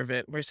so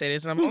observant,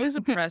 Mercedes, and I'm always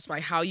impressed by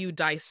how you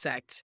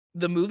dissect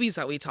the movies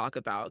that we talk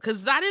about,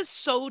 because that is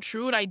so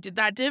true, and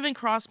that didn't even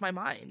cross my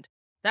mind.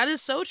 That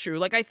is so true.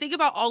 Like, I think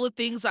about all the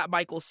things that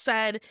Michael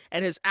said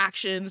and his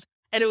actions,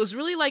 and it was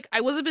really like I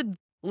wasn't even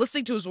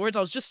listening to his words. I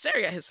was just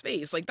staring at his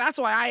face. Like, that's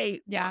why I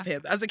love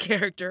him as a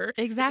character.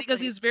 Exactly. Because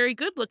he's very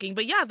good looking.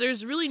 But yeah,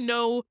 there's really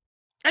no...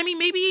 I mean,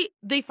 maybe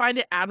they find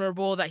it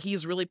admirable that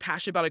he's really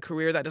passionate about a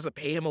career that doesn't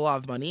pay him a lot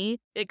of money.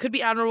 It could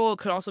be admirable. It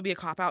could also be a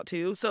cop-out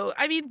too. So,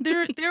 I mean,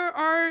 there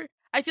are...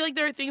 I feel like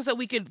there are things that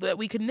we could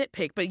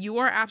nitpick, but you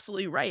are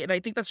absolutely right. And I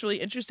think that's really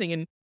interesting.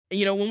 And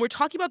when we're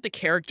talking about the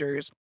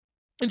characters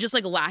and just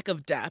like lack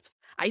of depth,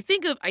 I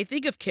think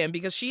of Kim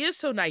because she is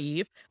so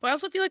naive, but I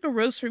also feel like a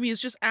roast for me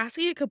is just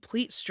asking a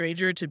complete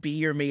stranger to be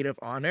your maid of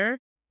honor.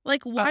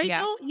 Like, Oh, why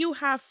yeah. don't you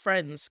have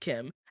friends,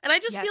 Kim? And I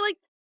just Yes. feel like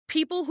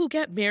people who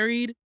get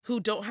married who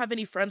don't have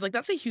any friends, like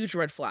that's a huge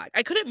red flag.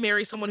 I couldn't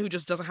marry someone who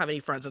just doesn't have any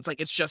friends. It's like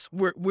it's just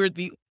we're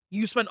the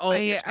you spend all of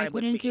your I time with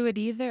couldn't me. do it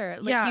either.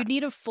 Like, Yeah. you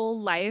need a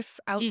full life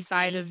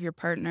outside Mhm. of your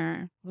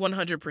partner.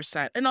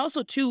 100%. And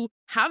also too,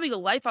 having a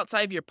life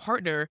outside of your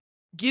partner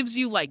gives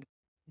you like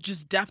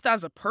just depth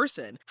as a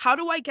person. How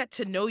do I get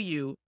to know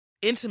you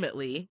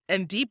intimately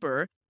and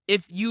deeper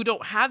if you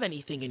don't have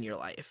anything in your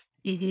life?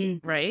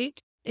 Right?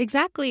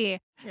 Exactly.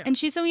 Yeah. And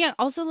she's so young.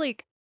 Also,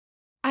 like,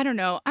 I don't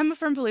know. I'm a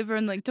firm believer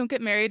in like, don't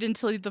get married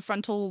until the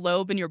frontal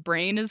lobe in your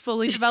brain is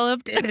fully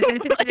developed.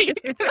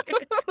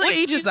 What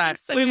age is that?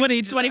 so Wait, what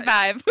age is that?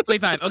 25.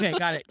 25. Okay,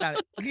 got it.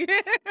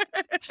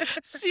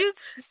 She's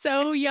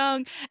so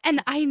young.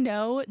 And I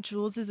know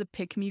Jules is a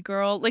pick me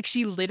girl. Like,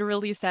 she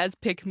literally says,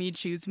 pick me,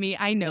 choose me.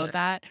 I know Yeah.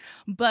 that.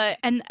 But,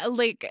 and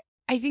like,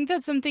 I think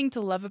that's something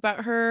to love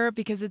about her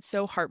because it's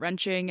so heart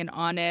wrenching and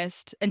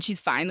honest. And she's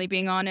finally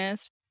being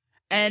honest.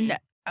 And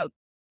uh,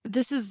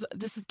 this is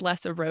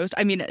less a roast.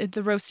 I mean,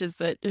 the roast is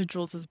that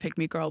Jules is a pick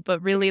me girl,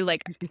 but really,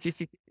 like,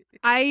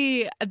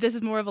 this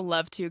is more of a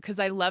love too, because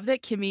I love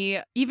that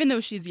Kimmy, even though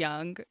she's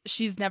young,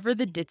 she's never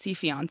the ditzy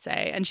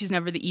fiance and she's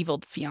never the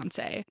evil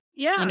fiance.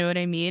 You Yeah. know what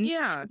I mean?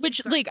 Yeah.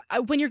 Which, like,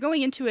 when you're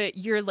going into it,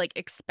 you're like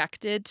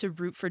expected to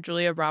root for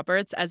Julia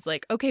Roberts as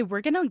like, okay,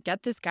 we're gonna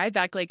get this guy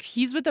back. Like,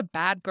 he's with a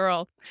bad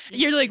girl.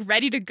 You're like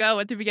ready to go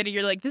at the beginning.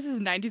 You're like, this is a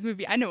 90s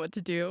movie. I know what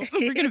to do.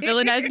 We're gonna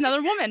villainize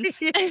another woman.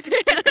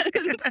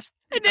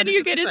 And then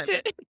you get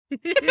 100%.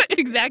 into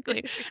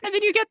exactly. And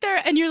then you get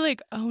there and you're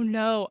like, oh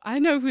no, I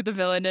know who the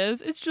villain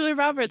is. It's Julia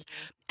Roberts.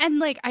 And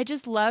like, I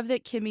just love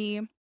that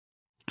Kimmy,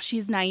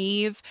 she's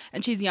naive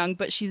and she's young,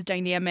 but she's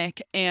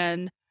dynamic.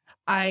 And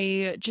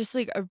I just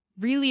like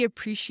really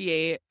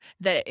appreciate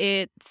that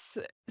it's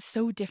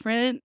so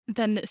different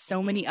than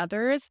so many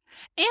others.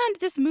 And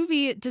this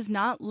movie does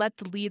not let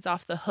the leads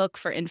off the hook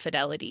for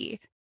infidelity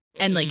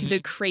and like the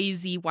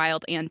crazy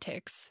wild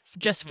antics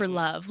just for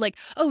love. Like,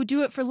 oh,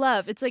 do it for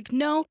love. It's like,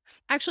 no,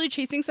 actually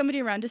chasing somebody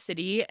around a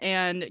city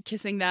and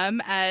kissing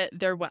them at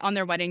on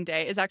their wedding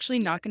day is actually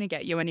not going to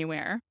get you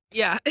anywhere.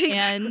 Yeah.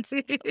 And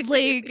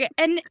like,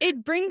 and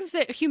it brings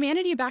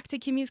humanity back to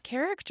Kimmy's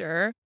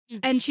character.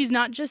 And she's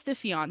not just the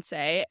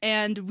fiance,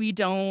 and we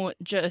don't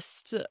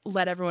just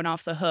let everyone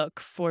off the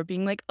hook for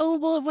being like, oh,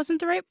 well, it wasn't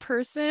the right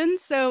person.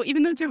 So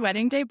even though it's your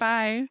wedding day,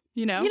 bye,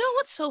 You know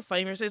what's so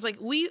funny, Marissa, is like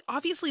we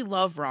obviously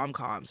love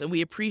rom-coms and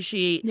we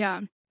appreciate Yeah.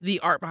 the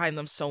art behind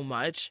them so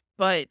much,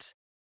 but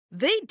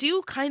they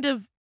do kind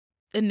of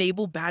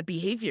enable bad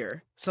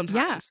behavior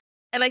sometimes.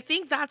 And I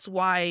think that's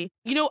why,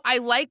 I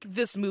like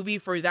this movie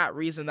for that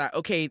reason that,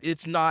 okay,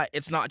 it's not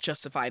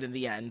justified in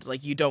the end.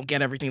 Like, you don't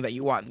get everything that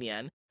you want in the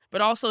end. But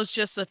also it's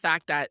just the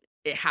fact that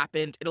it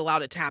happened, it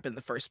allowed it to happen in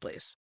the first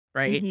place,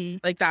 right?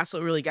 Like, that's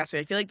what really gets me.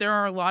 I feel like there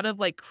are a lot of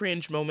like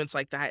cringe moments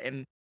like that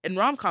in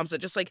rom-coms that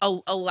just like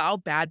allow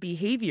bad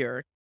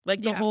behavior.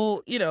 Like the Yeah.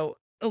 whole,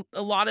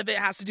 a lot of it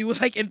has to do with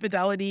like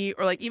infidelity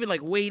or like even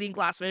like waiting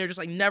last minute or just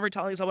like never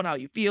telling someone how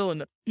you feel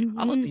and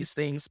all of these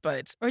things.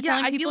 But Or yeah,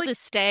 telling I people feel like to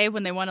stay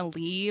when they want to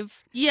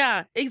leave.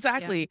 yeah,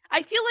 exactly.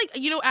 I feel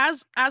like,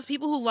 as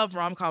people who love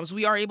rom-coms,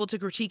 we are able to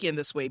critique it in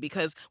this way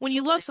because when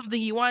you love something,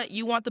 you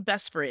want the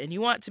best for it and you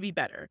want it to be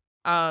better.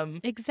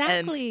 And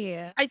Exactly.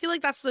 I feel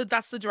like that's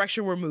the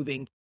direction we're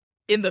moving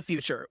in the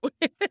future.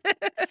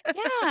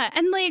 Yeah.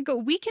 And like,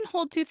 we can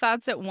hold two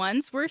thoughts at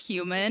once. We're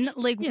human.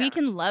 Like, Yeah. we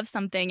can love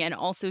something and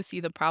also see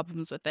the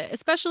problems with it,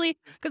 especially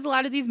because a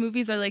lot of these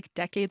movies are like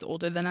decades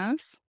older than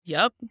us.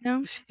 Yep. You know?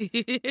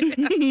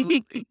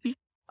 Absolutely.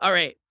 All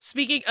right.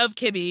 Speaking of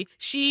Kimmy,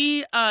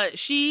 she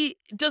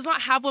does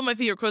not have one of my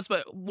favorite quotes,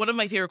 but one of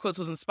my favorite quotes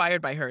was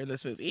inspired by her in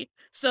this movie.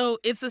 So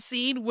it's a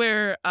scene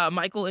where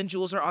Michael and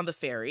Jules are on the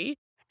ferry,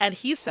 and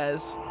he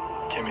says,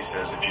 Kimmy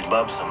says if you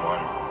love someone,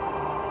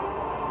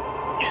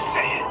 you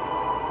say it.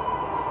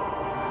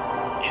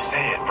 You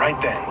say it right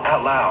then,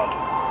 out loud.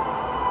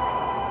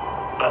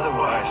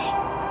 Otherwise,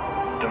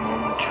 the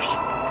moment just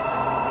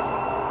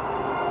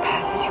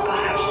Passes you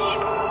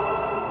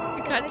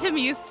by. Cut to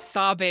me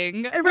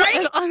sobbing.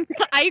 Right?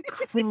 I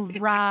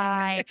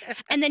cry.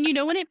 And then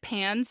when it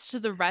pans to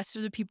the rest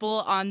of the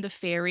people on the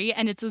ferry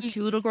and it's those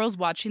two little girls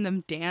watching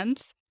them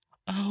dance.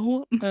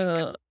 Oh,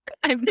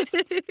 I'm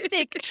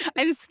sick.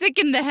 I'm sick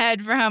in the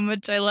head for how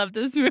much I love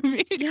this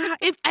movie. Yeah,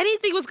 if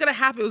anything was going to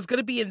happen, it was going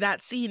to be in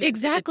that scene.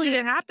 Exactly. It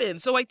didn't happen.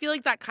 So I feel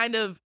like that kind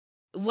of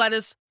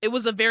it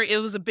was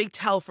a big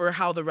tell for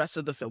how the rest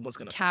of the film was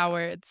going to.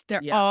 Cowards.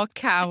 They're Yeah. all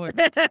cowards.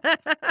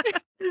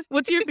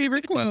 What's your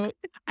favorite quote?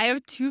 I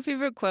have two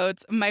favorite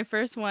quotes. My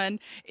first one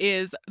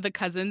is the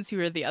cousins who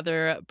are the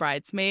other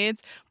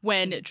bridesmaids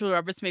when Julia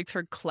Roberts makes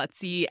her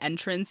klutzy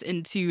entrance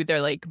into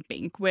their like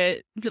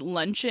banquet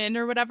luncheon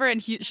or whatever,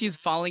 and she's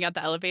falling out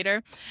the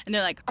elevator, and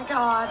they're like, My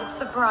God, it's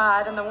the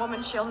bride and the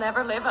woman she'll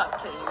never live up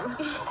to.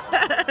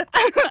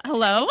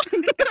 "Hello."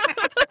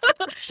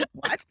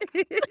 What?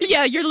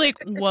 Yeah, you're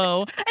like,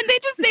 whoa, and they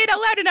just say it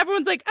out loud, and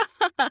everyone's like,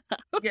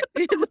 Yeah.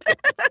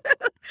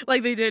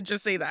 Like they did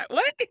just say that.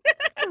 What?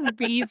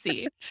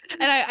 crazy.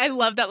 And I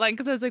love that line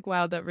because I was like,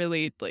 wow, that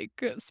really like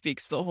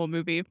speaks to the whole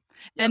movie.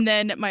 And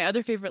then my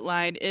other favorite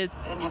line is,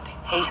 I didn't have to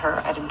hate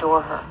her, I'd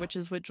adore her. which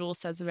is what Jules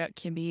says about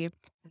Kimmy.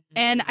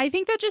 And I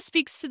think that just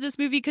speaks to this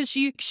movie because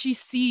she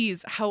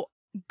sees how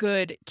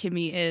good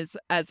Kimmy is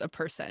as a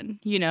person,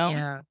 you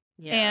know?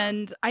 Yeah.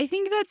 And I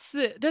think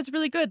that's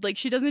really good. Like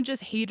she doesn't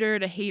just hate her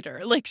to hate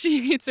her. Like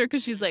she hates her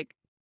because she's like,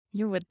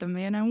 you're with the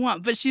man I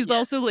want. But she's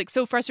also like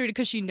so frustrated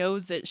because she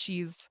knows that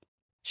she's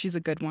a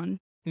good one.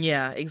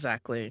 Yeah,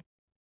 exactly.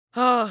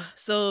 Oh,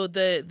 so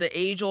the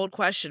age-old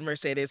question,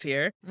 Mercedes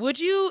here. Would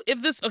you,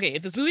 if this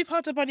movie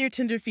popped up on your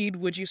Tinder feed,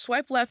 would you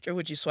swipe left or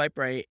would you swipe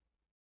right?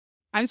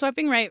 I'm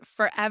swiping right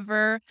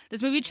forever.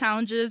 This movie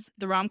challenges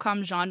the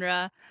rom-com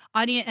genre,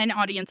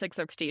 audience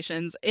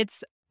expectations.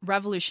 It's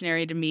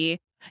revolutionary to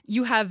me.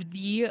 You have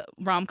the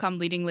rom-com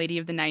leading lady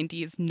of the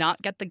 90s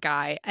not get the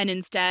guy, and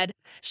instead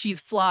she's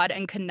flawed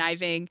and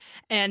conniving,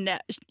 and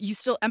you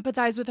still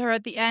empathize with her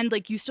at the end.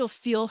 Like you still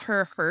feel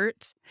her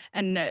hurt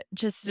and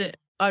just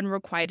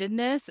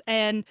unrequitedness.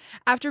 And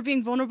after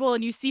being vulnerable,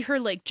 and you see her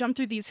like jump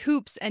through these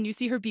hoops, and you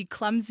see her be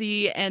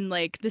clumsy and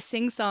like the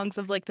sing-songs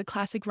of like the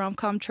classic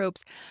rom-com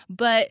tropes,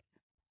 but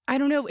I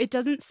don't know, it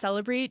doesn't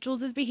celebrate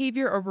Jules's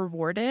behavior or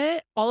reward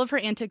it. All of her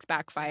antics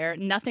backfire.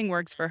 Nothing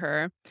works for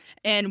her.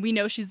 And we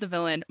know she's the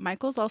villain.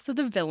 Michael's also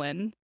the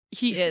villain.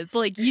 He is.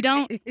 Like you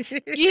don't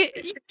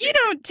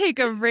take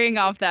a ring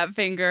off that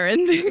finger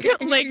and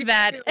like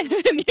that.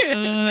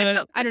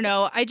 I don't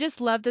know. I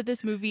just love that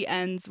this movie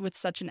ends with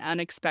such an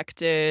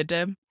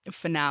unexpected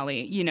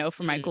finale, you know,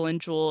 for Michael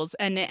and Jules.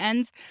 And it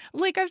ends,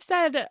 like I've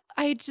said,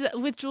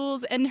 with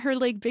Jules and her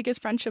like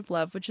biggest friendship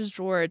love, which is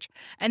George.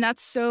 And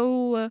that's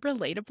so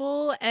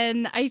relatable.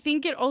 And I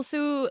think it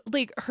also,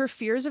 like, her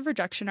fears of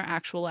rejection are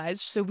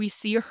actualized. So we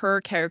see her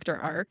character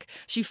arc.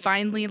 She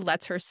finally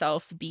lets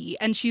herself be,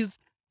 and she's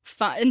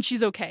fun and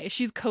she's okay.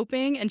 She's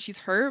coping and she's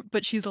hurt,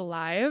 but she's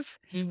alive,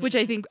 which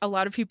I think a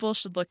lot of people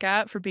should look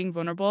at for being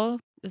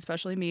vulnerable,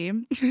 especially me.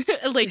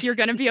 Like you're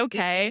gonna be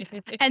okay.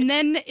 And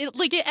then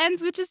it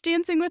ends with just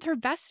dancing with her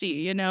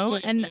bestie, you know?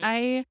 And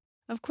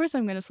of course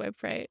I'm gonna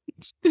swipe right.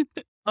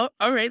 Oh,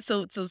 all right.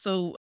 So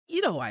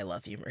you know I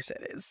love you,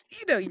 Mercedes.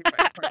 You know you're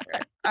my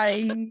partner.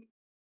 I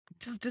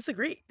just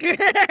disagree.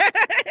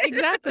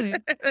 Exactly.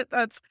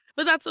 But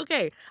that's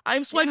okay.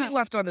 I'm swiping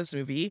left on this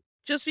movie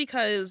just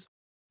because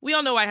we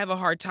all know I have a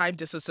hard time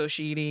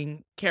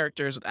disassociating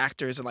characters with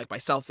actors and like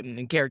myself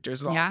and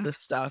characters and all this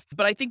stuff.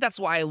 But I think that's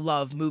why I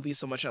love movies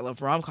so much. I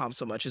love rom-coms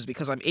so much is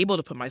because I'm able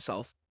to put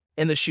myself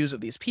in the shoes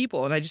of these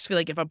people. And I just feel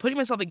like if I'm putting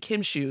myself in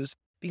Kim's shoes,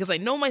 because I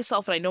know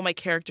myself and I know my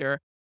character,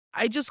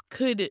 I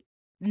could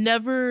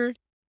never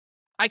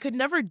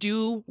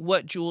do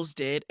what Jules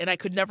did, and I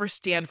could never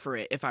stand for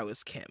it if I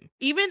was Kim.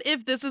 Even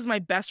if this is my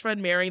best friend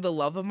marrying the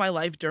love of my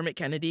life, Dermot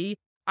Kennedy,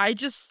 I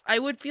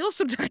would feel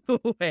some type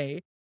of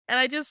way. And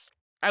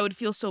I would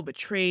feel so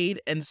betrayed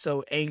and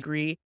so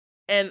angry.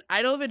 And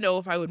I don't even know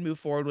if I would move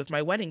forward with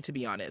my wedding, to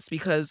be honest,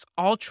 because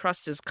all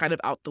trust is kind of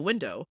out the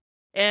window.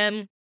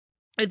 And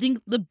I think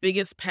the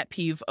biggest pet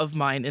peeve of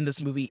mine in this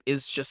movie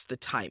is just the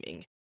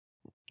timing.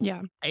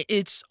 Yeah.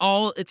 It's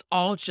all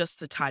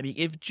just the timing.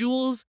 If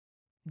Jules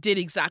did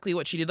exactly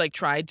what she did, like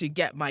tried to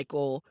get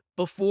Michael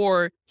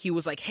before he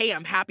was like, hey,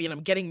 I'm happy and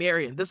I'm getting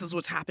married and this is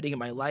what's happening in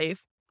my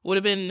life, would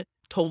have been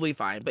totally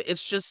fine. But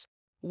it's just,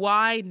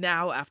 why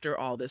now after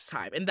all this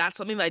time? And that's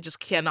something that I just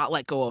cannot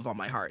let go of on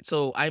my heart.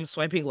 So I'm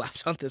swiping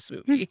left on this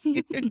movie.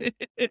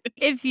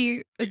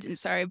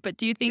 Sorry, but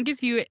do you think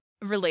if you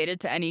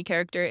related to any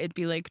character, it'd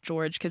be like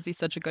George because he's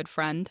such a good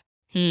friend?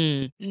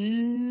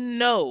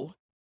 No.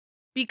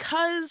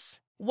 Because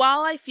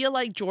while I feel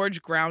like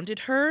George grounded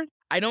her,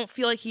 I don't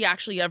feel like he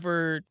actually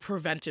ever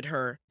prevented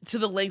her to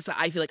the lengths that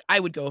I feel like I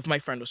would go if my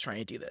friend was trying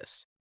to do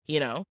this, you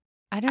know?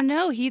 I don't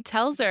know. He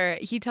tells her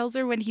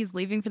when he's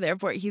leaving for the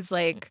airport, he's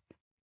like,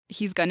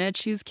 he's gonna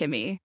choose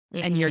Kimmy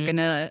and you're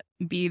gonna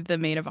be the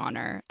maid of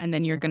honor and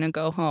then you're gonna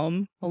go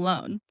home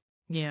alone.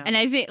 Yeah. And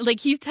I think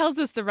like he tells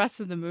us the rest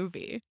of the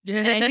movie.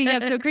 And I think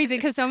that's so crazy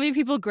because so many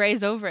people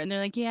graze over it and they're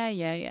like, yeah.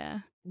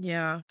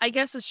 Yeah. I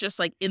guess it's just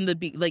like in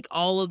like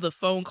all of the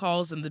phone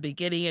calls in the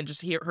beginning and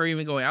just her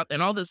even going out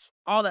and all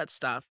that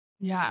stuff.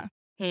 Yeah.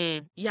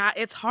 Yeah,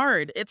 it's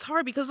hard. It's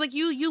hard because like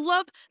you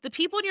love the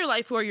people in your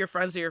life who are your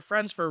friends. They're your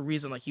friends for a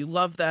reason. Like you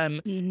love them.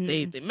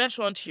 They mesh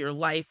onto your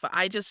life. But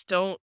I just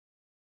don't.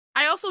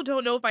 I also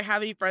don't know if I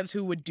have any friends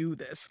who would do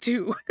this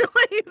too.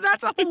 Like,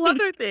 that's a whole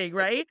other thing,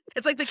 right?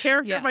 It's like the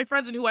character of Yeah. my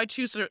friends and who I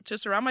choose to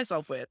surround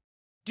myself with.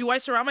 Do I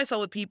surround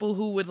myself with people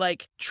who would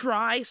like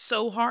try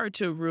so hard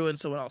to ruin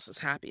someone else's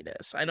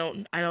happiness? I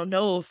don't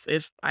know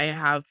if I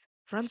have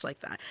friends like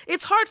that.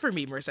 It's hard for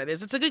me,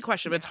 Mercedes. It's a good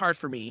question, but it's hard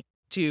for me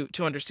to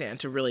understand,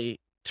 to really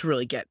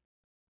get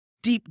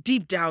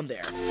deep down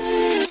there.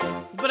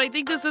 But I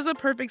think this is a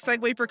perfect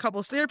segue for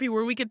couples therapy,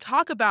 where we could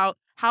talk about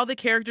how the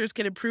characters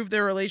can improve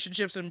their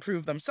relationships and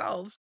improve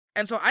themselves.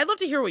 And so I'd love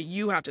to hear what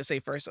you have to say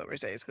first, though,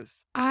 Mercedes,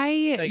 because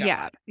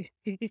Yeah.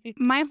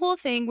 My whole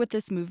thing with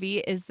this movie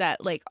is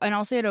that, like, and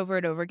I'll say it over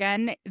and over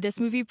again, this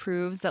movie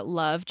proves that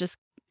love just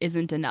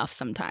isn't enough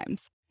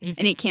sometimes.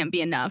 And it can't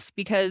be enough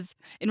because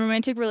in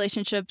romantic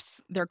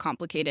relationships, they're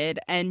complicated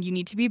and you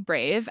need to be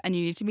brave and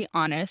you need to be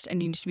honest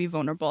and you need to be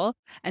vulnerable.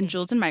 And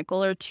Jules and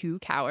Michael are two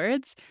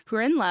cowards who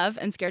are in love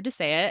and scared to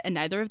say it. And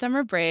neither of them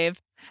are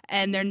brave.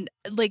 And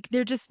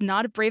they're just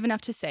not brave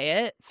enough to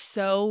say it.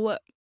 So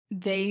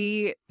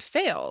they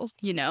fail,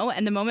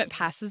 and the moment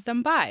passes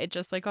them by,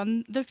 just like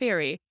on the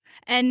ferry.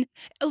 And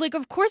like,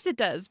 of course it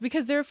does,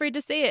 because they're afraid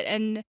to say it.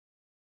 And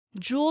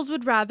Jules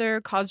would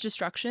rather cause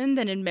destruction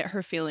than admit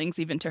her feelings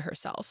even to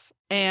herself.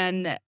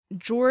 And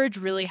George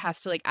really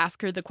has to like ask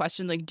her the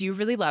question, like, do you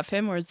really love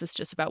him or is this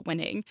just about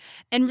winning?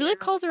 And really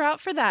calls her out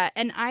for that.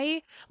 And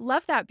I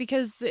love that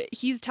because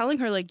he's telling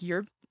her, like,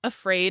 you're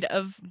afraid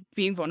of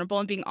being vulnerable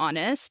and being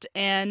honest.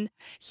 And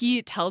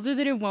he tells her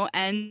that it won't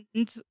end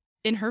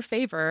in her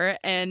favor.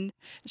 And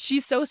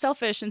she's so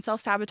selfish and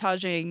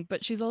self-sabotaging,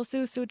 but she's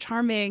also so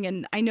charming.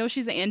 And I know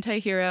she's an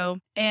anti-hero.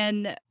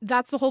 And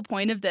that's the whole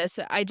point of this.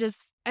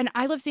 And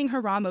I love seeing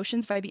her raw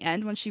emotions by the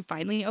end when she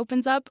finally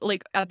opens up,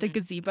 like at the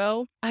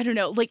gazebo. I don't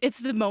know, like it's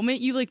the moment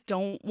you like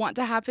don't want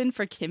to happen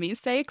for Kimmy's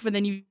sake, but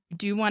then you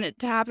do want it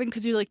to happen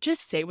because you're like,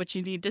 just say what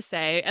you need to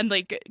say. And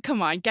like,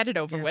 come on, get it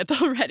over with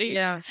already.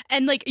 Yeah.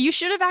 And like, you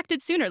should have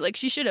acted sooner. Like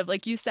she should have,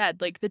 like you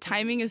said, like the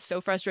timing is so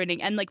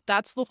frustrating. And like,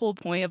 that's the whole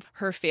point of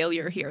her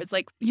failure here. It's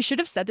like, you should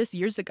have said this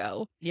years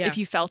ago if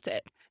you felt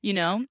it,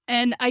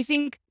 And I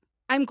think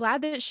I'm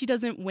glad that she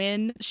doesn't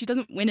win. She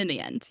doesn't win in the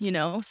end,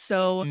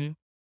 So...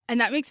 And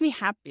that makes me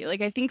happy.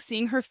 Like, I think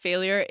seeing her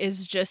failure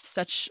is just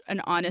such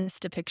an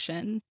honest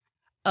depiction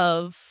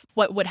of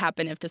what would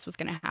happen if this was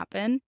going to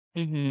happen.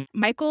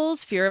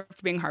 Michael's fear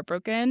of being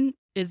heartbroken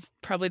is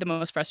probably the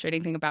most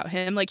frustrating thing about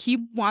him. Like,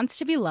 he wants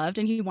to be loved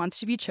and he wants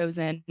to be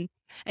chosen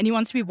and he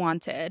wants to be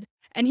wanted.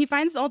 And he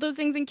finds all those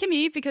things in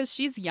Kimmy because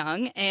she's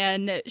young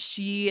and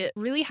she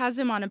really has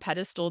him on a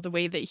pedestal the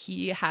way that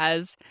he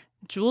has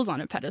Jules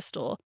on a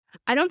pedestal.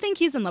 I don't think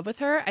he's in love with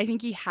her. I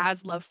think he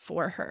has love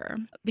for her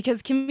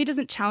because Kimmy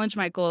doesn't challenge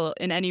Michael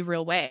in any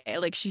real way.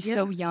 Like, she's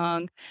so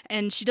young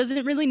and she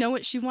doesn't really know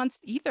what she wants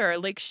either.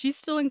 Like, she's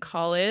still in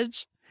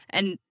college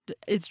and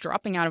is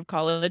dropping out of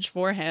college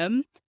for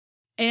him.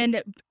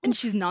 And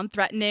she's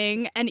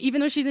non-threatening. And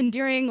even though she's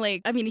endearing,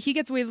 like, I mean, he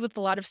gets away with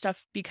a lot of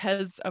stuff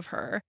because of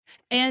her.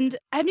 And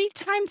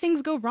anytime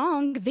things go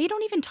wrong, they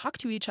don't even talk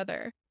to each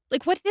other.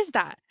 Like, what is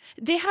that?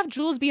 They have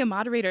Jules be a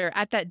moderator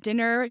at that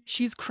dinner.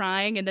 She's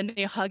crying and then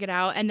they hug it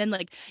out. And then,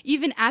 like,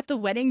 even at the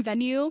wedding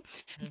venue,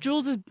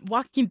 Jules is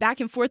walking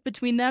back and forth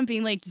between them,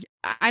 being like,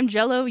 I'm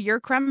Jello, you're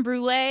creme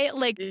brulee.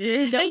 Like,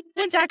 no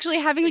one's actually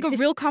having like a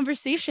real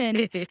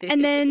conversation.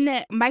 And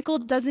then Michael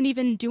doesn't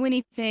even do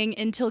anything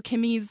until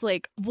Kimmy's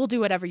like, we'll do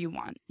whatever you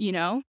want,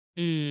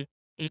 And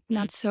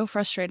that's so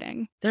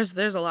frustrating. There's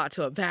a lot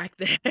to unpack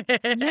there.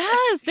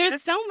 Yes,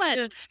 there's so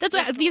much. That's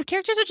why these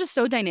characters are just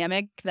so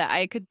dynamic that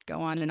I could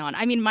go on and on.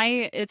 I mean,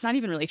 it's not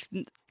even really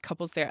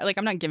couples there. Like,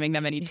 I'm not giving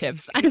them any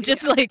tips. I'm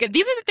just like,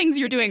 these are the things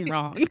you're doing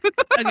wrong.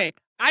 Okay,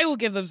 I will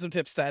give them some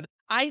tips then.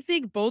 I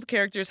think both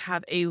characters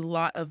have a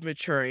lot of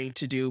maturing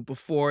to do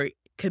before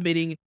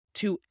committing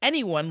to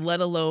anyone,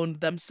 let alone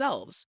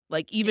themselves.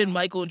 Like, even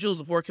Michael and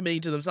Jules, before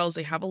committing to themselves,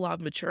 they have a lot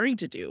of maturing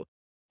to do.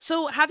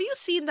 So have you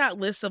seen that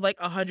list of like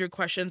 100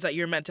 questions that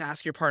you're meant to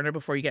ask your partner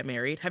before you get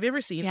married? Have you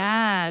ever seen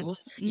those?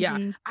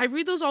 Yeah. I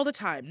read those all the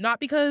time, not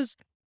because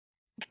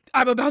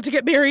I'm about to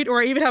get married or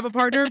I even have a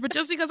partner, but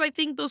just because I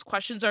think those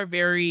questions are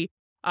very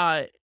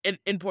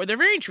important. They're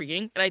very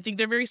intriguing and I think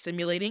they're very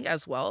stimulating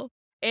as well.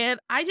 And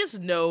I just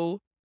know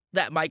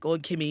that Michael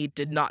and Kimmy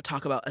did not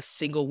talk about a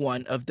single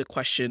one of the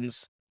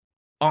questions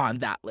on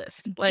that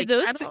list. Like,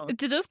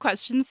 do those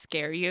questions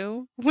scare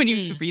you when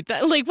you read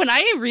that? Like, when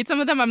I read some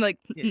of them, I'm like,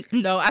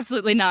 no,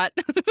 absolutely not.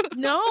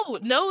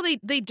 No,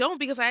 they don't,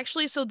 because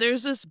so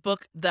there's this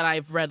book that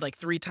I've read like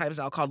 3 times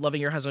now called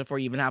Loving Your Husband Before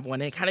You Even Have One.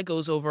 And it kind of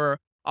goes over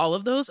all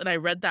of those. And I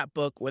read that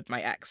book with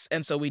my ex.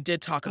 And so we did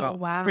talk about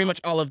pretty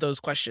much all of those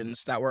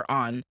questions that were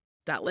on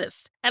that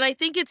list. And I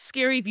think it's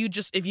scary if you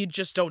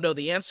just don't know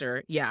the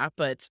answer. Yeah.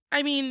 But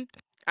I mean,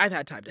 I've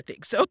had time to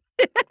think, so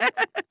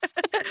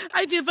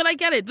but I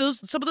get it.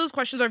 Some of those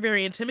questions are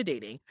very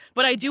intimidating,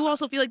 but I do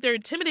also feel like they're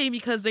intimidating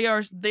because they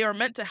are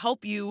meant to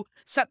help you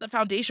set the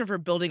foundation for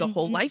building a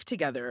whole life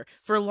together,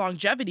 for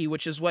longevity,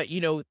 which is what,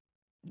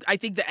 I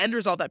think the end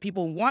result that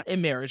people want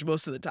in marriage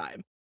most of the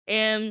time.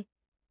 And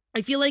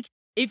I feel like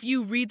if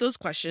you read those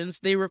questions,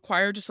 they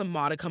require just a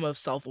modicum of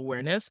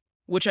self-awareness,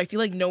 which I feel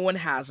like no one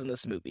has in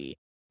this movie,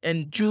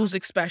 and Jules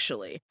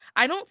especially.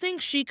 I don't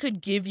think she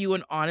could give you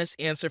an honest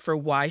answer for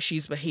why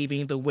she's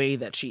behaving the way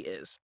that she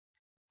is.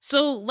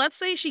 So let's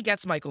say she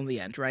gets Michael in the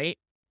end, right?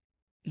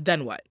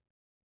 Then what?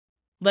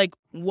 Like,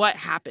 what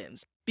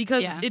happens?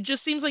 Because Yeah. it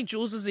just seems like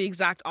Jules is the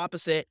exact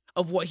opposite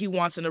of what he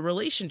wants in a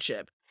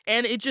relationship.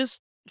 And it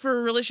just, for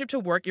a relationship to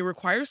work, it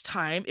requires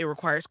time, it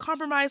requires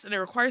compromise, and it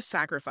requires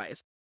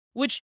sacrifice,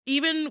 which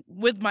even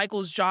with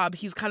Michael's job,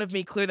 he's kind of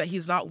made clear that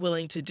he's not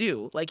willing to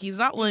do. Like, he's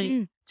not willing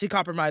Mhm. to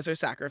compromise or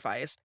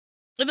sacrifice.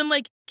 And then,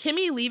 like,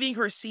 Kimmy leaving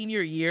her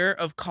senior year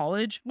of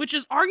college, which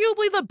is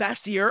arguably the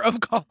best year of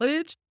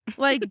college,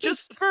 like,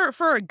 just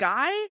for a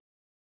guy,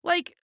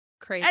 like,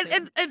 Crazy.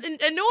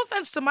 and no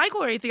offense to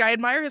Michael or anything, I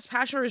admire his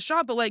passion for his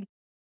job, but like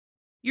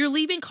you're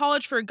leaving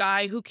college for a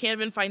guy who can't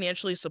even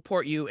financially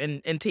support you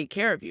and take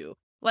care of you.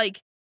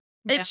 Like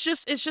Yeah. it's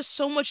just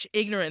so much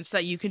ignorance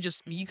that you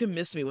can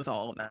miss me with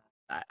all of that.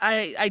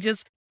 I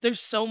just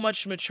there's so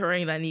much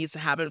maturing that needs to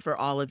happen for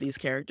all of these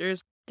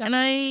characters, and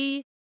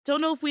I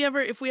don't know if we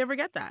ever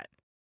get that.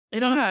 I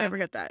don't know if we Yeah. ever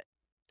get that.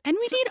 And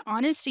we So need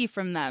honesty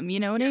from them, you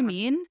know what I yeah,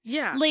 mean?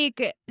 yeah.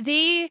 Like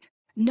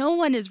no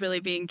one is really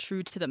being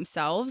true to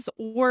themselves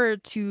or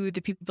to the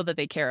people that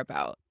they care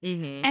about.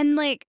 Mm-hmm. And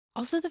like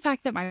also the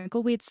fact that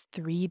Michael waits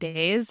 3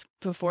 days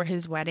before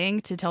his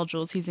wedding to tell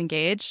Jules he's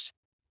engaged.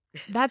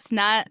 That's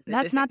not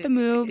the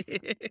move.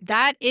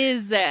 That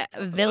is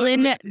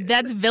villain.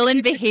 That's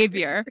villain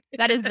behavior.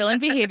 That is villain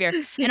behavior.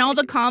 And all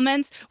the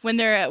comments when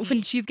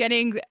when she's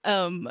getting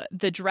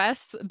the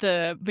dress,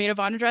 the maid of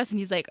honor dress, and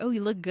he's like, "Oh,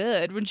 you look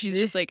good," when she's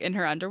just like in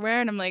her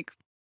underwear, and I'm like,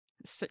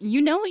 so,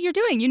 "You know what you're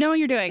doing. You know what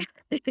you're doing,"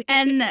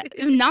 and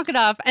knock it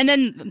off. And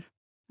then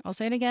I'll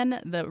say it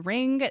again: the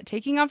ring,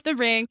 taking off the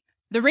ring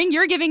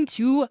you're giving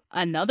to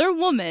another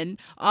woman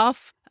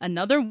off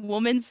another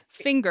woman's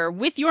finger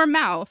with your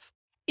mouth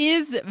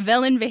is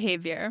villain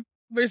behavior.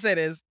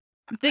 Mercedes.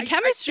 The I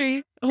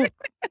chemistry. Oh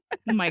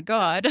my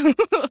God.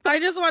 I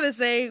just want to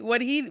say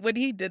when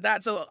he did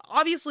that. So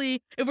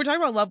obviously, if we're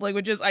talking about love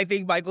languages, I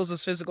think Michael's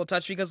is physical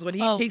touch because when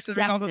he Oh, takes his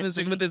ring off of his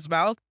definitely. with his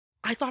mouth,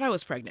 I thought I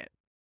was pregnant.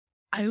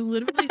 I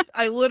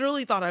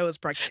literally thought I was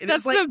pregnant. That's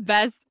It's like the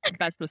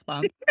best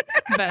response.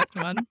 Best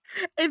one.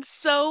 it's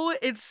so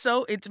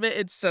intimate.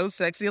 It's so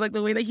sexy. Like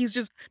the way that he's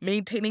just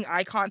maintaining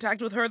eye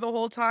contact with her the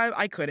whole time.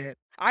 I couldn't.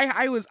 I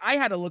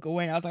had to look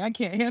away. I was like, I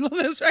can't handle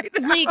this right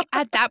now. Like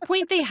at that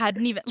point, they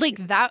hadn't even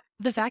like that.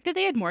 The fact that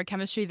they had more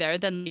chemistry there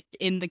than like,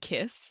 in the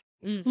kiss.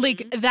 Like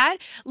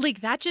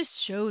Mhm. that just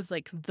shows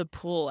like the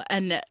pull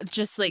and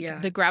just like Yeah.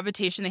 the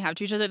gravitation they have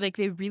to each other. Like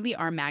they really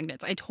are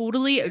magnets. I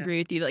totally Yeah. agree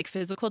with you. Like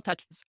physical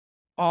touch is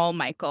all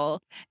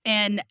Michael.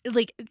 And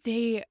like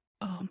oh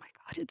my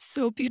God, it's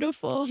so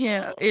beautiful.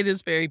 Yeah, it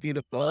is very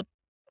beautiful.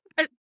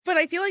 But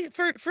I feel like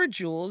for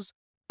Jules,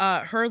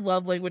 her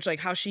love language, like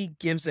how she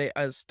gives it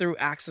us through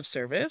acts of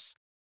service.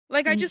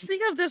 Like I just Mhm.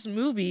 think of this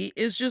movie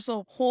is just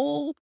a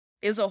whole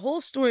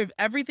story of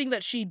everything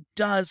that she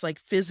does, like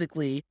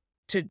physically,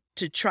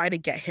 to try to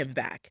get him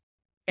back.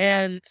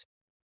 And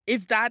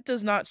if that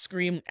does not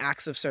scream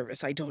acts of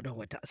service, I don't know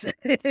what does.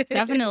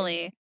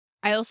 Definitely.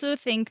 I also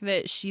think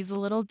that she's a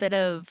little bit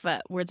of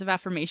words of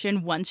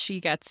affirmation once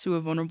she gets to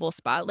a vulnerable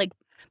spot. Like,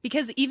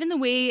 because even the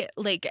way,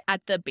 like,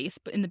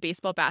 in the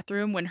baseball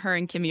bathroom, when her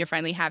and Kimmy are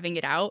finally having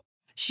it out,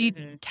 she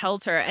Mhm.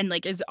 tells her and,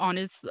 like, is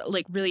honest,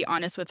 like, really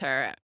honest with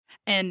her.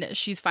 And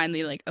she's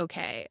finally like,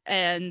 okay.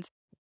 And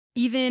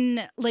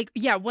even, like,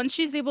 yeah, once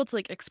she's able to,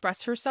 like,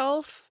 express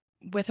herself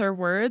with her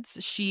words,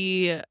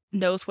 she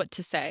knows what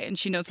to say and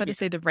she knows how to Yeah.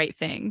 say the right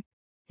thing.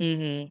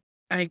 Hmm.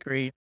 I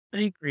agree. I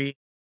agree.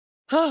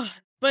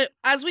 But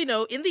as we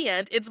know, in the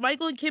end, it's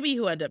Michael and Kimmy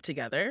who end up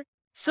together.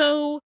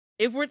 So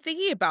if we're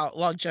thinking about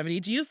longevity,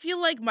 do you feel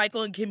like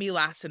Michael and Kimmy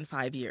last in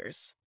 5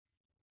 years?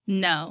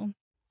 No.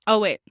 Oh,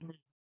 wait.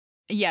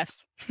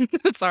 Yes.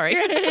 Sorry.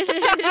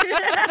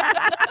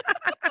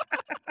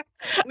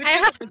 Which I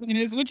is have-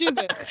 which is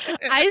it?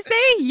 I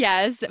say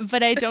yes,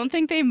 but I don't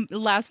think they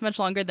last much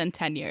longer than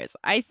 10 years.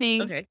 I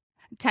think Okay.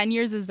 10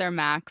 years is their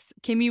max.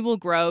 Kimmy will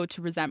grow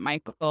to resent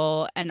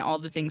Michael and all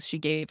the things she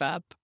gave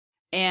up.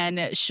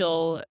 And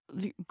she'll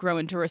grow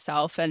into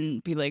herself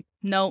and be like,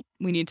 no,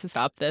 we need to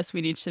stop this. We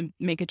need to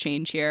make a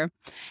change here.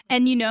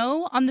 And you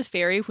know, on the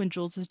ferry, when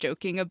Jules is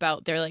joking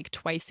about their like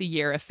twice a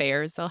year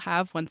affairs they'll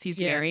have once he's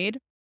Yeah. married,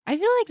 I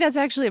feel like that's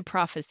actually a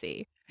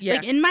prophecy. Yeah.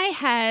 Like in my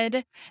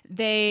head,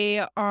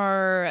 their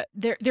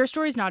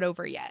story's not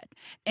over yet.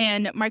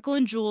 And Michael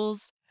and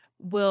Jules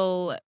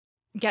will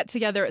get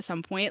together at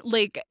some point.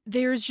 Like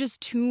there's just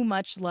too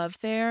much love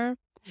there.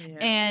 Yeah.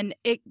 And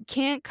it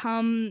can't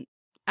come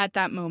at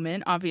that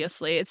moment,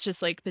 obviously. It's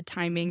just like the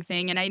timing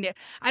thing. And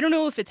I don't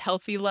know if it's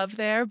healthy love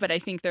there, but I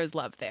think there's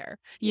love there.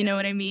 You know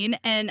what I mean?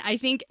 And I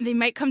think they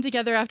might come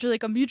together after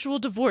like a mutual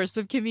divorce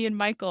of Kimmy and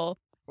Michael,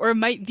 or it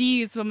might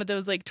be some of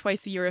those like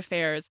twice a year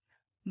affairs.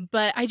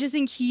 But I just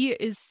think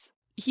he's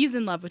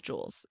in love with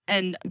Jules,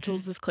 and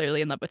Jules is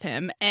clearly in love with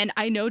him. And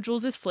I know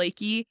Jules is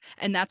flaky,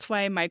 and that's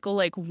why Michael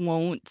like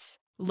won't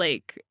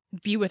like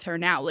be with her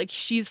now. Like,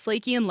 she's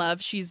flaky in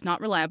love. She's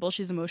not reliable.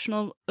 She's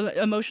emotionally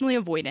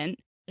avoidant.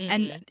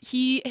 And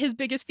his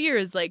biggest fear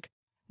is like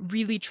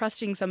really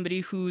trusting somebody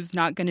who's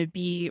not going to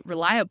be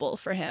reliable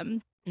for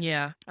him.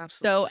 Yeah, So,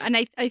 absolutely.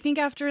 and I think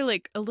after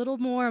like a little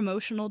more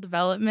emotional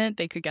development,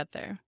 they could get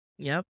there.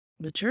 Yep.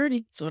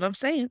 Maturity. That's what I'm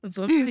saying. That's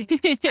what I'm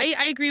saying.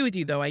 I agree with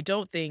you though. I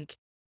don't think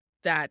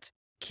that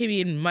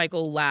Kimmy and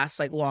Michael last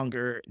like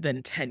longer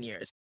than 10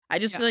 years. I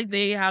just feel like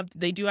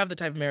they do have the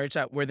type of marriage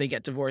that where they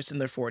get divorced in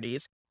their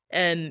 40s.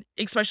 And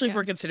especially if Yeah.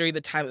 we're considering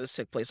the time that this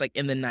took place, like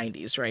in the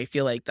 90s, right? I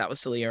feel like that was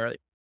silly early.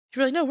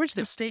 You're like, no, we're just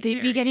gonna stay They'd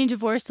be married. getting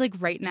divorced like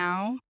right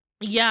now.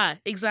 Yeah,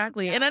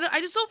 exactly. And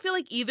I just don't feel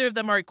like either of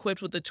them are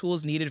equipped with the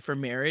tools needed for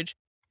marriage.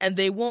 And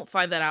they won't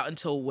find that out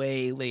until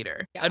way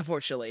later, Yeah.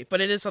 unfortunately.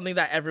 But it is something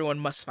that everyone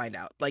must find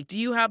out. Like, do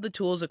you have the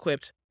tools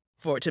equipped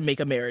to make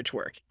a marriage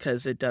work?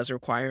 Because it does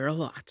require a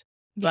lot.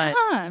 But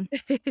Yeah.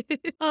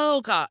 oh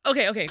god.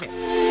 Okay.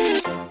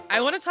 I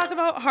want to talk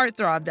about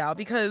Heartthrob now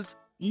because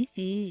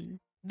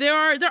there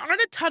aren't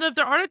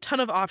a ton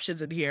of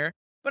options in here.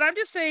 But I'm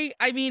just saying,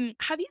 I mean,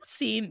 have you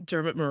seen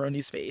Dermot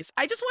Mulroney's face?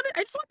 I just want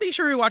to make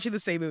sure we're watching the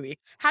same movie.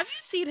 Have you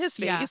seen his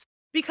face? Yeah.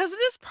 Because it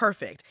is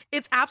perfect.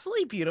 It's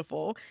absolutely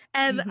beautiful.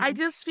 And I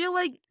just feel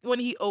like when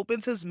he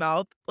opens his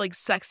mouth, like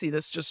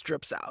sexiness just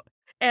drips out.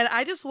 And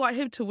I just want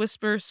him to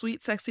whisper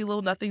sweet, sexy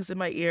little nothings in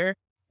my ear.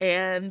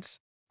 And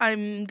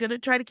I'm going to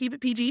try to keep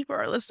it PG for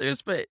our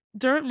listeners. But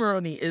Dermot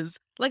Mulroney is,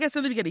 like I said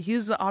in the beginning,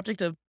 he's the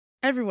object of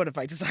every one of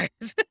my desires.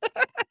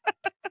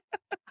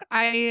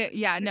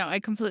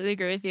 I completely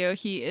agree with you.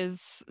 He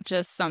is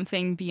just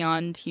something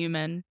beyond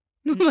human.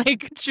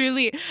 Like,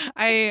 truly,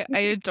 I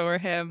adore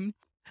him.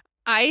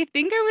 I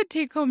think I would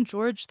take home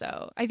George,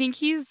 though. I think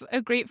he's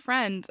a great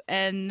friend,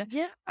 and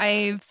Yeah.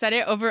 I've said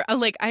it over.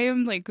 Like, I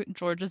am like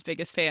George's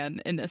biggest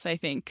fan in this. I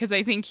think because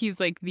I think he's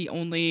like the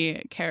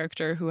only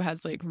character who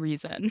has like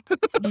reason,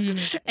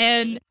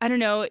 and I don't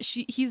know.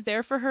 He's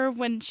there for her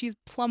when she's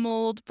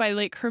pummeled by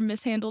like her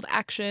mishandled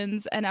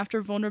actions and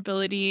after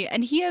vulnerability,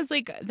 and he has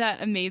like that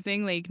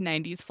amazing like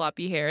 '90s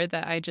floppy hair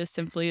that I just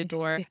simply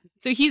adore.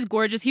 So he's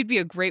gorgeous. He'd be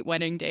a great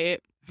wedding date.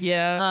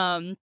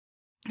 Yeah.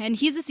 And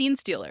he's a scene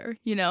stealer,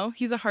 you know?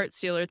 He's a heart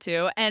stealer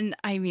too. And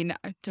I mean,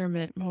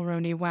 Dermot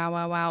Mulroney,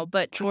 wow.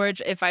 But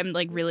George, if I'm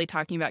like really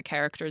talking about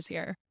characters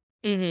here,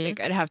 like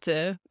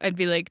I'd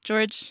be like,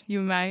 George, you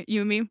and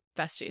me,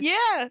 besties.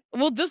 Yeah.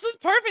 Well, this is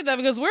perfect then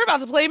because we're about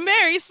to play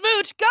Marry,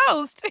 Smooch,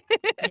 Ghost.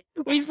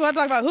 We just want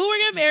to talk about who we're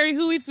going to marry,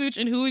 who we smooch,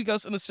 and who we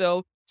ghost in this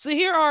film. So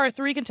here are our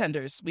three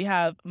contenders. We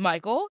have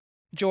Michael,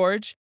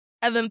 George,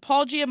 and then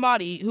Paul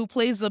Giamatti, who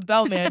plays a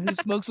bellman who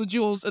smokes with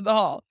Jules in the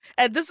hall.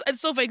 And it's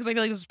so funny because I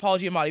feel like this is Paul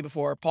Giamatti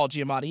before Paul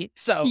Giamatti.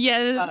 So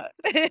Yeah.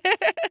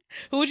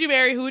 who would you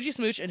marry, who would you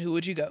smooch, and who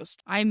would you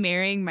ghost? I'm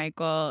marrying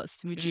Michael,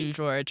 smooching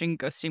George, and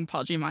ghosting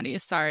Paul Giamatti.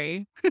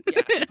 Sorry.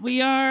 Yeah,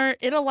 we are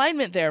in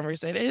alignment there,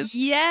 Mercedes.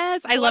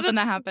 Yes. I love when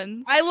that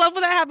happens. I love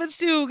when that happens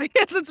too.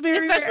 Yes, it's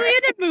very Especially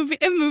rare.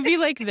 in a movie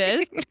like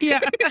this. Yeah.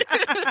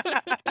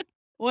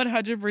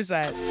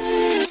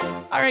 100%.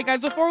 All right,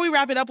 guys, before we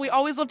wrap it up, we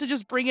always love to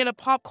just bring in a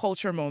pop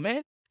culture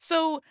moment.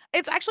 So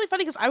it's actually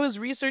funny because I was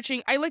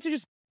researching, I like to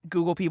just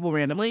Google people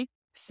randomly.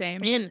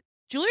 Same. And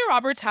Julia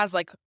Roberts has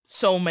like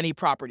so many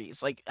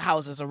properties, like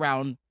houses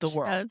around the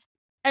world. Yes.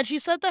 And she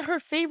said that her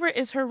favorite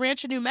is her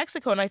ranch in New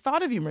Mexico. And I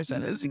thought of you,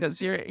 Mercedes,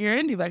 because you're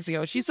in New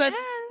Mexico. She said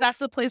that's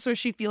the place where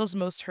she feels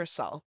most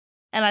herself.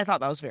 And I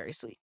thought that was very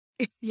sweet.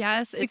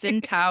 Yes, it's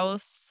in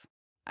Taos.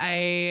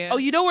 Oh,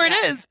 you know where it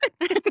is.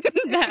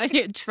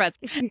 Trust.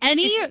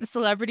 Any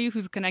celebrity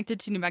who's connected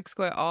to New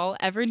Mexico at all,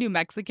 every New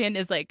Mexican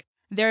is like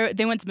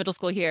they went to middle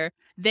school here.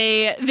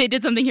 They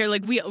did something here.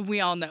 Like we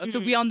all know. So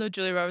we all know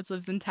Julia Roberts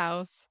lives in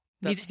Taos.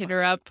 Need to hit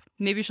her up.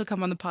 Maybe she'll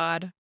come on the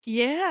pod.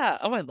 Yeah.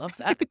 Oh, I love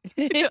that.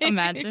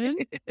 Imagine.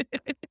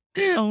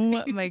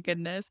 Oh my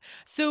goodness.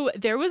 So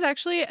there was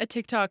actually a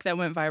TikTok that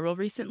went viral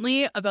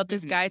recently about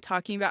this guy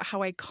talking about how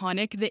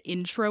iconic the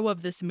intro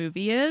of this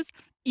movie is,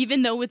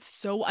 even though it's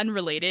so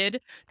unrelated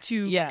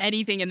to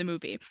anything in the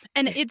movie.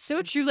 And it's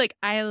so true. Like,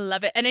 I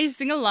love it. And I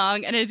sing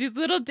along and I do the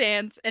little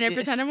dance and I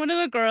pretend I'm one of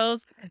the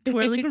girls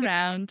twirling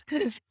around.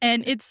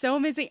 And it's so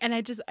amazing. And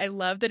I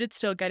love that it's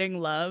still getting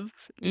love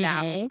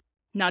now.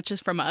 Not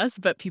just from us,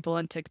 but people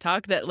on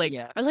TikTok that like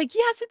are like,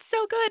 yes, it's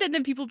so good. And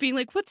then people being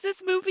like, what's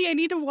this movie? I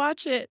need to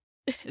watch it.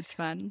 It's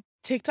fun.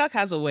 TikTok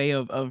has a way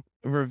of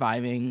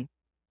reviving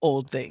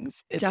old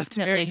things. It's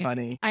very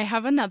funny. I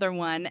have another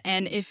one.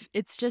 And if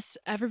it's just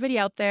everybody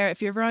out there, if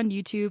you're ever on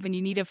YouTube and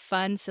you need a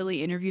fun,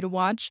 silly interview to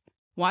watch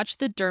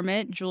the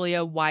Dermot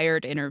Julia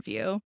Wired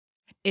interview.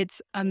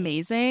 It's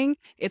amazing.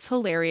 It's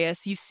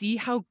hilarious. You see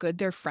how good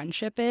their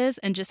friendship is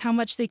and just how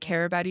much they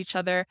care about each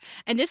other.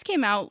 And this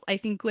came out, I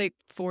think, like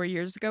 4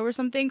 years ago or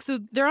something. So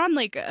they're on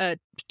like a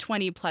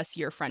 20+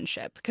 year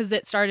friendship because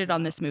it started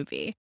on this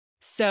movie.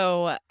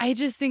 So I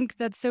just think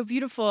that's so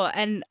beautiful.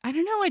 And I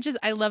don't know.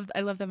 I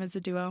love them as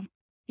a duo.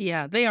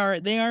 Yeah, they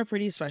are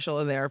pretty special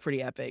and they are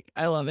pretty epic.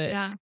 I love it.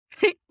 Yeah.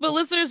 But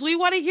listeners, we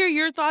want to hear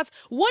your thoughts.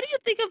 What do you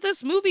think of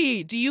this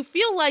movie? Do you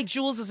feel like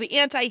Jules is the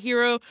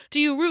anti-hero? Do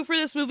you root for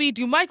this movie?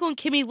 Do Michael and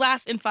Kimmy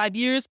last in 5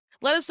 years?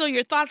 Let us know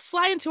your thoughts.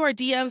 Slide into our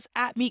DMs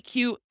at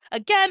MeetCute.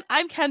 Again,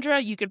 I'm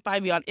Kendra. You can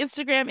find me on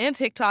Instagram and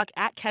TikTok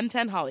at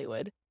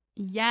Ken10Hollywood.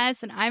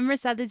 Yes, and I'm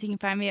Mercedes. You can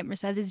find me at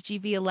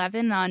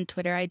MercedesGV11 on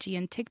Twitter, IG,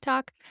 and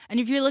TikTok. And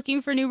if you're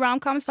looking for new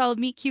rom-coms, follow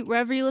Meet Cute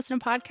wherever you listen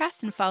to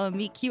podcasts and follow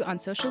Meet Cute on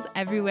socials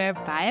everywhere.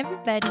 Bye,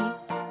 everybody.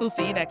 We'll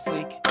see you next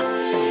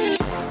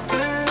week.